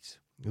sweets.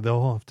 They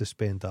all have to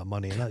spend that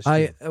money, and that's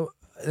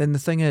And the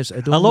thing is,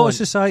 I don't a lot want of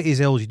societies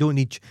else. You don't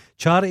need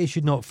charity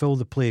should not fill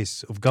the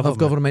place of government. of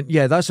government.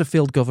 Yeah, that's a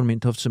failed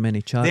government to have so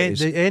many charities.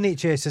 The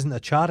NHS isn't a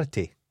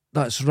charity.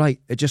 That's right.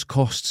 It just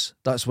costs.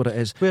 That's what it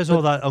is. Where's But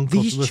all that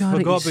Uncle? these We forgot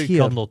charities about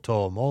here- Colonel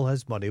Tom. All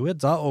his money. Where'd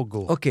that all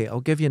go? Okay,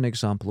 I'll give you an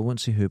example. I won't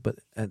say who, but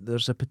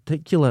there's a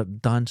particular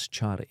dance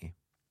charity.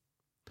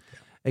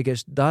 It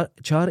gets that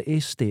charity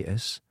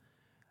status.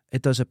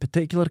 It does a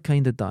particular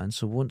kind of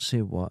dance. I won't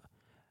say what.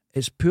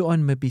 It's put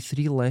on maybe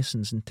 3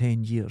 lessons in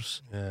 10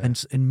 years Yeah.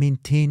 and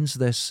maintains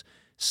this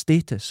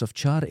status of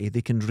charity.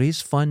 They can raise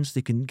funds.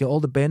 They can get all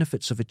the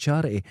benefits of a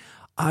charity.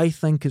 I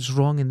think it's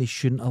wrong and they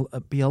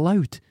shouldn't be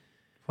allowed.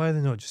 Why are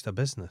they not just a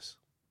business?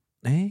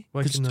 Eh?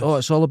 Why 'Cause can they-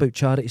 it's all about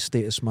charity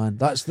status, man.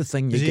 That's the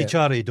thing you Because you get.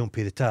 charity, you don't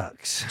pay the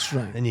tax, That's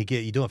right. and you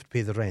don't have to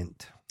pay the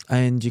rent.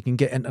 And you can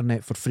get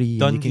internet for free. And you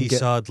Dundee can get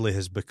sadly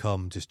has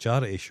become just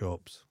charity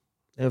shops,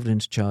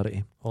 everything's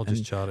charity. all just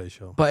And- charity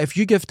shops. But if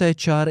you give to a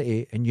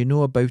charity and you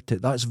know about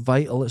it, that's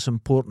vital, it's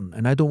important.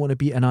 And I don't want to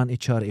be an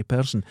anti-charity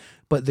person,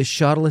 but the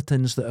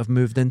charlatans that have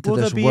moved into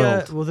this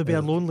world, will there be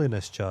a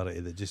loneliness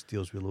charity that just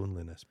deals with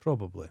loneliness?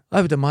 Probably.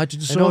 I would imagine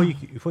And so.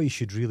 what you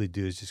should really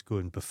do is just go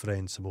and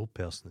befriend some old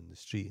person in the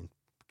street and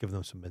give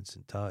them some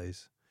Vincent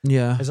ties.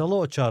 Yeah. There's a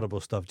lot of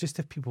charitable stuff. Just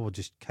if people were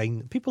just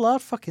kind. People are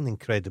fucking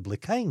incredibly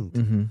kind.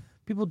 Mm-hmm.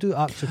 People do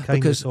acts of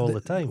kindness all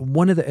the time.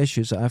 One of the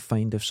issues that I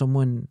find, if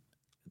someone,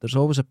 there's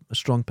always a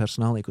strong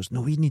personality goes,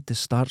 no, we need to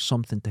start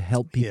something to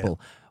help people.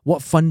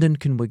 What funding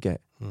can we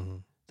get? Mm-hmm.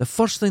 The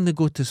first thing they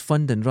go to is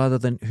funding rather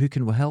than who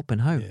can we help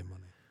and how. Yeah,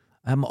 money.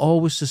 I'm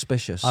always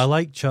suspicious. I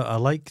like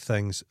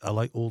things. I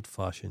like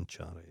old-fashioned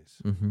charities.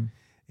 Mm-hmm.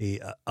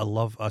 I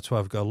love. That's why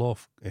I've got a lot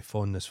of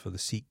fondness for the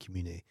Sikh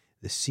community.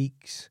 The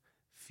Sikhs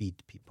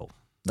feed people.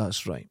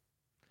 That's right.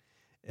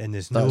 And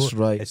That's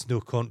right. It's no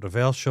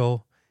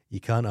controversial. You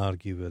can't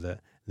argue with it.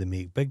 They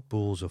make big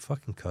bowls of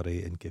fucking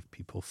curry and give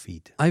people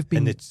feed. I've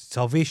been. And the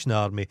Salvation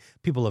Army,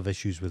 people have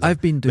issues with it. I've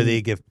been But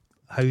they doing. give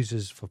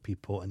houses for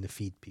people and they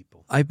feed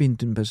people. I've been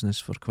doing business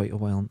for quite a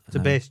while. It's the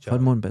now, best for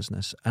job. my own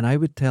business, and I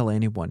would tell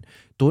anyone: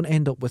 don't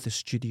end up with a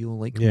studio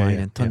like Yeah, mine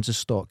yeah, and tons of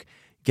stock.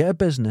 Get a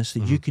business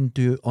that you can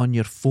do on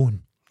your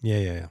phone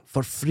Yeah.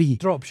 for free.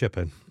 Drop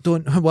shipping.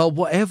 Don't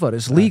whatever.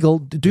 It's legal.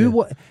 Do Yeah.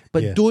 what,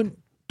 but Yeah. don't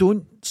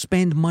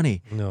spend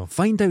money. No.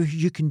 Find out who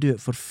you can do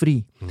it for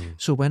free. Mhm.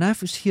 So when I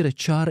was here a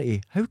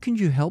charity, how can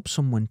you help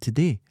someone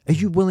today? Are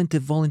you willing to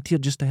volunteer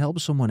just to help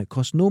someone? It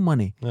costs no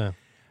money. Yeah.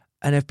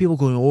 And if people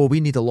go, oh, we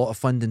need a lot of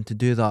funding to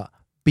do that,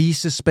 be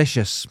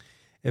suspicious.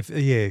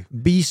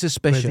 Be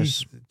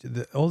suspicious.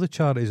 All the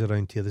charities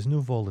around here, there's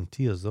no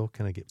volunteers. They all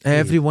kind of get paid.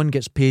 Everyone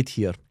gets paid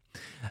here.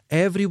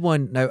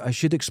 Everyone. Now, I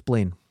should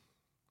explain.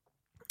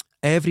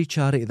 Every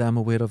charity that I'm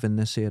aware of in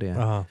this area,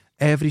 Uh-huh.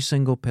 every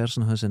single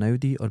person has an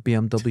Audi or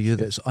BMW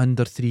that's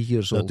under 3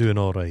 years They're old. doing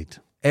all right.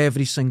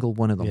 Every single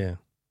one of them. Yeah.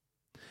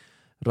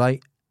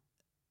 Right?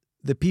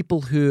 The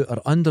people who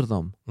are under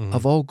them Mhm.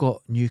 have all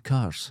got new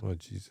cars. Oh,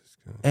 Jesus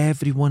Christ.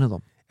 Every one of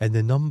them. And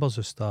the numbers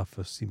of staff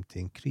seem to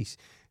increase.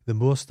 The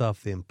more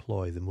staff they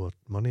employ, the more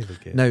money they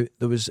get. Now,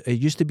 it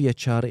used to be a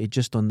charity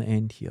just on the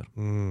end here.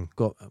 Mm.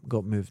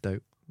 Got moved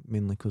out,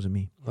 mainly because of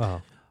me. Uh-huh.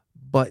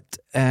 But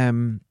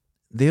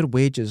their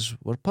wages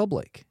were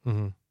public.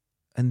 Mm-hmm.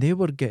 And they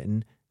were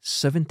getting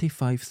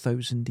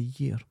 75,000 a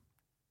year.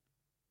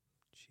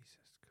 Jesus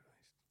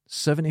Christ.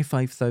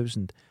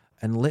 75,000.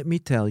 And let me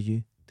tell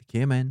you, they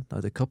came in, they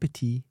had a cup of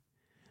tea,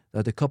 they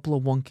had a couple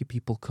of wonky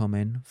people come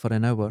in for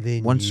an hour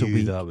They once knew a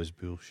week. that was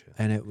bullshit.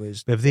 And it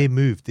was, But if they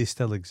moved, they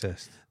still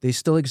exist. they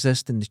still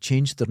exist, and they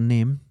changed their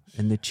name,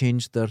 and they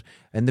changed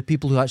and the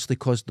people who actually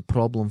caused the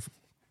problem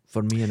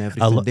for me and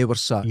everything, they were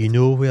sacked. You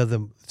know where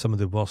some of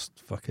the worst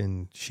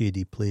fucking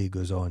shady play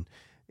goes on?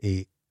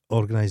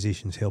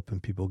 Organisations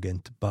helping people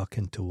get back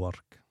into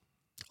work.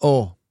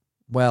 Oh,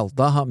 well,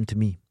 that happened to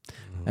me.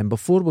 Mhm. And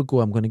before we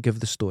go, I'm going to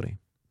give the story.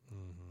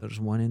 Mhm. There's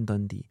one in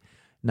Dundee.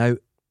 Now,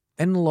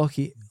 in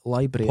Lochie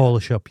Library,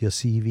 Polish up your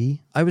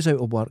CV. I was out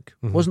of work,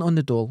 Mhm. wasn't on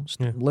the dole,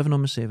 Yeah. living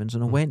on my savings,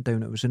 and I Mhm. went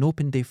down. It was an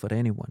open day for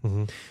anyone.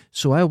 Mm-hmm.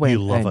 So I went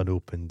You love in. an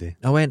open day.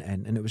 I went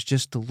in, and it was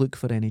just to look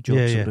for any jobs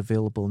Yeah, that yeah. were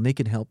available, and they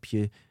could help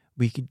you.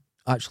 We could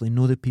actually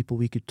know the people,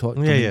 we could talk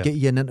to Yeah, them, yeah. and get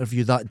you an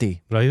interview that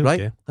day. Right,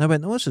 Right? okay. I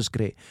went, oh, this is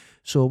great.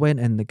 So I went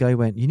in, the guy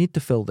went, you need to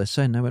fill this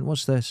in. I went,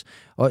 what's this?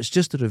 Oh, it's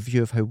just a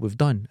review of how we've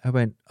done. I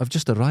went, I've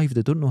just arrived,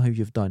 I don't know how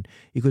you've done.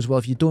 He goes, well,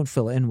 if you don't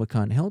fill it in, we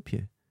can't help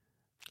you.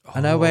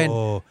 And I went,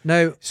 Oh.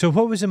 now, So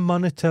what was the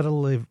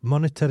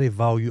monetary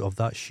value of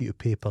that sheet of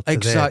paper to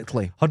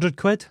exactly. them? 100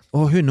 quid?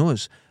 Oh, who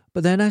knows?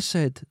 But then I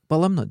said,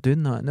 well, I'm not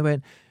doing that. And they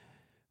went,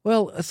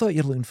 well, I thought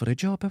you're looking for a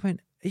job. I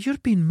went, you're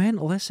being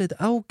mental. I said,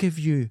 I'll give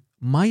you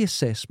my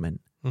assessment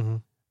Mm-hmm.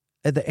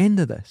 at the end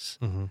of this.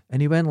 Mm-hmm.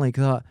 And he went like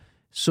that.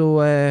 So,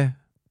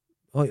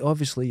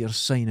 obviously you're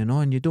signing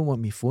on. You don't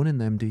want me phoning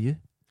them, do you?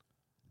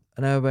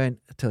 And I went,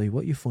 I tell you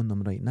what, you phone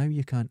them right now.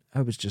 You can't.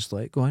 I was just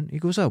like, go on. He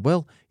goes, oh,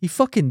 well, he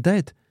fucking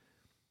did.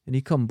 And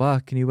he come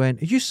back and he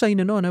went, are you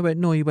signing on? I went,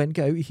 no. He went,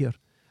 get out of here.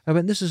 I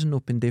went, this is an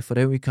open day for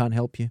it. We can't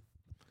help you.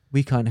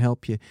 We can't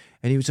help you.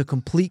 And he was a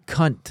complete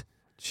cunt,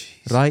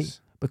 Jesus. right?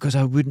 Because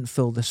I wouldn't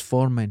fill this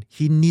form in.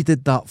 He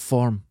needed that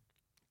form.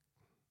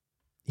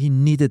 He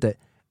needed it.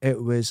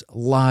 It was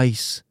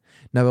lies.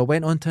 Now, I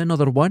went on to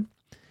another one,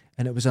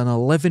 and it was an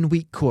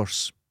 11-week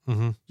course.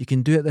 Mm-hmm. You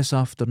can do it this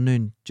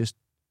afternoon. Just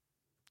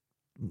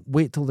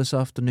wait till this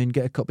afternoon,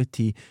 get a cup of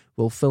tea.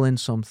 We'll fill in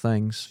some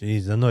things.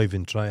 Jeez, they're not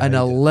even trying. An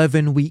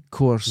 11-week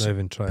course Not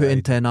even trying. put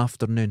into an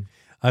afternoon.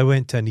 I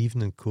went to an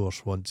evening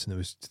course once, and it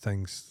was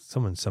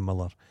something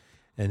similar,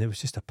 and it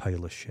was just a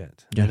pile of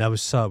shit. Yeah. And I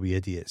was sat with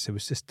idiots. It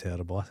was just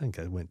terrible. I think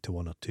I went to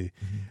one or two,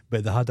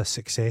 but they had a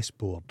success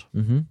board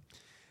Mm-hmm.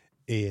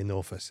 in the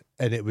office,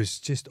 and it was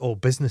just all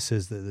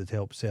businesses that they'd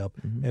help set up.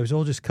 Mm-hmm. It was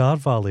all just Car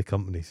Valley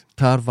companies.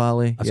 Car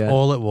Valley. That's yeah,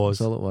 all it was.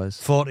 that's all it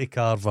was. 40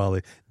 Car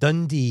Valley,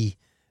 Dundee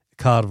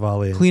Car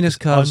Valley, Cleanest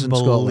cars in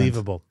Scotland.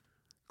 unbelievable.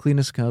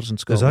 Cleanest cars in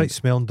Because Scotland. I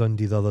smelled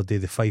Dundee the other day.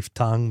 The 5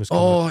 Tang was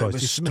coming Oh, across. it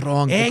was Just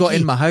strong. It got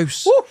eggy. in my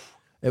house. Woo!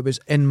 It was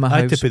in my I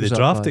house. had to put It the was that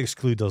draft bad.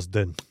 excluders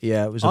down.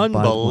 Yeah, it was a bad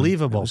one.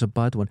 Unbelievable. It was a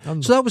bad one.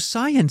 Un- So that was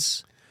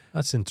science.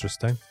 That's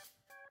interesting.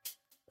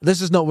 This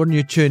is not our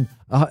new tune.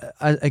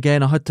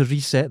 Again, I had to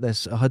reset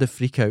this. I had a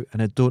freak out, and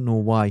I don't know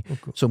why.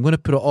 So I'm going to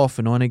put it off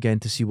and on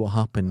again to see what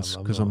happens,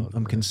 because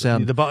I'm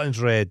concerned. The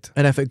button's red.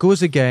 And if it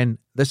goes again,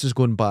 this is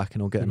going back,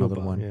 and I'll get You go another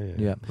back. one.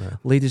 Yeah.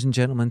 Ladies and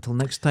gentlemen, until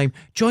next time,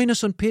 join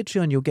us on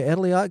Patreon. You'll get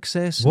early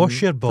access. Wash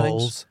and your things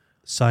balls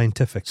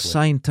scientifically.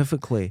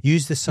 scientifically.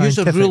 Use the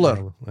scientific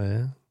ruler.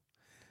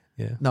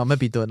 Yeah. No,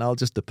 maybe don't. I'll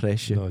just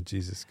depress you. Oh,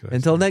 Jesus Christ.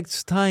 Until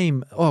next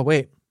time. Oh,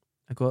 wait.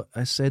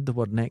 I said the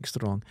word next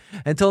wrong.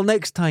 Until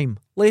next time.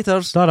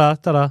 Laters. Ta-ra,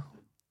 ta-ra.